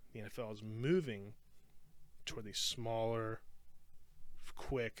think the NFL is moving toward these smaller,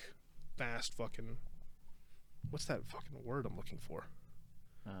 quick, fast fucking, what's that fucking word I'm looking for?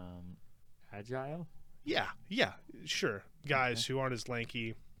 Agile? Yeah, sure. Guys who aren't as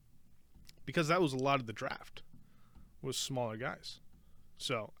lanky, because that was a lot of the draft, was smaller guys.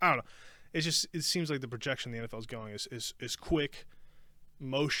 So, I don't know. It seems like the projection the NFL is going is quick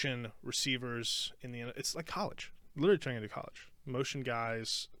motion receivers it's like college. Literally turning into college. Motion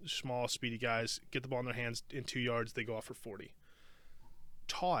guys, small, speedy guys, get the ball in their hands in 2 yards, they go off for 40.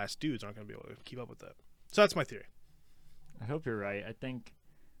 Tall ass dudes aren't going to be able to keep up with that. So that's my theory. I hope you're right. I think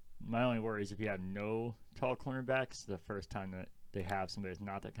my only worry is if you have no tall cornerbacks, the first time that they have somebody that's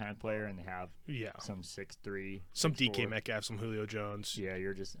not that kind of player, and they have some 6'3", some 6'4". DK Metcalf, some Julio Jones. Yeah,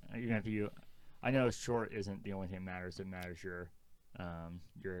 you're just even if you. I know short isn't the only thing that matters. It matters your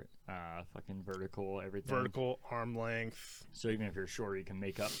fucking vertical everything. Vertical arm length. So even if you're short, you can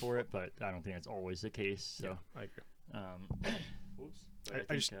make up for it, but I don't think that's always the case. So yeah, I agree. Oops.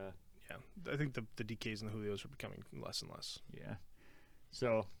 I think the DKs and the Julios are becoming less and less. Yeah.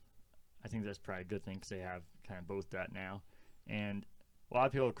 So I think that's probably a good thing because they have kind of both that now. And a lot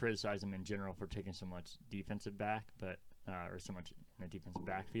of people criticize them in general for taking so much defensive back, or so much in the defensive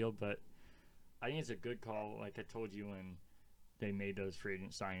backfield. But I think it's a good call. Like I told you when they made those free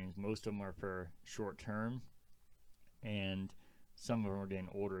agent signings, most of them are for short term, and some of them are getting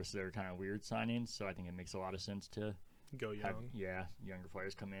older, so they're kind of weird signings. So I think it makes a lot of sense to go young. Have, younger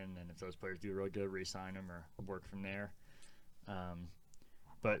players come in, and if those players do really good, re-sign them or work from there.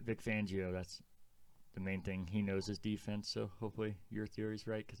 But Vic Fangio, that's the main thing. He knows his defense, so hopefully your theory's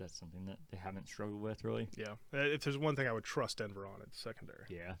right because that's something that they haven't struggled with, really. Yeah. If there's one thing I would trust Denver on, it's secondary.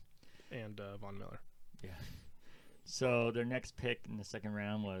 Yeah. And Von Miller. Yeah. So their next pick in the second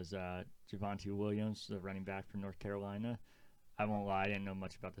round was Javonte Williams, the running back from North Carolina. I won't lie, I didn't know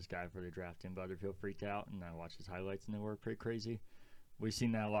much about this guy before they drafted him, but other people freaked out, and I watched his highlights, and they were pretty crazy. We've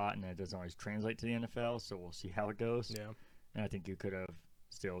seen that a lot, and it doesn't always translate to the NFL, so we'll see how it goes. Yeah. And I think you could have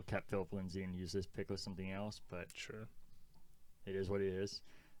still kept Philip Lindsay and used this pick with something else, but Sure. it is what it is.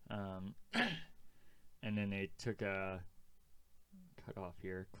 And then they took a cut off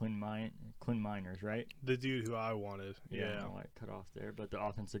here, Quinn Miners, right? The dude who I wanted. I Yeah. don't know why it cut off there, but the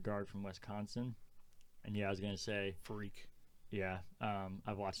offensive guard from Wisconsin. And yeah, I was gonna say, Freak. yeah,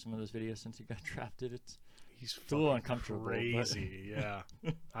 I've watched some of those videos since he got drafted. It's He's a little fucking uncomfortable, crazy. Yeah.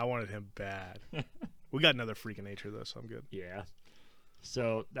 I wanted him bad. We got another freak of nature, though, so I'm good. Yeah.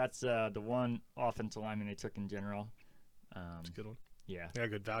 So that's the one offensive lineman they took in general. It's a good one. Yeah. They got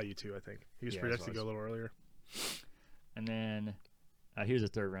good value, too, I think. He was Yeah, projected to as go a well. little earlier. And then here's a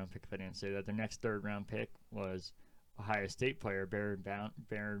third-round pick, if I didn't say that. Their next third-round pick was Ohio State player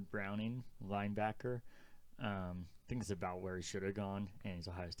Baron Browning, linebacker. I think it's about where he should have gone, and he's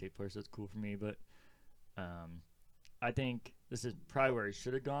an Ohio State player, so it's cool for me. But I think this is probably where he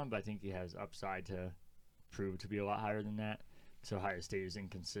should have gone, but I think he has upside to prove to be a lot higher than that. So Ohio State is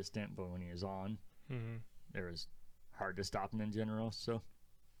inconsistent, but when he is on, it was hard to stop him in general. So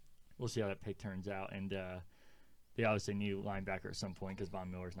we'll see how that pick turns out. And they obviously need a linebacker at some point because Von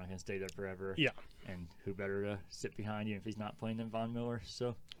Miller's not going to stay there forever. Yeah. And who better to sit behind you if he's not playing than Von Miller?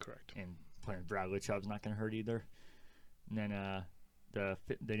 So Correct. and playing Bradley Chubb's not going to hurt either. And then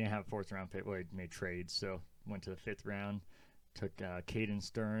they didn't have a fourth-round pick. Well, they made trades, so went to the fifth round. Took Caden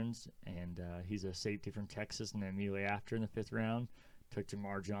Stearns, and he's a safety from Texas. And then immediately after in the fifth round, took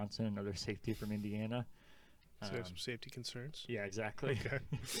Jamar Johnson, another safety from Indiana. So you have some safety concerns? Yeah, exactly. Okay.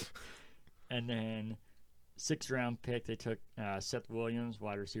 And then sixth-round pick, they took Seth Williams,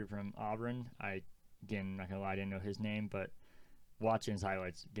 wide receiver from Auburn. Again, not going to lie, I didn't know his name, but watching his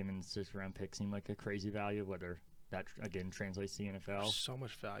highlights, giving the sixth-round pick seemed like a crazy value, whether that, again, translates to the NFL. So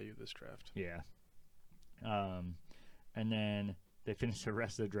much value this draft. Yeah. And then they finished the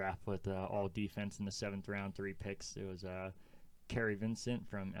rest of the draft with all defense in the seventh round, 3 picks. It was Kerry Vincent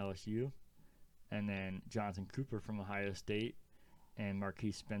from LSU, and then Jonathan Cooper from Ohio State, and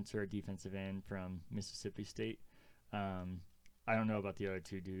Marquise Spencer, a defensive end from Mississippi State. I don't know about the other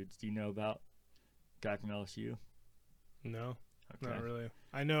 2 dudes. Do you know about guy from LSU? No, Okay. not really.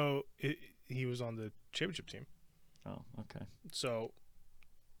 I know he was on the championship team. Oh, okay. So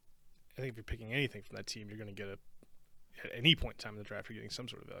I think if you're picking anything from that team, you're going to get at any point in time in the draft, you're getting some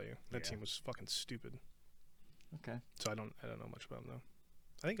sort of value. That Yeah. team was fucking stupid. Okay. So I don't know much about them though.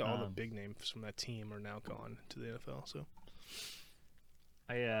 I think all the big names from that team are now gone to the NFL. So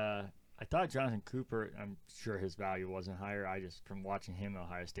I thought Jonathan Cooper, I'm sure his value wasn't higher. I just, from watching him at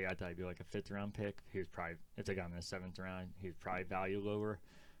Ohio State, I thought he'd be like a 5th-round pick. He was probably, if they got him in the 7th round, he was probably value lower.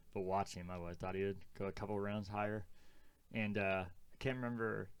 But watching him, I would have thought he would go a couple rounds higher. And I can't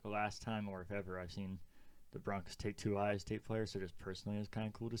remember the last time or if ever I've seen the Broncos take 2 Ohio State players, so just personally it was kind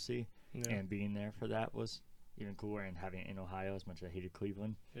of cool to see. yeah, And being there for that was even cooler, and having it in Ohio, as much as I hated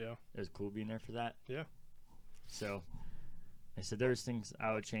Cleveland, yeah, it was cool being there for that. yeah. So I said there's things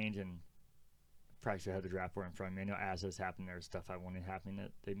I would change, and probably should have the draft board in front of me. I know as this happened, there's stuff I wanted happening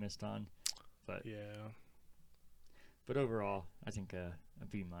that they missed on. But overall, I think a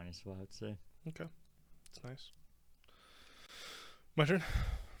B minus, what I would say. Okay, that's nice. My turn.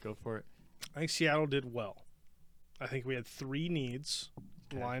 Go for it. I think Seattle did well. I think we had 3 needs: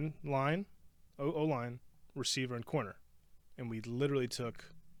 Okay. line, O-line, receiver, and corner. And we literally took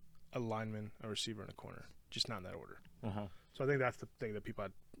a lineman, a receiver, and a corner, just not in that order. Uh-huh. So I think that's the thing that people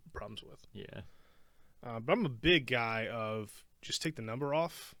had problems with. Yeah. But I'm a big guy of just take the number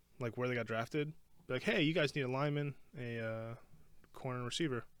off, like where they got drafted. Be like, hey, you guys need a lineman, a corner, and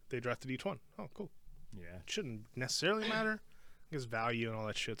receiver. They drafted each one. Oh, cool. Yeah. It shouldn't necessarily matter. I guess value and all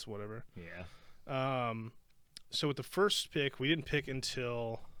that shit's whatever. Yeah. So with the first pick, we didn't pick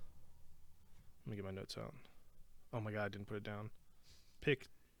until. Let me get my notes out. Oh my god, I didn't put it down. Pick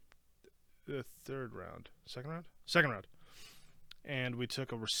the 3rd round. 2nd round? 2nd round. And we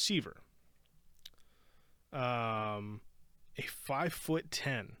took a receiver. A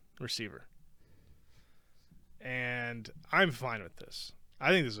 5'10" receiver. And I'm fine with this. I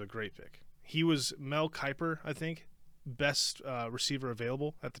think this is a great pick. He was Mel Kiper, I think, best receiver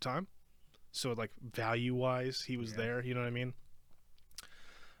available at the time. So, like, value-wise, he was there. You know what I mean?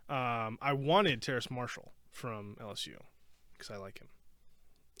 I wanted Terrace Marshall from LSU because I like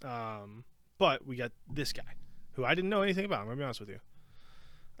him. But we got this guy who I didn't know anything about. I'm going to be honest with you.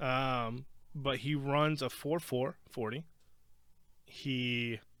 But he runs a 4.4 40.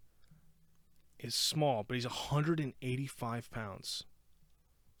 He is small, but he's 185 pounds.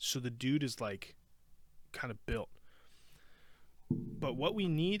 So the dude is, like, kind of built. But what we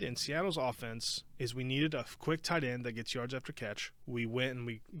need in Seattle's offense is we needed a quick tight end that gets yards after catch. We went and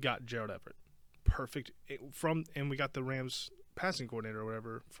we got Gerald Everett. Perfect. And we got the Rams passing coordinator or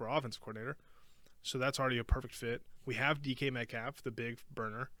whatever for offensive coordinator. So that's already a perfect fit. We have DK Metcalf, the big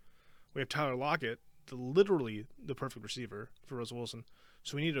burner. We have Tyler Lockett, literally the perfect receiver for Russell Wilson.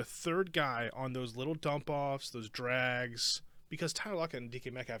 So we need a third guy on those little dump offs, those drags, because Tyler Lockett and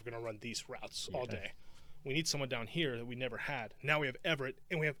DK Metcalf are going to run these routes all day. We need someone down here that we never had. Now we have Everett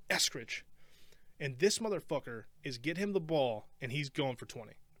and we have Eskridge. And this motherfucker is get him the ball and he's going for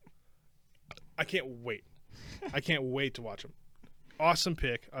 20. I can't wait. I can't wait to watch him. Awesome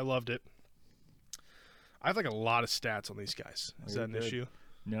pick. I loved it. I have like a lot of stats on these guys. Is that an issue?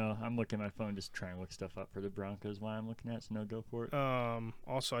 No, I'm looking at my phone just trying to look stuff up for the Broncos while I'm looking at, so no, go for it.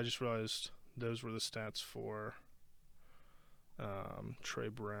 Also, I just realized those were the stats for Trey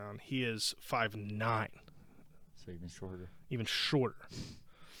Brown. He is 5'9". So even shorter. Even shorter.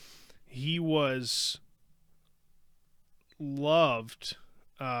 He was loved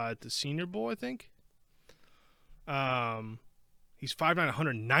at the Senior Bowl, I think. He's 5'9",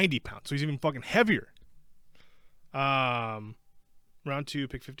 190 pounds, so he's even fucking heavier. Round 2,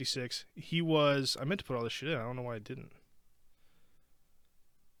 pick 56. He was... I meant to put all this shit in. I don't know why I didn't.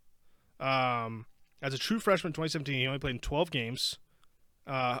 As a true freshman in 2017, he only played in 12 games.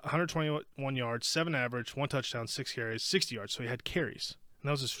 121 yards, 7 average, 1 touchdown, 6 carries, 60 yards. So he had carries. And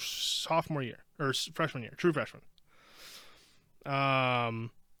that was his sophomore year, or freshman year, true freshman.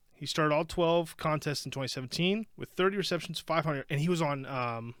 He started all 12 contests in 2017 with 30 receptions, 500, and he was on,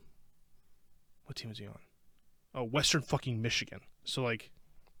 what team was he on? Oh, Western fucking Michigan. So, like,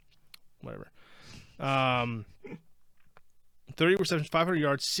 whatever. 30 receptions, 500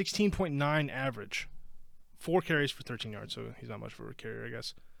 yards, 16.9 average. 4 carries for 13 yards, so he's not much for a carrier, I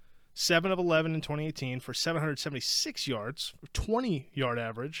guess. 7 of 11 in 2018 for 776 yards, 20-yard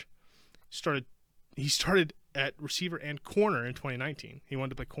average. He started at receiver and corner in 2019. He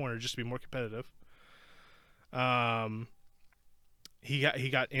wanted to play corner just to be more competitive. He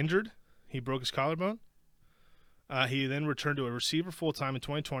got injured. He broke his collarbone. He then returned to a receiver full-time in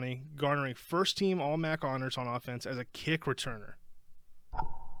 2020, garnering first-team All-MAC honors on offense as a kick returner.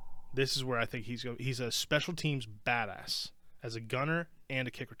 This is where I think he's a special teams badass as a gunner and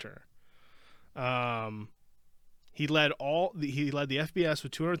a kick returner. He led the FBS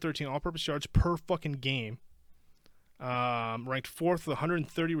with 213 all-purpose yards per fucking game. Ranked 4th with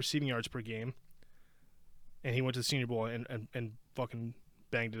 130 receiving yards per game. And he went to the Senior Bowl and fucking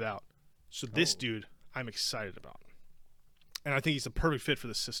banged it out. So this dude, I'm excited about. And I think he's a perfect fit for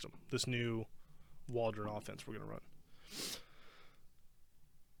this system, this new Waldron offense we're going to run.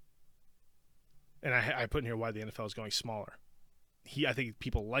 And I put in here why the NFL is going smaller. I think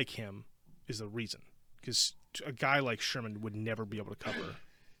people like him is the reason. Because a guy like Sherman would never be able to cover.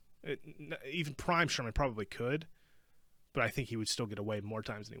 Even prime Sherman probably could, but I think he would still get away more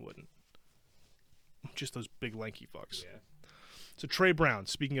times than he wouldn't. Just those big lanky fucks. Yeah. So Trey Brown,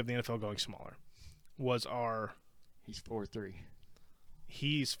 speaking of the NFL going smaller, was our... He's 4'3".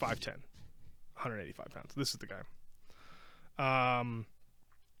 He's 5'10", 185 pounds. This is the guy.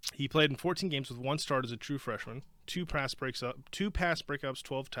 He played in 14 games with 1 start as a true freshman, 2 pass breakups,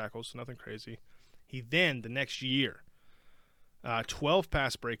 12 tackles, so nothing crazy. He then, the next year, 12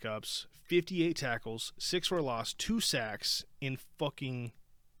 pass breakups, 58 tackles, 6 for a loss, 2 sacks in fucking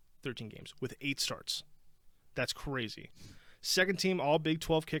 13 games with 8 starts. That's crazy. Second team all Big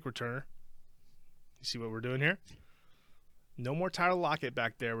 12 kick returner. You see what we're doing here? No more Tyler Lockett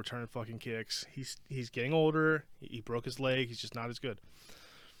back there returning fucking kicks. He's getting older. He broke his leg. He's just not as good.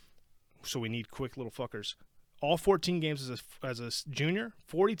 So we need quick little fuckers. All 14 games as a junior,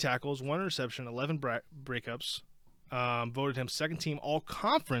 40 tackles, 1 interception, 11 breakups. Voted him second team all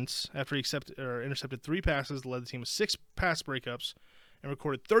conference after he intercepted 3 passes, led the team with 6 pass breakups, and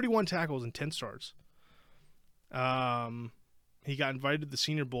recorded 31 tackles and 10 starts. He got invited to the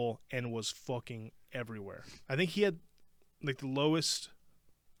Senior Bowl and was fucking everywhere. I think he had like the lowest.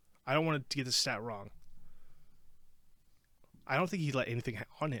 I don't want to get the stat wrong. I don't think he let anything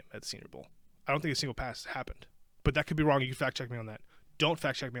on him at the Senior Bowl. I don't think a single pass happened. But that could be wrong. You can fact check me on that. Don't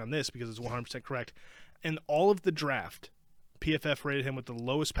fact check me on this because it's 100% correct. And all of the draft, PFF rated him with the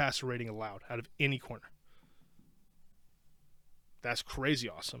lowest passer rating allowed out of any corner. That's crazy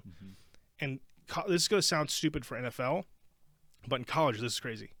awesome. Mm-hmm. And this is going to sound stupid for NFL, but in college, this is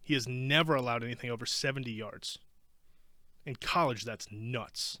crazy. He has never allowed anything over 70 yards. In college, that's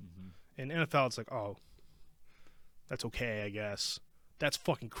nuts. Mm-hmm. In NFL, it's like, oh, that's okay, I guess. That's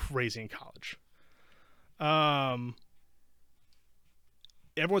fucking crazy in college. Everyone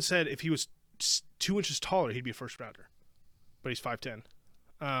said if he was 2 inches taller, he'd be a first rounder. But he's 5'10".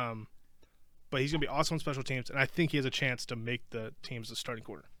 But he's going to be awesome on special teams, and I think he has a chance to make the teams the starting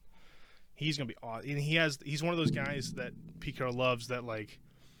quarter. He's gonna be awesome. And he's one of those guys that Pete Carroll loves. That like,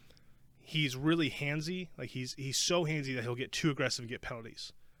 he's really handsy. Like he's so handsy that he'll get too aggressive and get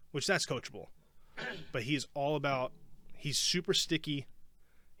penalties, which that's coachable. But he's all about. He's super sticky.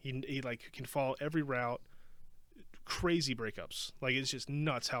 He like can follow every route. Crazy breakups. Like it's just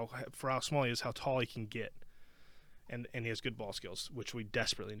nuts for how small he is, how tall he can get, and he has good ball skills, which we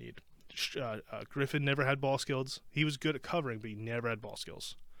desperately need. Griffin never had ball skills. He was good at covering, but he never had ball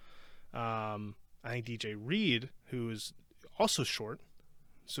skills. I think DJ Reed, who is also short,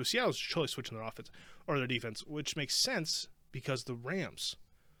 so Seattle's totally switching their offense or their defense, which makes sense because the Rams,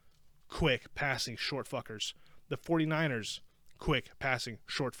 quick passing short fuckers. The 49ers, quick passing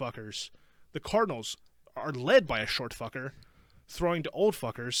short fuckers. The Cardinals are led by a short fucker, throwing to old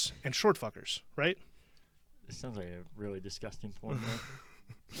fuckers and short fuckers, right? It sounds like a really disgusting formula.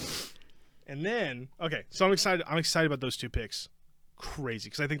 And then, okay, so I'm excited. I'm excited about those two picks. Crazy,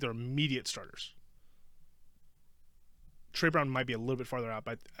 because I think they're immediate starters. Trey Brown might be a little bit farther out,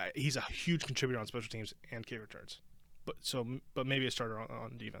 but he's a huge contributor on special teams and kick returns. But maybe a starter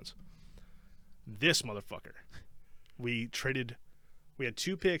on defense. This motherfucker, we had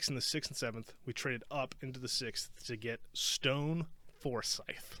 2 picks in the 6th and 7th. We traded up into the 6th to get Stone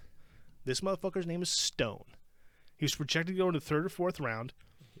Forsythe. This motherfucker's name is Stone. He was projected to go into the 3rd or 4th round.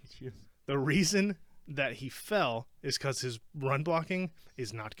 The reason that he fell is because his run blocking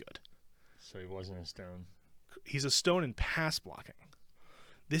is not good. So he wasn't a stone. He's a stone in pass blocking.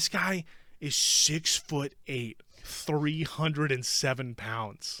 This guy is 6'8", 307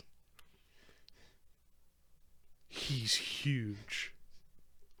 pounds. He's huge.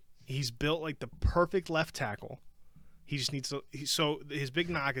 He's built like the perfect left tackle. He just needs to. So his big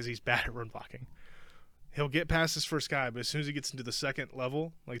knock is he's bad at run blocking. He'll get past his first guy, but as soon as he gets into the second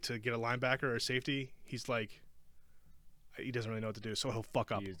level, like to get a linebacker or a safety, he's like, he doesn't really know what to do, so he'll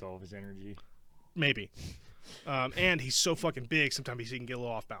fuck up. He used all of his energy. Maybe. And he's so fucking big, sometimes he can get a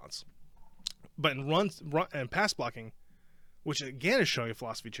little off balance. But in run and pass blocking, which again is showing a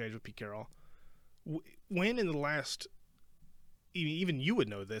philosophy change with Pete Carroll, when in the last, even you would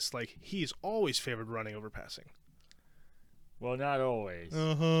know this, like he's always favored running over passing. Well, not always.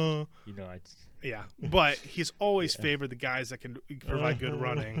 Uh-huh. You know, yeah, but he's always favored the guys that can provide good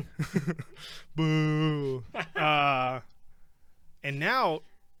running. Boo. And now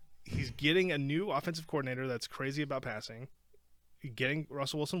he's getting a new offensive coordinator that's crazy about passing, getting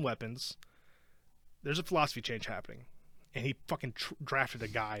Russell Wilson weapons. There's a philosophy change happening, and he fucking drafted a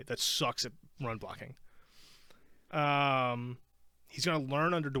guy that sucks at run blocking. He's going to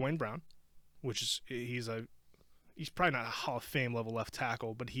learn under Dwayne Brown, which is he's probably not a Hall of Fame level left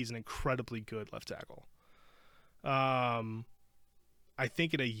tackle, but he's an incredibly good left tackle. I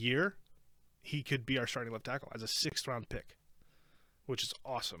think in a year, he could be our starting left tackle as a 6th round pick, which is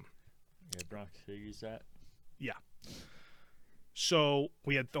awesome. Yeah, Brock could use that. Yeah. So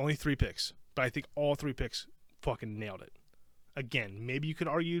we had only 3 picks, but I think all 3 picks fucking nailed it. Again, maybe you could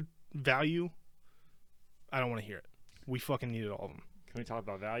argue value. I don't want to hear it. We fucking needed all of them. Can we talk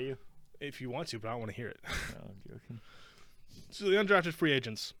about value? If you want to, but I don't want to hear it. No, I'm joking. So the undrafted free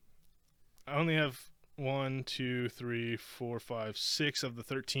agents. I only have 1, 2, 3, 4, 5, 6 of the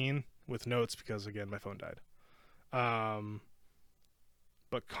 13 with notes because, again, my phone died.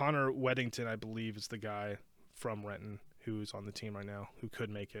 But Connor Weddington, I believe, is the guy from Renton who's on the team right now who could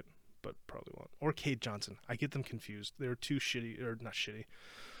make it, but probably won't. Or Cade Johnson. I get them confused. They're two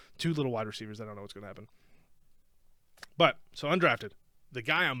little wide receivers. I don't know what's going to happen. But, so undrafted. The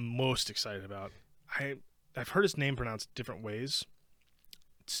guy I'm most excited about, I've heard his name pronounced different ways.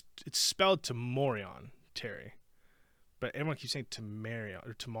 It's spelled Tamorion Terry, but everyone keeps saying Tamarion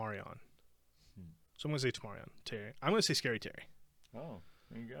or Tamarion. So I'm going to say Tamarion Terry. I'm going to say Scary Terry. Oh,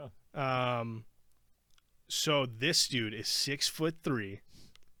 there you go. So this dude is 6'3",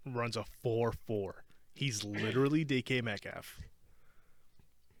 runs a 4.4. He's literally DK Metcalf.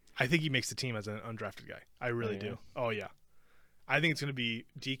 I think he makes the team as an undrafted guy. I really do. Oh, yeah. I think it's going to be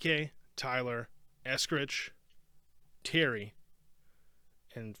DK, Tyler, Eskridge, Terry,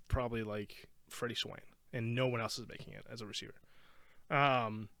 and probably like Freddie Swain. And no one else is making it as a receiver.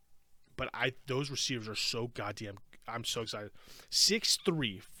 But those receivers are so goddamn. I'm so excited.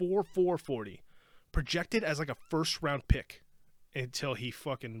 6'3", 4.4 40. Projected as like a 1st-round pick until he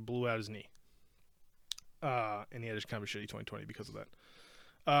fucking blew out his knee. And he had kind of a shitty 2020 because of that.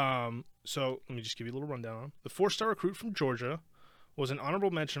 So let me just give you a little rundown on him. The 4-star recruit from Georgia was an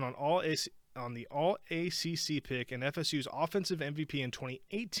honorable mention on the All-ACC pick and FSU's offensive MVP in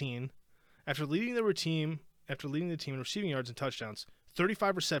 2018 after leading the team in receiving yards and touchdowns.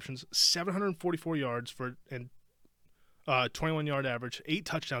 35 receptions, 744 yards 21-yard average, 8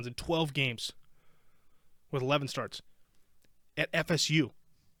 touchdowns in 12 games with 11 starts at FSU.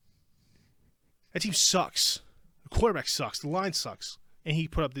 That team sucks. The quarterback sucks. The line sucks. And he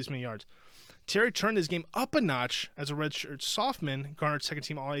put up this many yards. Terry turned his game up a notch as a redshirt sophomore, garnered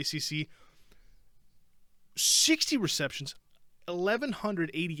second-team All-ACC, 60 receptions,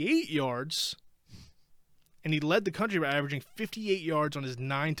 1,188 yards, and he led the country by averaging 58 yards on his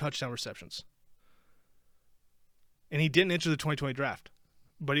 9 touchdown receptions. And he didn't enter the 2020 draft,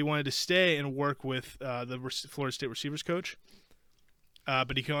 but he wanted to stay and work with the Florida State receivers coach,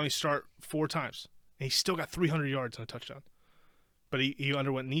 but he can only start 4 times. And he still got 300 yards and a touchdown. But he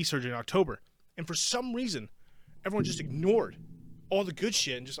underwent knee surgery in October. And for some reason, everyone just ignored all the good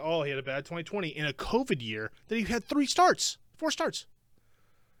shit and just, he had a bad 2020 in a COVID year that he had 4 starts.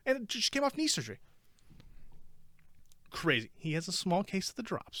 And it just came off knee surgery. Crazy. He has a small case of the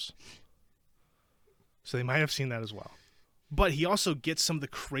drops. So they might have seen that as well. But he also gets some of the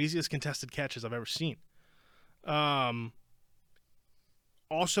craziest contested catches I've ever seen. Also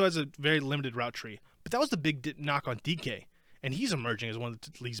has a very limited route tree. But that was the big knock on DK. And he's emerging as one of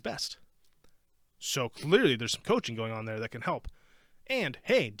the league's best. So clearly there's some coaching going on there that can help. And,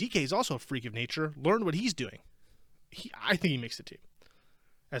 hey, DK is also a freak of nature. Learn what he's doing. I think he makes the team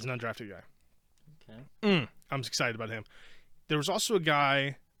as an undrafted guy. Okay. I'm excited about him. There was also a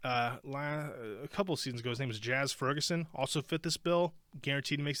guy a couple of seasons ago. His name was Jazz Ferguson. Also fit this bill.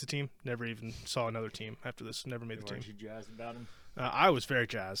 Guaranteed he makes the team. Never even saw another team after this. Never made the team. Weren't you jazzed about him? I was very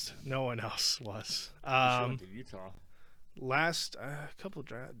jazzed. No one else was. He went to Utah. Last couple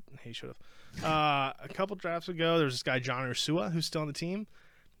drafts, he should have. A couple drafts ago, there was this guy John Ursua who's still on the team.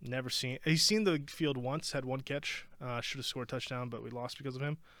 Never seen. He's seen the field once. Had 1 catch. Should have scored a touchdown, but we lost because of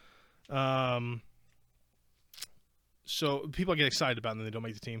him. So people get excited about him and they don't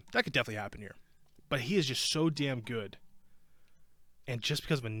make the team. That could definitely happen here, but he is just so damn good. And just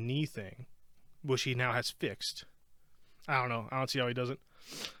because of a knee thing, which he now has fixed, I don't know. I don't see how he does it.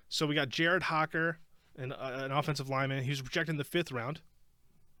 So we got Jared Hocker, an offensive lineman. He was projected in the 5th round.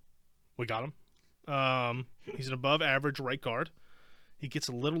 We got him. He's an above-average right guard. He gets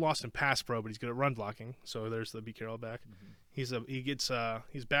a little lost in pass pro, but he's good at run blocking. So there's the B. Carroll back. Mm-hmm.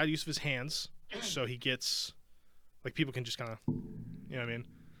 He's bad use of his hands, so he gets people can just kind of, you know what I mean.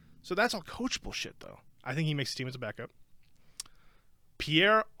 So that's all coachable shit, though. I think he makes the team as a backup.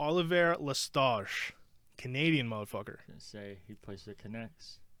 Pierre Olivier Lestage, Canadian motherfucker. I was gonna say he plays the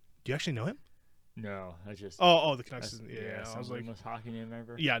Canucks. Do you actually know him? No, I just. The Canucks. Yeah, I was like, most hockey name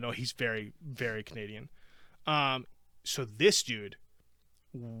ever. Yeah, no, he's very, very Canadian. So this dude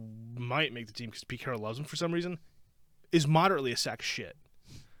might make the team because Pete Carroll loves him for some reason. Is moderately a sack of shit.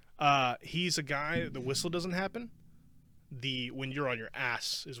 He's a guy. The whistle doesn't happen. When you're on your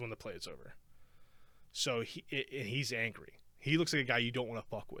ass is when the play is over. So he's angry. He looks like a guy you don't want to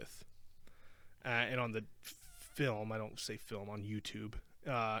fuck with. And on the film, I don't say film, on YouTube,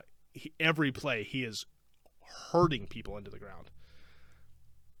 every play he is hurting people into the ground.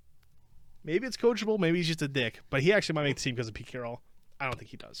 Maybe it's coachable, maybe he's just a dick, but he actually might make the team because of Pete Carroll. I don't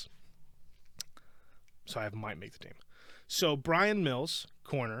think he does. So I might make the team. So Brian Mills,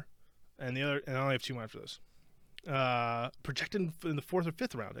 corner, and I only have 2 more after this. Projected in the 4th or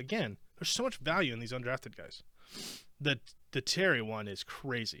 5th round. Again, there's so much value in these undrafted guys. The Terry one is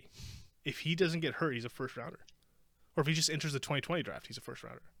crazy. If he doesn't get hurt, he's a first rounder. Or if he just enters the 2020 draft, he's a first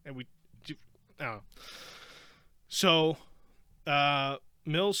rounder. And I don't know. So,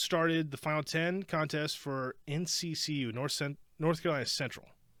 Mills started the Final 10 contest for NCCU, North Carolina Central,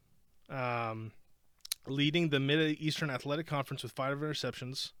 leading the Mid-Eastern Athletic Conference with 5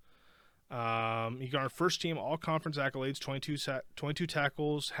 interceptions. He garnered first-team all-conference accolades, 22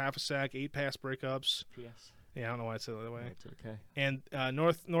 tackles, half a sack, 8 pass breakups. Yes. Yeah, I don't know why I said it that way. That's okay. And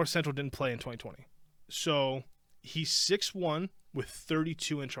North Central didn't play in 2020. So he's 6'1" with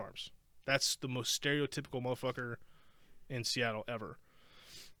 32-inch arms. That's the most stereotypical motherfucker in Seattle ever.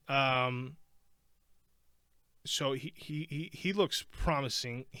 So he looks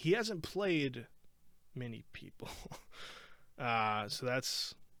promising. He hasn't played many people. So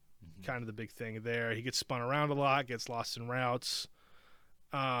that's kind of the big thing there. He gets spun around a lot, gets lost in routes.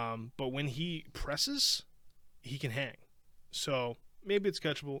 But when he presses, he can hang. So maybe it's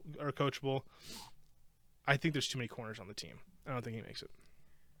catchable or coachable. I think there's too many corners on the team. I don't think he makes it.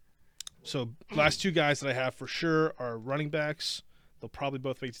 So last 2 guys that I have for sure are running backs. They'll probably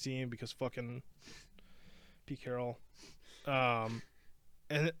both make the team because fucking Pete Carroll. And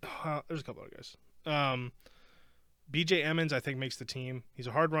there's a couple other guys. BJ Emmons, I think, makes the team. He's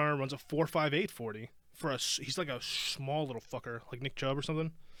a hard runner, runs a 4.58 40. He's like a small little fucker, like Nick Chubb or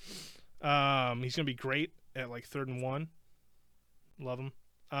something. He's gonna be great at like 3rd and 1. Love him.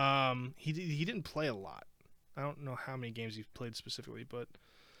 He didn't play a lot. I don't know how many games he's played specifically, but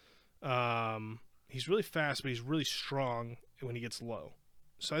he's really fast, but he's really strong when he gets low.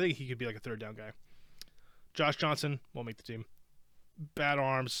 So I think he could be like a 3rd down guy. Josh Johnson won't make the team. Bad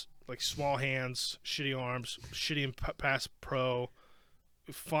arms, like small hands, shitty arms, shitty in pass pro,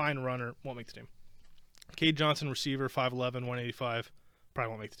 fine runner, won't make the team. Cade Johnson, receiver, 5'11", 185, probably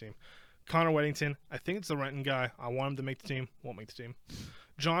won't make the team. Connor Weddington, I think it's the Renton guy. I want him to make the team, won't make the team.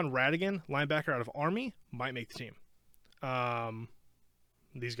 John Radigan, linebacker out of Army, might make the team.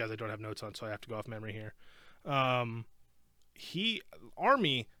 These guys I don't have notes on, so I have to go off memory here.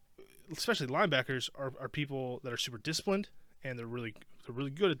 Army, especially linebackers, are people that are super disciplined, and they're really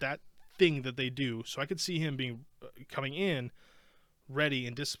good at that thing that they do. So I could see him being coming in ready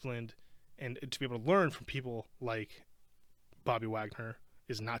and disciplined, and to be able to learn from people like Bobby Wagner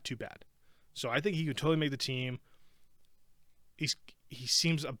is not too bad. So I think he could totally make the team. He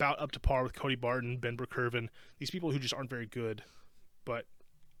seems about up to par with Cody Barton, Ben Burkervin, these people who just aren't very good, but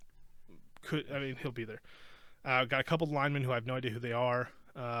he'll be there. Got a couple of linemen who I have no idea who they are.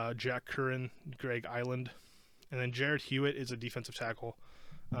 Jack Curran, Greg Island, and then Jared Hewitt is a defensive tackle.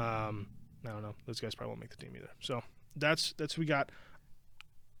 I don't know. Those guys probably won't make the team either. So that's what we got.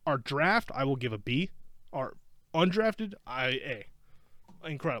 Our draft, I will give a B. Our undrafted, A.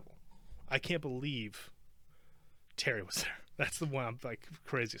 Incredible. I can't believe Terry was there. That's the one I'm like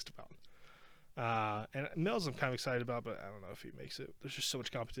craziest about. And Mills I'm kind of excited about, but I don't know if he makes it. There's just so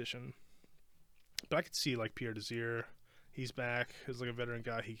much competition. But I could see like Pierre Desir. He's back. He's like a veteran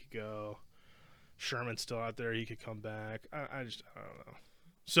guy. He could go. Sherman's still out there. He could come back. I don't know.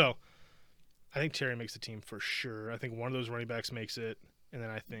 So I think Terry makes the team for sure. I think one of those running backs makes it. And then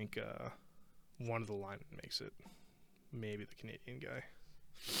I think one of the linemen makes it. Maybe the Canadian guy.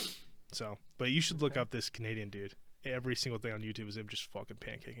 So, but you should look up this Canadian dude. Every single thing on YouTube is him just fucking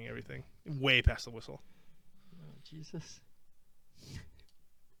pancaking everything. Way past the whistle. Oh, Jesus.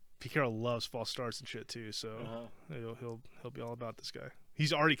 Pete Carroll loves false starts and shit too, so he'll be all about this guy.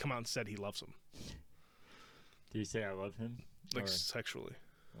 He's already come out and said he loves him. Do you say I love him? Like sexually.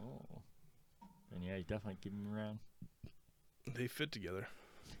 Oh. And yeah, you definitely keep him around. They fit together.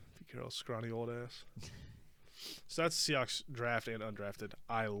 Pete Carroll's scrawny old ass. So that's the Seahawks draft and undrafted.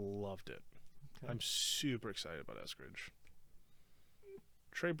 I loved it. Okay. I'm super excited about Eskridge.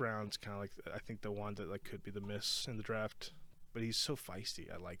 Trey Brown's kind of like, I think, the one that like could be the miss in the draft, but he's so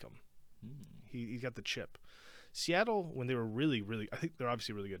feisty. I like him. He got the chip. Seattle, when they were really, really, I think they're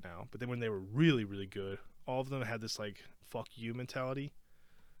obviously really good now, but then when they were really, really good, all of them had this like fuck you mentality.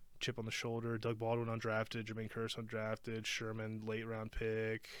 Chip on the shoulder. Doug Baldwin undrafted. Jermaine Kearse undrafted. Sherman late round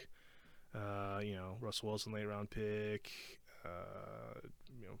pick. Russell Wilson late round pick.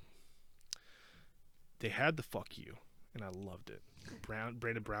 They had the fuck you, and I loved it.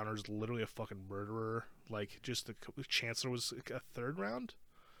 Brandon Browner's literally a fucking murderer. Like, just the Chancellor was a 3rd round.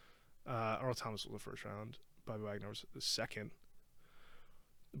 Earl Thomas was the 1st round. Bobby Wagner was the 2nd.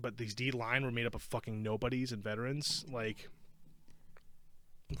 But these D line were made up of fucking nobodies and veterans. Like,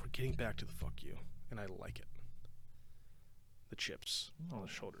 we're getting back to the fuck you, and I like it. The chips on the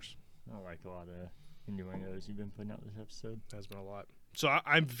shoulders. I like a lot of innuendos you've been putting out this episode. That's been a lot. So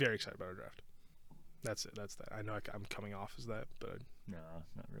I'm very excited about our draft. That's it. That's that. I know I'm coming off as that, but no,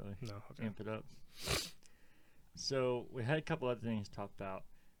 not really. No, okay. Amp it up. So we had a couple other things to talk about.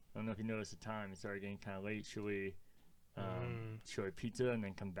 I don't know if you noticed the time. It started getting kind of late. Should we pizza and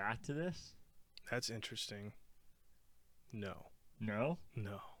then come back to this? That's interesting. No. No?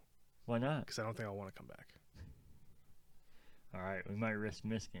 No. Why not? Because I don't think I'll want to come back. All right. We might risk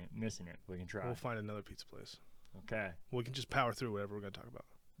missing it. We can try. We'll find another pizza place. Okay. We can just power through whatever we're going to talk about.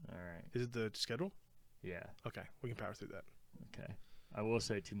 All right. Is it the schedule? Yeah. Okay. We can power through that. Okay. I will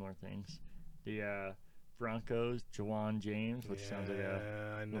say 2 more things. The Broncos, Jawan James, which sounds like a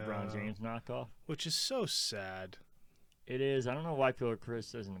LeBron James knockoff. Which is so sad. It is. I don't know why people are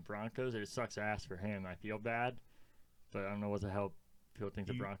criticizing the Broncos. It sucks ass for him. I feel bad. But I don't know what the hell people think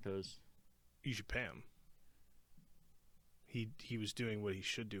the Broncos. You should pay him. He was doing what he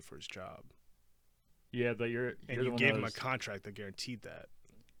should do for his job. Yeah, but you gave him a contract that guaranteed that.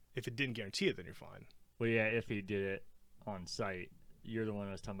 If it didn't guarantee it, then you're fine. Well, yeah, if he did it on site, you're the one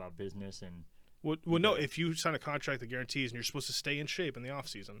that was talking about business and. Well, no. If you sign a contract that guarantees, and you're supposed to stay in shape in the off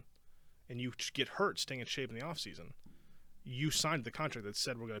season, and you get hurt staying in shape in the off season, you signed the contract that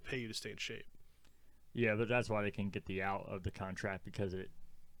said we're going to pay you to stay in shape. Yeah, but that's why they can get the out of the contract because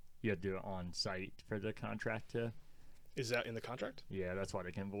you have to do it on site for the contract to. Is that in the contract? Yeah, that's why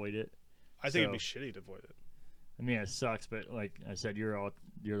they can void it. I think it'd be shitty to void it. I mean, it sucks, but like I said, you're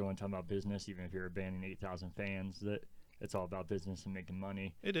the one talking about business. Even if you're abandoning 8,000 fans, that it's all about business and making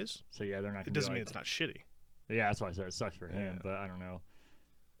money. It is. So yeah, they're not. It doesn't mean it's not shitty. Yeah, that's why I said it sucks for him. Yeah. But I don't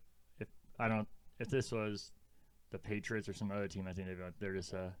know if this was the Patriots or some other team. I think they're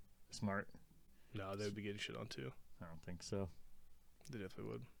just smart. No, they would be getting shit on too. I don't think so. They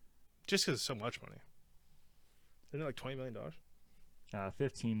definitely would. Just because it's so much money. Isn't it like $20 million?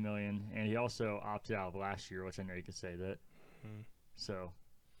 $15 million, and he also opted out of last year, which I know you could say that. So,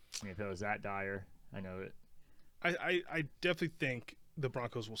 I mean, if it was that dire, I know it. I definitely think the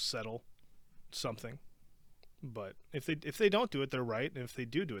Broncos will settle something, but if they don't do it, they're right, and if they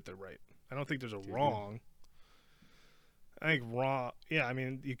do it, they're right. I don't think there's a wrong. I think wrong. Yeah, I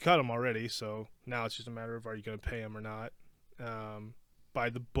mean, you cut him already, so now it's just a matter of are you going to pay him or not. By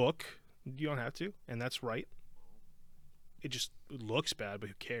the book, you don't have to, and that's right. It just looks bad, but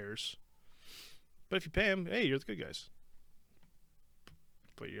who cares? But if you pay him, hey, you're the good guys.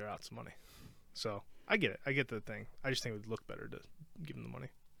 But you're out some money. So I get it. I get the thing. I just think it would look better to give him the money.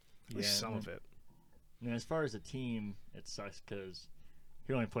 At least some of it. And as far as a team, it sucks because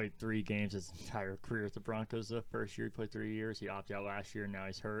he only played 3 games his entire career with the Broncos. The first year he played 3 years. He opted out last year, and now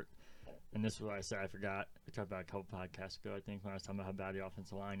he's hurt. And this is what I said. I forgot. We talked about a couple podcasts ago, I think, when I was talking about how bad the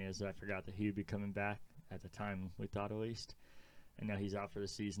offensive line is. I forgot that he would be coming back at the time, we thought at least. And now he's out for the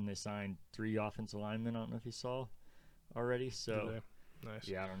season. They signed 3 offensive linemen. I don't know if you saw already. So, nice.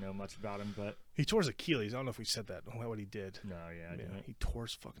 Yeah, I don't know much about him, but he tore his Achilles. I don't know if we said that. What he did. No, yeah, I didn't. He tore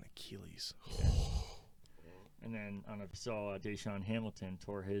his fucking Achilles. Yeah. And then I don't know if you saw Deshaun Hamilton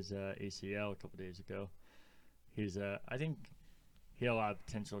tore his ACL a couple days ago. He's I think he had a lot of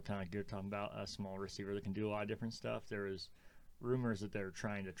potential, kind of good, talking about a small receiver that can do a lot of different stuff. There was rumors that they were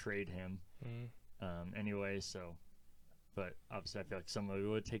trying to trade him anyway, so. But obviously I feel like somebody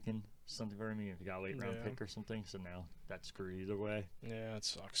would have taken something for him if he got a late round pick or something, so now that's screwed either way. Yeah, it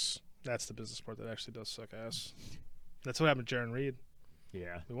sucks. That's the business part that actually does suck ass. That's what happened to Jaron Reed.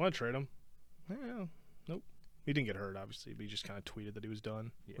 Yeah. We want to trade him. Yeah, nope. He didn't get hurt, obviously, but he just kind of tweeted that he was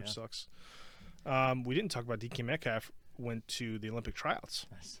done, which sucks. We didn't talk about DK Metcalf went to the Olympic tryouts.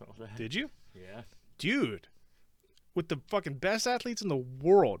 I saw that. Did you? Yeah. Dude, with the fucking best athletes in the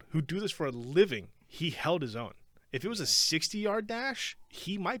world who do this for a living, he held his own. If it was a 60-yard dash,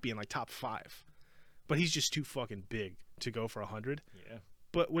 he might be in like top 5. But he's just too fucking big to go for 100. Yeah.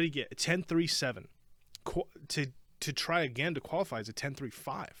 But what did he get? A 10.37. To try again to qualify is a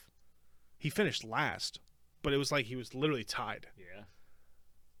 10.35. He finished last, but it was like he was literally tied. Yeah.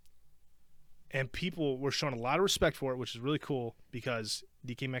 And people were showing a lot of respect for it, which is really cool because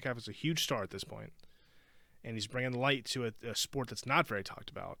DK Metcalf is a huge star at this point, and he's bringing light to a sport that's not very talked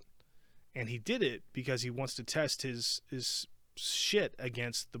about. And he did it because he wants to test his shit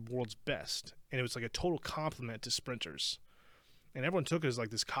against the world's best. And it was like a total compliment to sprinters. And everyone took it as like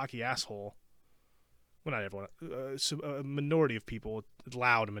this cocky asshole. Well, not everyone. A minority of people,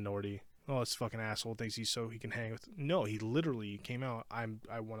 loud minority. Oh, this fucking asshole thinks he can hang with. No, he literally came out. I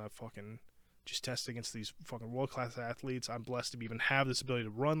want to fucking just test against these fucking world-class athletes. I'm blessed to even have this ability to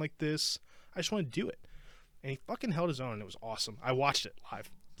run like this. I just want to do it. And he fucking held his own, and it was awesome. I watched it live.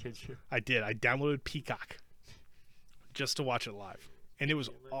 Did you? I did. I downloaded Peacock just to watch it live. And it was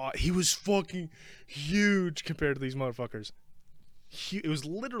he was fucking huge compared to these motherfuckers. It was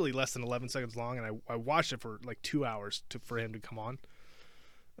literally less than 11 seconds long, and I watched it for like 2 hours for him to come on.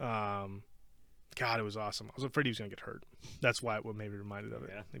 God, it was awesome. I was afraid he was going to get hurt. That's why it made me reminded of it.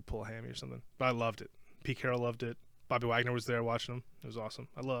 Yeah. They pull a hammy or something. But I loved it. Pete Carroll loved it. Bobby Wagner was there watching him. It was awesome.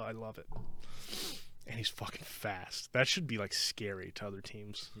 I love it. And he's fucking fast. That should be like scary to other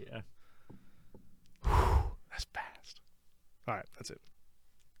teams. Yeah. Whew, that's fast. All right, that's it.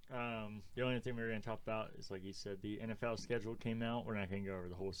 The only thing we were going to talk about is, like you said, the NFL schedule came out. We're not going to go over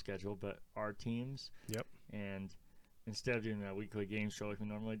the whole schedule, but our teams. Yep. And instead of doing a weekly game show like we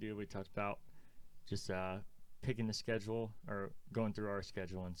normally do, we talked about just picking the schedule or going through our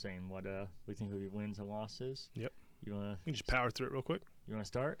schedule and saying what we think would be wins and losses. Yep. You can just power through it real quick. You want to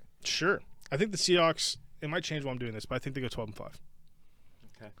start? Sure. I think the Seahawks, it might change while I'm doing this, but I think they go 12-5.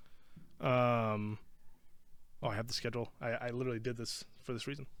 Okay. I have the schedule. I literally did this for this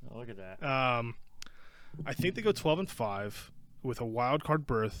reason. Oh, look at that. I think they go 12-5 with a wild card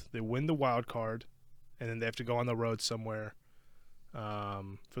berth. They win the wild card, and then they have to go on the road somewhere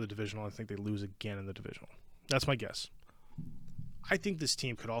for the divisional. I think they lose again in the divisional. That's my guess. I think this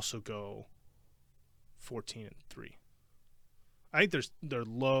team could also go 14-3. I think their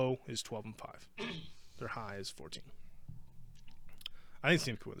low is 12-5. Their high is 14. I think this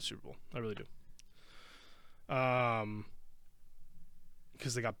team could win the Super Bowl. I really do.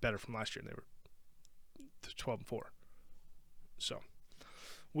 Because they got better from last year, and they're 12-4. So,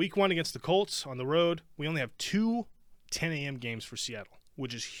 week 1 against the Colts on the road. We only have 2 10 a.m. games for Seattle,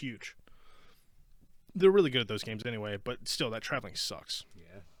 which is huge. They're really good at those games anyway, but still, that traveling sucks.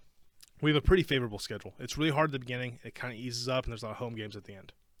 Yeah. We have a pretty favorable schedule. It's really hard at the beginning. It kind of eases up, and there's a lot of home games at the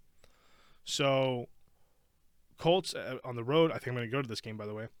end. So, Colts on the road. I think I'm going to go to this game, by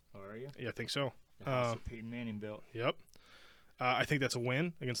the way. Oh, are you? Yeah, I think so. The house that Peyton Manning built. Yep. I think that's a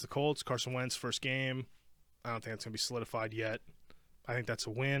win against the Colts. Carson Wentz, first game. I don't think that's going to be solidified yet. I think that's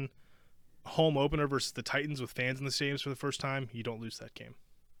a win. Home opener versus the Titans with fans in the stadiums for the first time. You don't lose that game.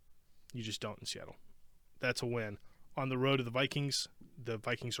 You just don't in Seattle. That's a win. On the road to the Vikings are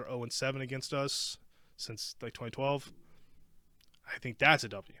 0-7 against us since like 2012. I think that's a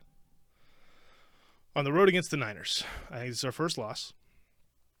W. On the road against the Niners, I think it's our first loss.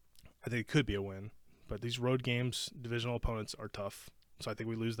 I think it could be a win, but these road games, divisional opponents are tough, so I think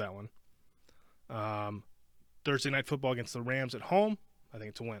we lose that one. Thursday night football against the Rams at home, I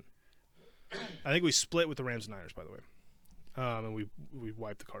think it's a win. I think we split with the Rams and Niners, by the way, and we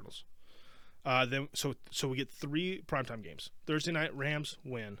wiped the Cardinals. So we get 3 primetime games. Thursday night, Rams,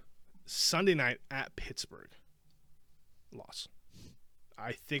 win. Sunday night at Pittsburgh, loss.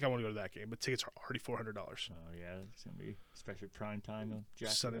 I think I want to go to that game, but tickets are already $400. Oh yeah, it's gonna be especially prime time.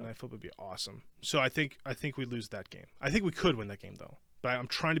 Sunday night football would be awesome. So I think we lose that game. I think we could win that game though, but I'm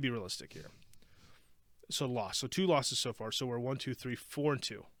trying to be realistic here. So loss. So 2 losses so far. So we're 1, 2, 3,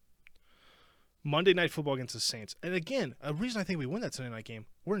 4-2. Monday night football against the Saints, and again, a reason I think we win that Sunday night game.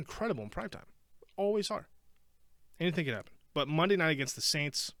 We're incredible in primetime, always are. Anything can happen. But Monday night against the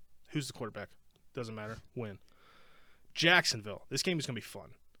Saints, who's the quarterback? Doesn't matter. Win. Jacksonville. This game is going to be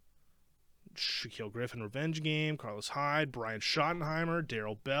fun. Shaquille Griffin revenge game. Carlos Hyde, Brian Schottenheimer,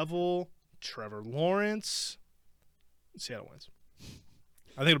 Darrell Bevell, Trevor Lawrence. Seattle wins.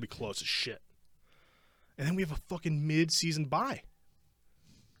 I think it'll be close as shit. And then we have a fucking mid-season bye.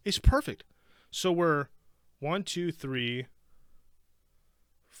 It's perfect. So we're 1, 2, 3,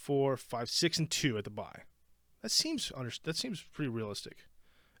 4, 5, 6, and 2 at the bye. That seems pretty realistic.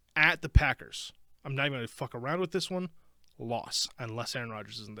 At the Packers. I'm not even going to fuck around with this one. Loss, unless Aaron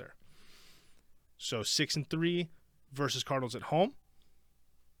Rodgers isn't there. So 6-3 versus Cardinals at home.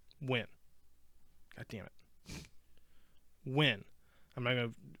 Win. God damn it. Win. I'm not going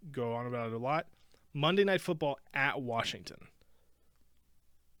to go on about it a lot. Monday Night Football at Washington.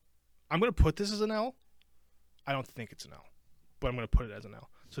 I'm going to put this as an L. I don't think it's an L, but I'm going to put it as an L.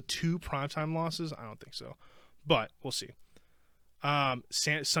 So 2 primetime losses? I don't think so, but we'll see.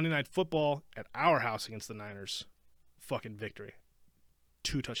 Sunday Night Football at our house against the Niners. Fucking victory.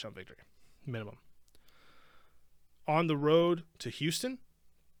 2 touchdown victory. Minimum. On the road to Houston.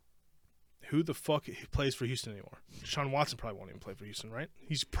 Who the fuck plays for Houston anymore? Deshaun Watson probably won't even play for Houston, right?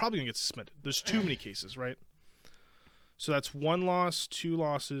 He's probably going to get suspended. There's too many cases, right? So that's 1 loss, 2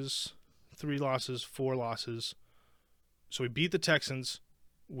 losses, 3 losses, 4 losses. So we beat the Texans.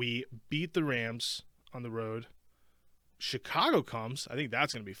 We beat the Rams on the road. Chicago comes. I think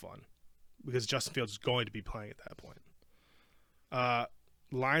that's going to be fun because Justin Fields is going to be playing at that point.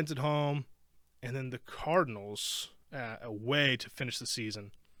 Lions at home, and then the Cardinals away to finish the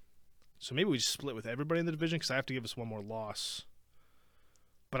season. So maybe we just split with everybody in the division because I have to give us 1 more loss.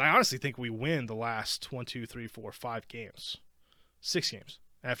 But I honestly think we win the last 1, 2, 3, 4, 5 games. 6 games.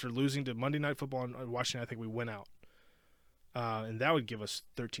 After losing to Monday Night Football in Washington, I think we win out. And that would give us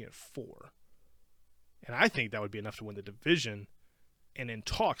 13-4. And I think that would be enough to win the division and in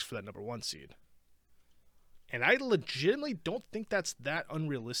talks for that number 1 seed. And I legitimately don't think that's that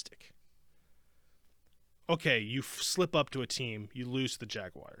unrealistic. Okay, you slip up to a team, you lose to the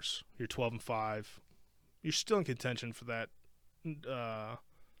Jaguars. You're 12-5. You're still in contention for that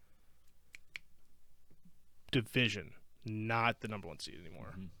division, not the number 1 seed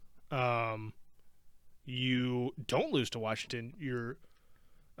anymore. Mm-hmm. You don't lose to Washington. You're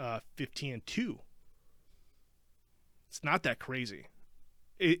 15-2. It's not that crazy.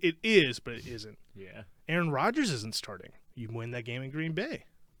 It is, but it isn't. Yeah. Aaron Rodgers isn't starting. You win that game in Green Bay.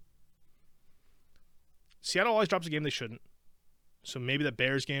 Seattle always drops a game they shouldn't. So maybe the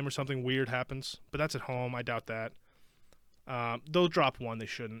Bears game or something weird happens. But that's at home. I doubt that. They'll drop 1 they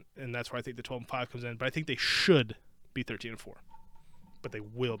shouldn't. And that's where I think the 12-5 comes in. But I think they should be 13-4. But they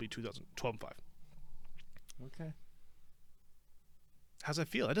will be 12-5. Okay. How's that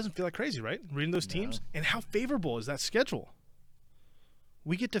feel? That doesn't feel like crazy, right? Reading those teams. And how favorable is that schedule?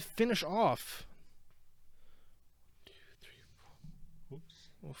 We get to finish off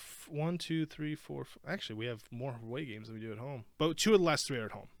 1, 2, 3, 4. Actually, we have more away games than we do at home. But 2 of the last 3 are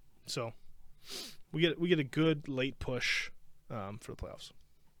at home. So we get a good late push for the playoffs.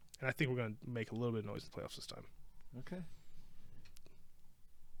 And I think we're going to make a little bit of noise in the playoffs this time. Okay.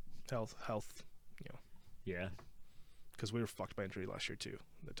 Health, Yeah. because we were fucked by injury last year too.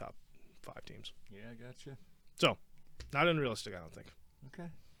 The top 5 teams. Yeah, I gotcha. Not unrealistic, I don't think. Okay.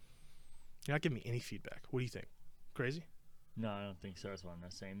 You're not giving me any feedback. What do you think? Crazy? No, I don't think so. That's why I'm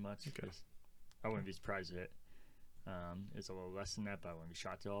not saying much. Okay. 'Cause I wouldn't be surprised if it is a little less than that, but I wouldn't be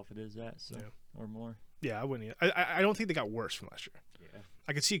shocked at all if it is that, so or more. Yeah, I wouldn't. I don't think they got worse from last year. Yeah.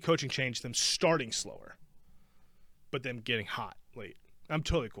 I could see coaching change, them starting slower, but them getting hot late. I'm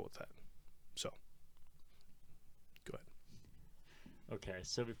totally cool with that. So, go ahead. Okay,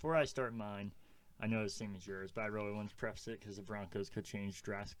 so before I start mine, I know it's the same as yours, but I really want to preface it because the Broncos could change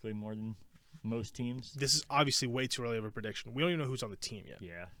drastically more than most teams. This is obviously way too early of a prediction. We don't even know who's on the team yet.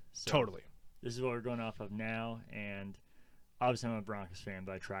 Yeah. So Totally. This is what we're going off of now, and obviously I'm a Broncos fan,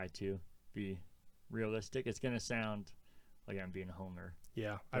 but I try to be realistic. It's going to sound like I'm being a homer.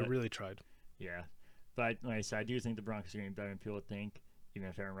 Yeah, I But- really tried. Yeah. But like I said, I do think the Broncos are going to be better than people think, even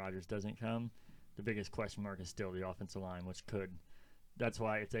if Aaron Rodgers doesn't come. The biggest question mark is still the offensive line, which could – that's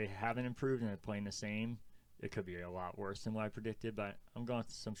why if they haven't improved and they're playing the same, it could be a lot worse than what I predicted. But I'm going with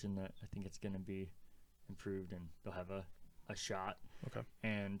the assumption that I think it's going to be improved and they'll have a shot. Okay.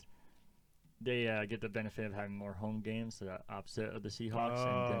 And they get the benefit of having more home games, so the opposite of the Seahawks.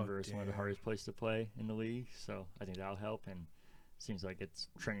 Oh, And Denver is one of the damn. hardest places to play in the league. So I think that'll help. And it seems like it's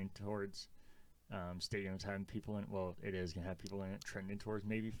trending towards stadiums having people in it. Well, it is going to have people in it, trending towards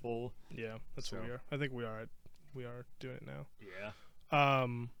maybe full. Yeah, that's what So- we are. I think we are doing it now. Yeah.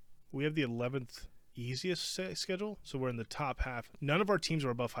 We have the 11th easiest schedule, so we're in the top half. None of our teams are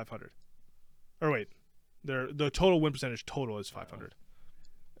above 500. Or wait, the total win percentage total is 500.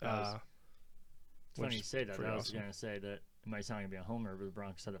 It's funny you say that. pretty I was awesome. going to say that it might sound like be a homer, but the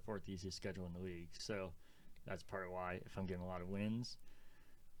Broncos have the 4th easiest schedule in the league. So that's part of why if I'm getting a lot of wins.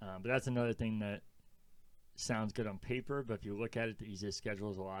 But that's another thing that sounds good on paper, but if you look at it, the easiest schedule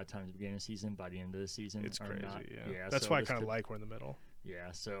is a lot of times at the beginning of the season. By the end of the season, It's are crazy. not. Yeah, that's so why I this kind of could- like we're in the middle.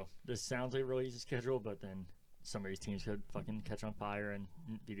 Yeah, so this sounds like a really easy schedule, but then some of these teams could fucking catch on fire and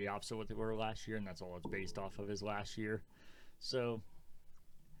be the opposite of what they were last year, and that's all it's based off of is last year. So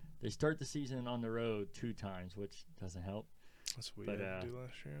they start the season on the road 2 times, which doesn't help. That's what we But, had to do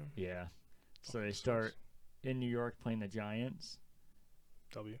last year. Yeah. So they Fucking start in New York playing the Giants.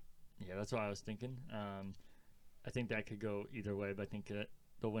 W. Yeah, that's what I was thinking. I think that could go either way, but I think that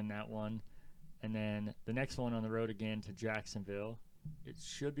they'll win that one. And then the next one on the road again to Jacksonville. It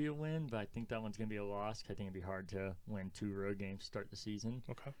should be a win, but I think that one's going to be a loss. I think it'd be hard to win 2 road games to start the season.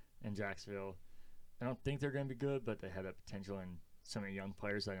 Okay. And Jacksonville, I don't think they're going to be good, but they have that potential and so many young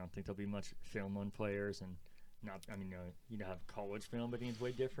players. I don't think there'll be much film on players and not. I mean, you have college film, but it's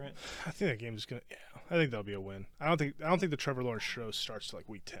way different. I think that game is gonna. Yeah, I think that'll be a win. I don't think the Trevor Lawrence show starts to like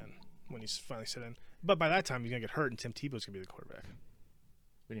week 10 when he's finally set in. But by that time, he's gonna get hurt, and Tim Tebow's gonna be the quarterback.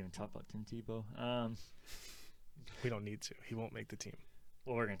 We didn't even talk about Tim Tebow. We don't need to. He won't make the team.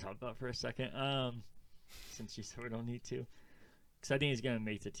 What we're going to talk about for a second, since you said we don't need to. Because I think he's going to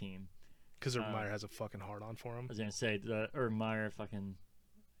make the team. Because Urban Meyer has a fucking hard on for him. I was going to say, Urban Meyer fucking,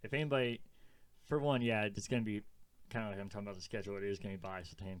 if anybody, for one, yeah, it's going to be kind of like I'm talking about the schedule. It is going to be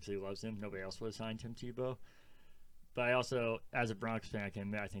biased with him because he loves him. Nobody else would have signed Tim Tebow. But I also, as a Broncos fan, I can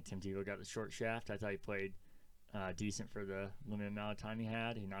admit I think Tim Tebow got the short shaft. I thought he played decent for the limited amount of time he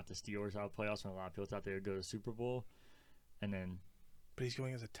had. He knocked the Steelers out of playoffs when a lot of people thought they would go to the Super Bowl. And then But he's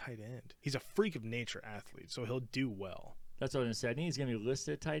going as a tight end. He's a freak of nature athlete, so he'll do well. that's what I was going to say. I think he's going to be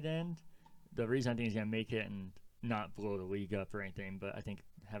listed at tight end. The reason I think he's going to make it and not blow the league up or anything, but I think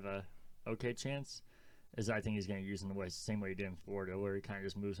have a okay chance, is I think he's going to use him the same way he did in Florida, where he kind of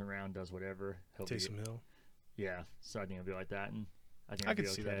just moves around, does whatever. He'll be, Taysom Hill. yeah, so I think he'll be like that, and I think I he'll could be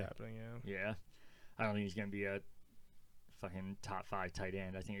see okay. that happening, yeah. Yeah, I don't think he's going to be a fucking top 5 tight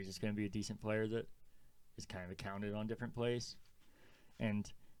end. I think he's just going to be a decent player that is kind of accounted on different plays, and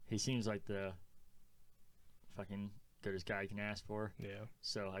he seems like the fucking goodest guy you can ask for. Yeah.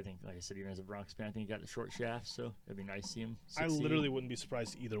 So I think, like I said, even as a Broncos fan, I think he got the short shaft. So it'd be nice to see him I succeed. literally wouldn't be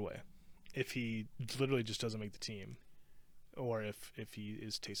surprised either way if he literally just doesn't make the team or if he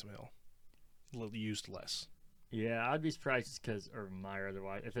is Taysom Hill. Used less. Yeah, I'd be surprised just because Urban Meyer.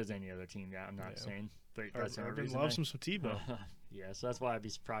 Otherwise, if there's any other team, yeah, I'm not Yeah. saying. But that's the only Urban reason loves I- him some Tebow. Yeah, so that's why I'd be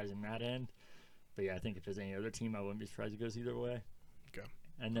surprised in that end. But yeah, I think if there's any other team, I wouldn't be surprised it goes either way. Okay.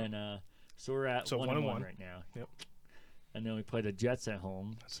 And then, so we're at So 1-1 right now. Yep. And then we play the Jets at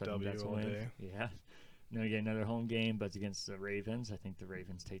home. That's so I think W that's a all win. day. Yeah. And then we get another home game, but it's against the Ravens. I think the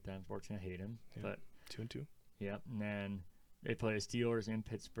Ravens take that. Unfortunately, I hate them. Yeah. But 2-2. yeah, and then they play the Steelers in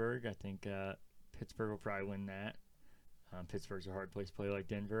Pittsburgh. I think Pittsburgh will probably win that. Pittsburgh's a hard place to play like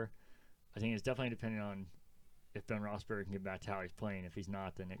Denver. I think it's definitely depending on if Ben Roethlisberger can get back to how he's playing. If he's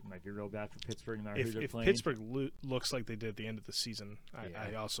not, then it might be real bad for Pittsburgh no matter who they're If playing. Pittsburgh looks like they did at the end of the season, Yeah.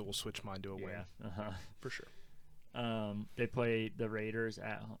 I also will switch mine to a win. For sure. They play the Raiders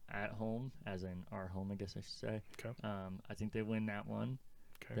at home, as in our home, I guess I should say. Okay. I think they win that one.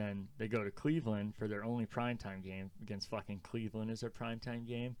 Okay. Then they go to Cleveland for their only primetime game against fucking Cleveland is their primetime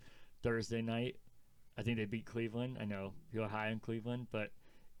game Thursday night. I think they beat Cleveland. I know you're high on Cleveland, but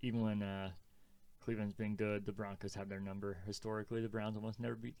even when Cleveland's been good, the Broncos have their number. Historically, the Browns almost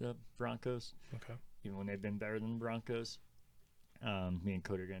never beat the Broncos. Okay. Even when they've been better than the Broncos. Me and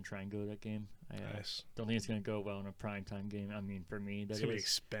Cody are going to try and go to that game. I Nice. don't think it's going to go well in a primetime game. I mean, for me, It's going to be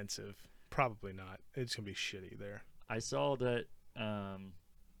expensive. Probably not. It's going to be shitty there. I saw that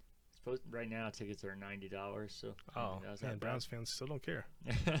right now tickets are $90. So man, Browns fans still don't care.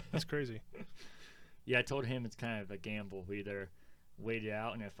 That's crazy. Yeah, I told him it's kind of a gamble. We either wait it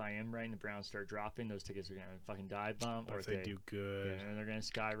out, and if I am right and the Browns start dropping, those tickets are going to fucking dive bomb. Or if they do good. Yeah, and they're going to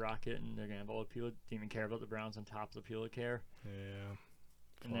skyrocket, and they're going to have all the people that didn't even care about the Browns on top of the people that care. Yeah.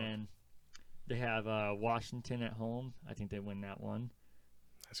 And then they have Washington at home. I think they win that one.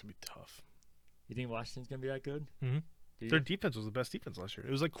 That's going to be tough. You think Washington's going to be that good? Mm-hmm. Their defense was the best defense last year.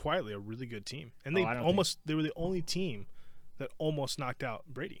 It was like quietly a really good team. And they were the only team that almost knocked out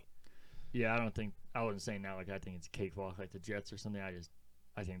Brady. Yeah, I wasn't saying that like I think it's a cakewalk like the Jets or something.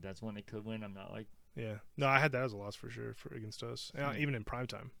 I think that's one they could win. I'm not like. Yeah. No, I had that as a loss for sure against us, even in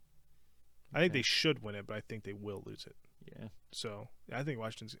primetime. I think they should win it, but I think they will lose it. Yeah. So I think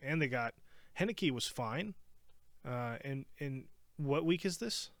Washington's, and they got Heineke was fine. And what week is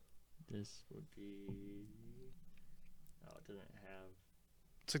this? This would be. Oh, it doesn't have.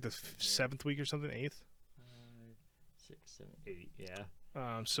 It's like the 7th week or something, 8th. 5, 6, 7, 8. Yeah.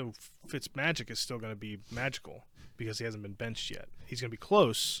 So Fitzmagic is still going to be magical because he hasn't been benched yet. He's going to be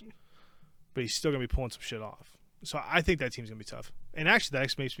close, but he's still going to be pulling some shit off. So I think that team's going to be tough. And actually,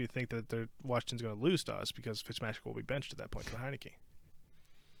 that makes me think that Washington's going to lose to us because Fitzmagic will be benched at that point for Heineke.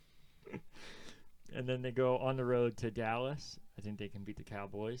 And then they go on the road to Dallas. I think they can beat the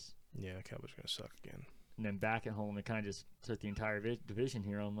Cowboys. Yeah, Cowboys are going to suck again. And then back at home, they kind of just took the entire division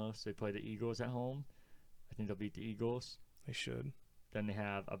here almost. They play the Eagles at home. I think they'll beat the Eagles. They should. Then they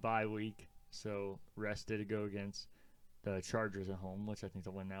have a bye week, so rested to go against the Chargers at home, which I think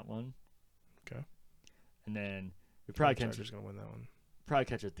they'll win that one. Okay. And then we probably the Chargers going to win that one. Probably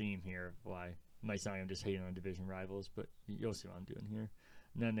catch a theme here of why it might sound like I'm just hating on division rivals, but you'll see what I'm doing here.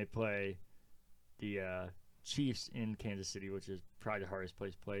 And then they play the Chiefs in Kansas City, which is probably the hardest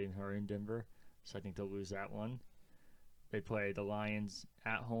place to play in Denver. So I think they'll lose that one. They play the Lions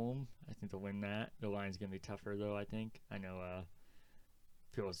at home. I think they'll win that. The Lions going to be tougher, though, I think. I know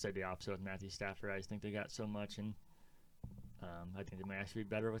people say the opposite with Matthew Stafford. I just think they got so much, and I think they might actually be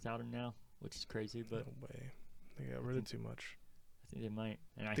better without him now, which is crazy. But no way. They got rid of too much. I think they might.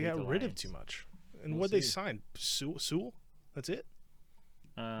 And they got rid of too much. And what they signed? Sewell? That's it?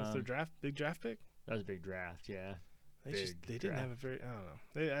 That's their big draft pick? That was a big draft, yeah. They didn't have a very, I don't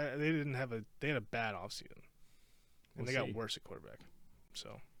know. They had a bad offseason. And they got worse at quarterback.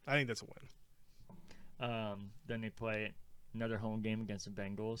 So I think that's a win. Then they play another home game against the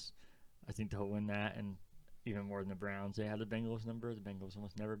Bengals. I think they'll win that, and even more than the Browns. They have the Bengals number. The Bengals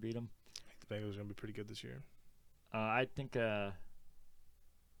almost never beat them. I think the Bengals are going to be pretty good this year. I think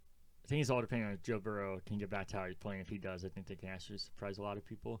it's all depending on if Joe Burrow can get back to how he's playing. If he does, I think they can actually surprise a lot of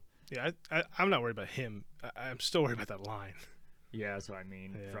people. Yeah, I'm not worried about him. I'm still worried about that line. Yeah, that's what I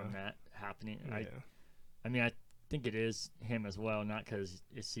mean from that happening. Yeah. I mean, I think it is him as well, not because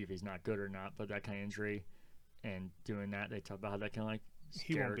it's see if he's not good or not, but that kind of injury and doing that, they talk about how that can like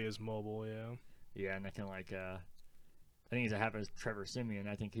he won't be as mobile, yeah. Yeah, and that can like I think it's happened with Trevor Siemian.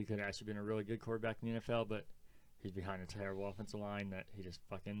 I think he could have actually been a really good quarterback in the NFL, but he's behind a terrible offensive line that he just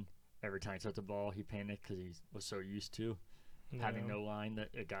fucking every time he touched the ball, he panicked because he was so used to having no line that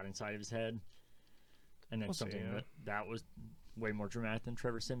it got inside of his head. And then that was way more dramatic than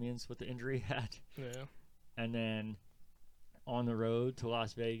Trevor Siemian's with the injury he had. Yeah. And then on the road to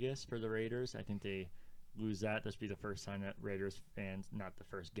Las Vegas for the Raiders, I think they lose that. This will be the first time that Raiders fans, not the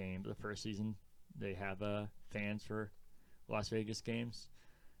first game, but the first season, they have fans for Las Vegas games.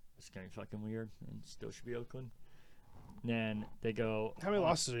 It's going to be fucking weird and still should be Oakland. And then they go. How many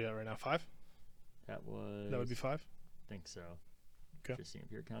losses are you at right now? 5? That would be 5? I think so. Okay. Just seeing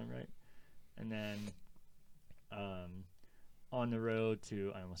if you're counting right. And then on the road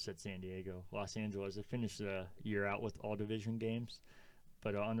to, I almost said San Diego, Los Angeles. They finished the year out with all division games.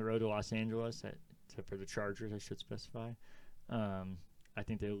 But on the road to Los Angeles, for the Chargers, I should specify, I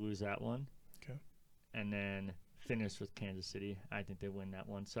think they lose that one. Okay. And then finished with Kansas City. I think they win that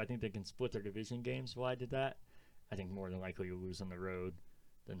one. So I think they can split their division games while I did that. I think more than likely you'll lose on the road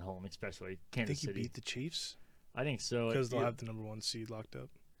than home, especially Kansas Think you City. beat the Chiefs? I think so. Because they'll have the number 1 seed locked up.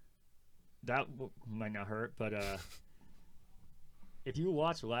 That might not hurt, but if you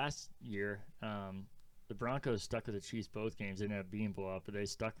watch last year, the Broncos stuck with the Chiefs both games. They ended up being blow up, but they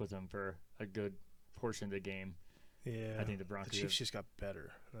stuck with them for a good portion of the game. Yeah. I think the Broncos. The Chiefs just got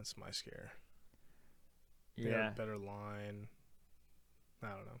better. That's my scare. They Yeah. got a better line. I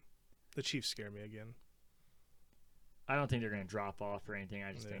don't know. The Chiefs scare me again. I don't think they're going to drop off or anything.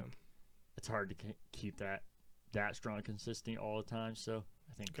 I just Yeah. think it's hard to keep that strong and consistent all the time. So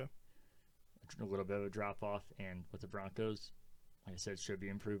I think a little bit of a drop off. And with the Broncos, like I said, should be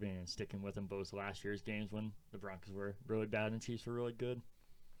improving and sticking with them both last year's games when the Broncos were really bad and the Chiefs were really good.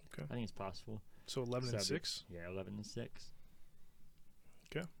 Okay. I think it's possible. So 11-6? Yeah, 11-6.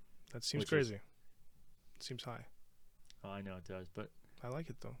 Okay. That seems Which crazy. It seems high. Oh, I know it does, but I like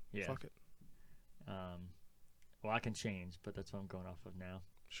it, though. Yeah. Fuck it. Well, I can change, but that's what I'm going off of now.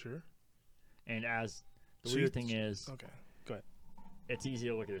 Sure. And as the So weird thing is, Okay. Go ahead. it's easy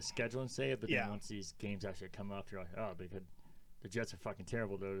to look at the schedule and say it, but Yeah. then once these games actually come up, you're like, oh, the Jets are fucking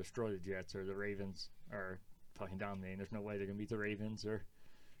terrible. They'll destroy the Jets, or the Ravens are fucking dominating. There's no way they're going to beat the Ravens, or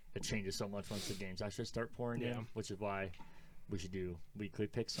it changes so much once the games actually start pouring in, which is why we should do weekly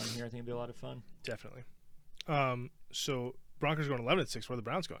picks on here. I think it'd be a lot of fun. Definitely. So Broncos going 11-6. Where are the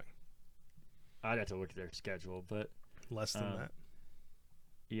Browns going? I'd have to look at their schedule, but Less than that.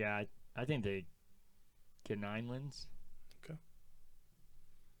 yeah, I think they get 9 wins. Okay.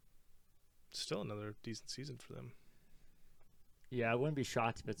 Still another decent season for them. Yeah, I wouldn't be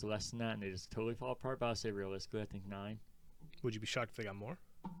shocked if it's less than that and they just totally fall apart, but I'll say realistically, I think 9. Would you be shocked if they got more?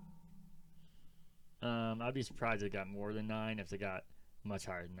 I'd be surprised if they got more than 9. If they got much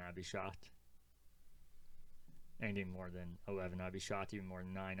higher than that, I'd be shocked. Anything more than 11, I'd be shocked. Even more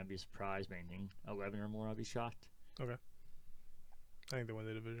than 9, I'd be surprised. But anything 11 or more, I'd be shocked. Okay. I think they win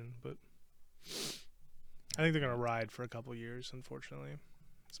the division, but I think they're going to ride for a couple years, unfortunately.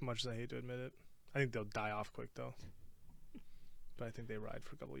 As much as I hate to admit it. I think they'll die off quick, though. But I think they ride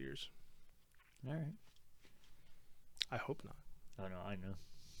for a couple years. All right. I hope not. Oh, no, I know.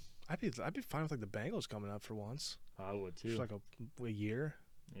 I'd be fine with, like, the Bengals coming up for once. I would, too. Just, like, a year.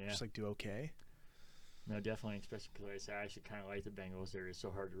 Yeah. Just, like, do okay. No, definitely, especially because I actually kind of like the Bengals. They're so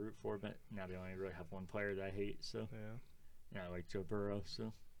hard to root for, but now they only really have one player that I hate. So Yeah. I like Joe Burrow,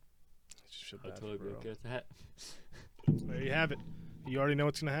 so It's just I'll bad totally for be Burrow. okay with that. There you have it. You already know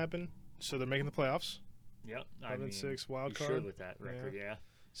what's going to happen. So they're making the playoffs. Yep. 11-6 wild you card. should with that record, yeah.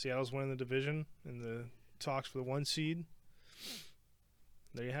 Seattle's winning the division in the talks for the 1 seed.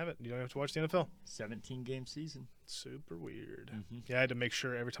 There you have it. You don't have to watch the NFL. 17-game season. Super weird. Mm-hmm. Yeah, I had to make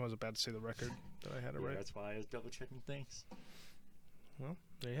sure every time I was about to say the record that I had it right. That's why I was double-checking things. Well,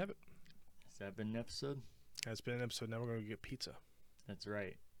 there you have it. Has that been an episode? That's been an episode. Now we're going to get pizza. That's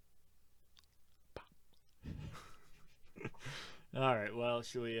right. All right, well,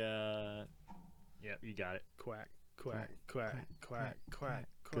 should we, Yep, you got it. Quack, quack, quack, quack, quack,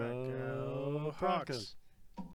 quack. Go Go Broncos. Hawks.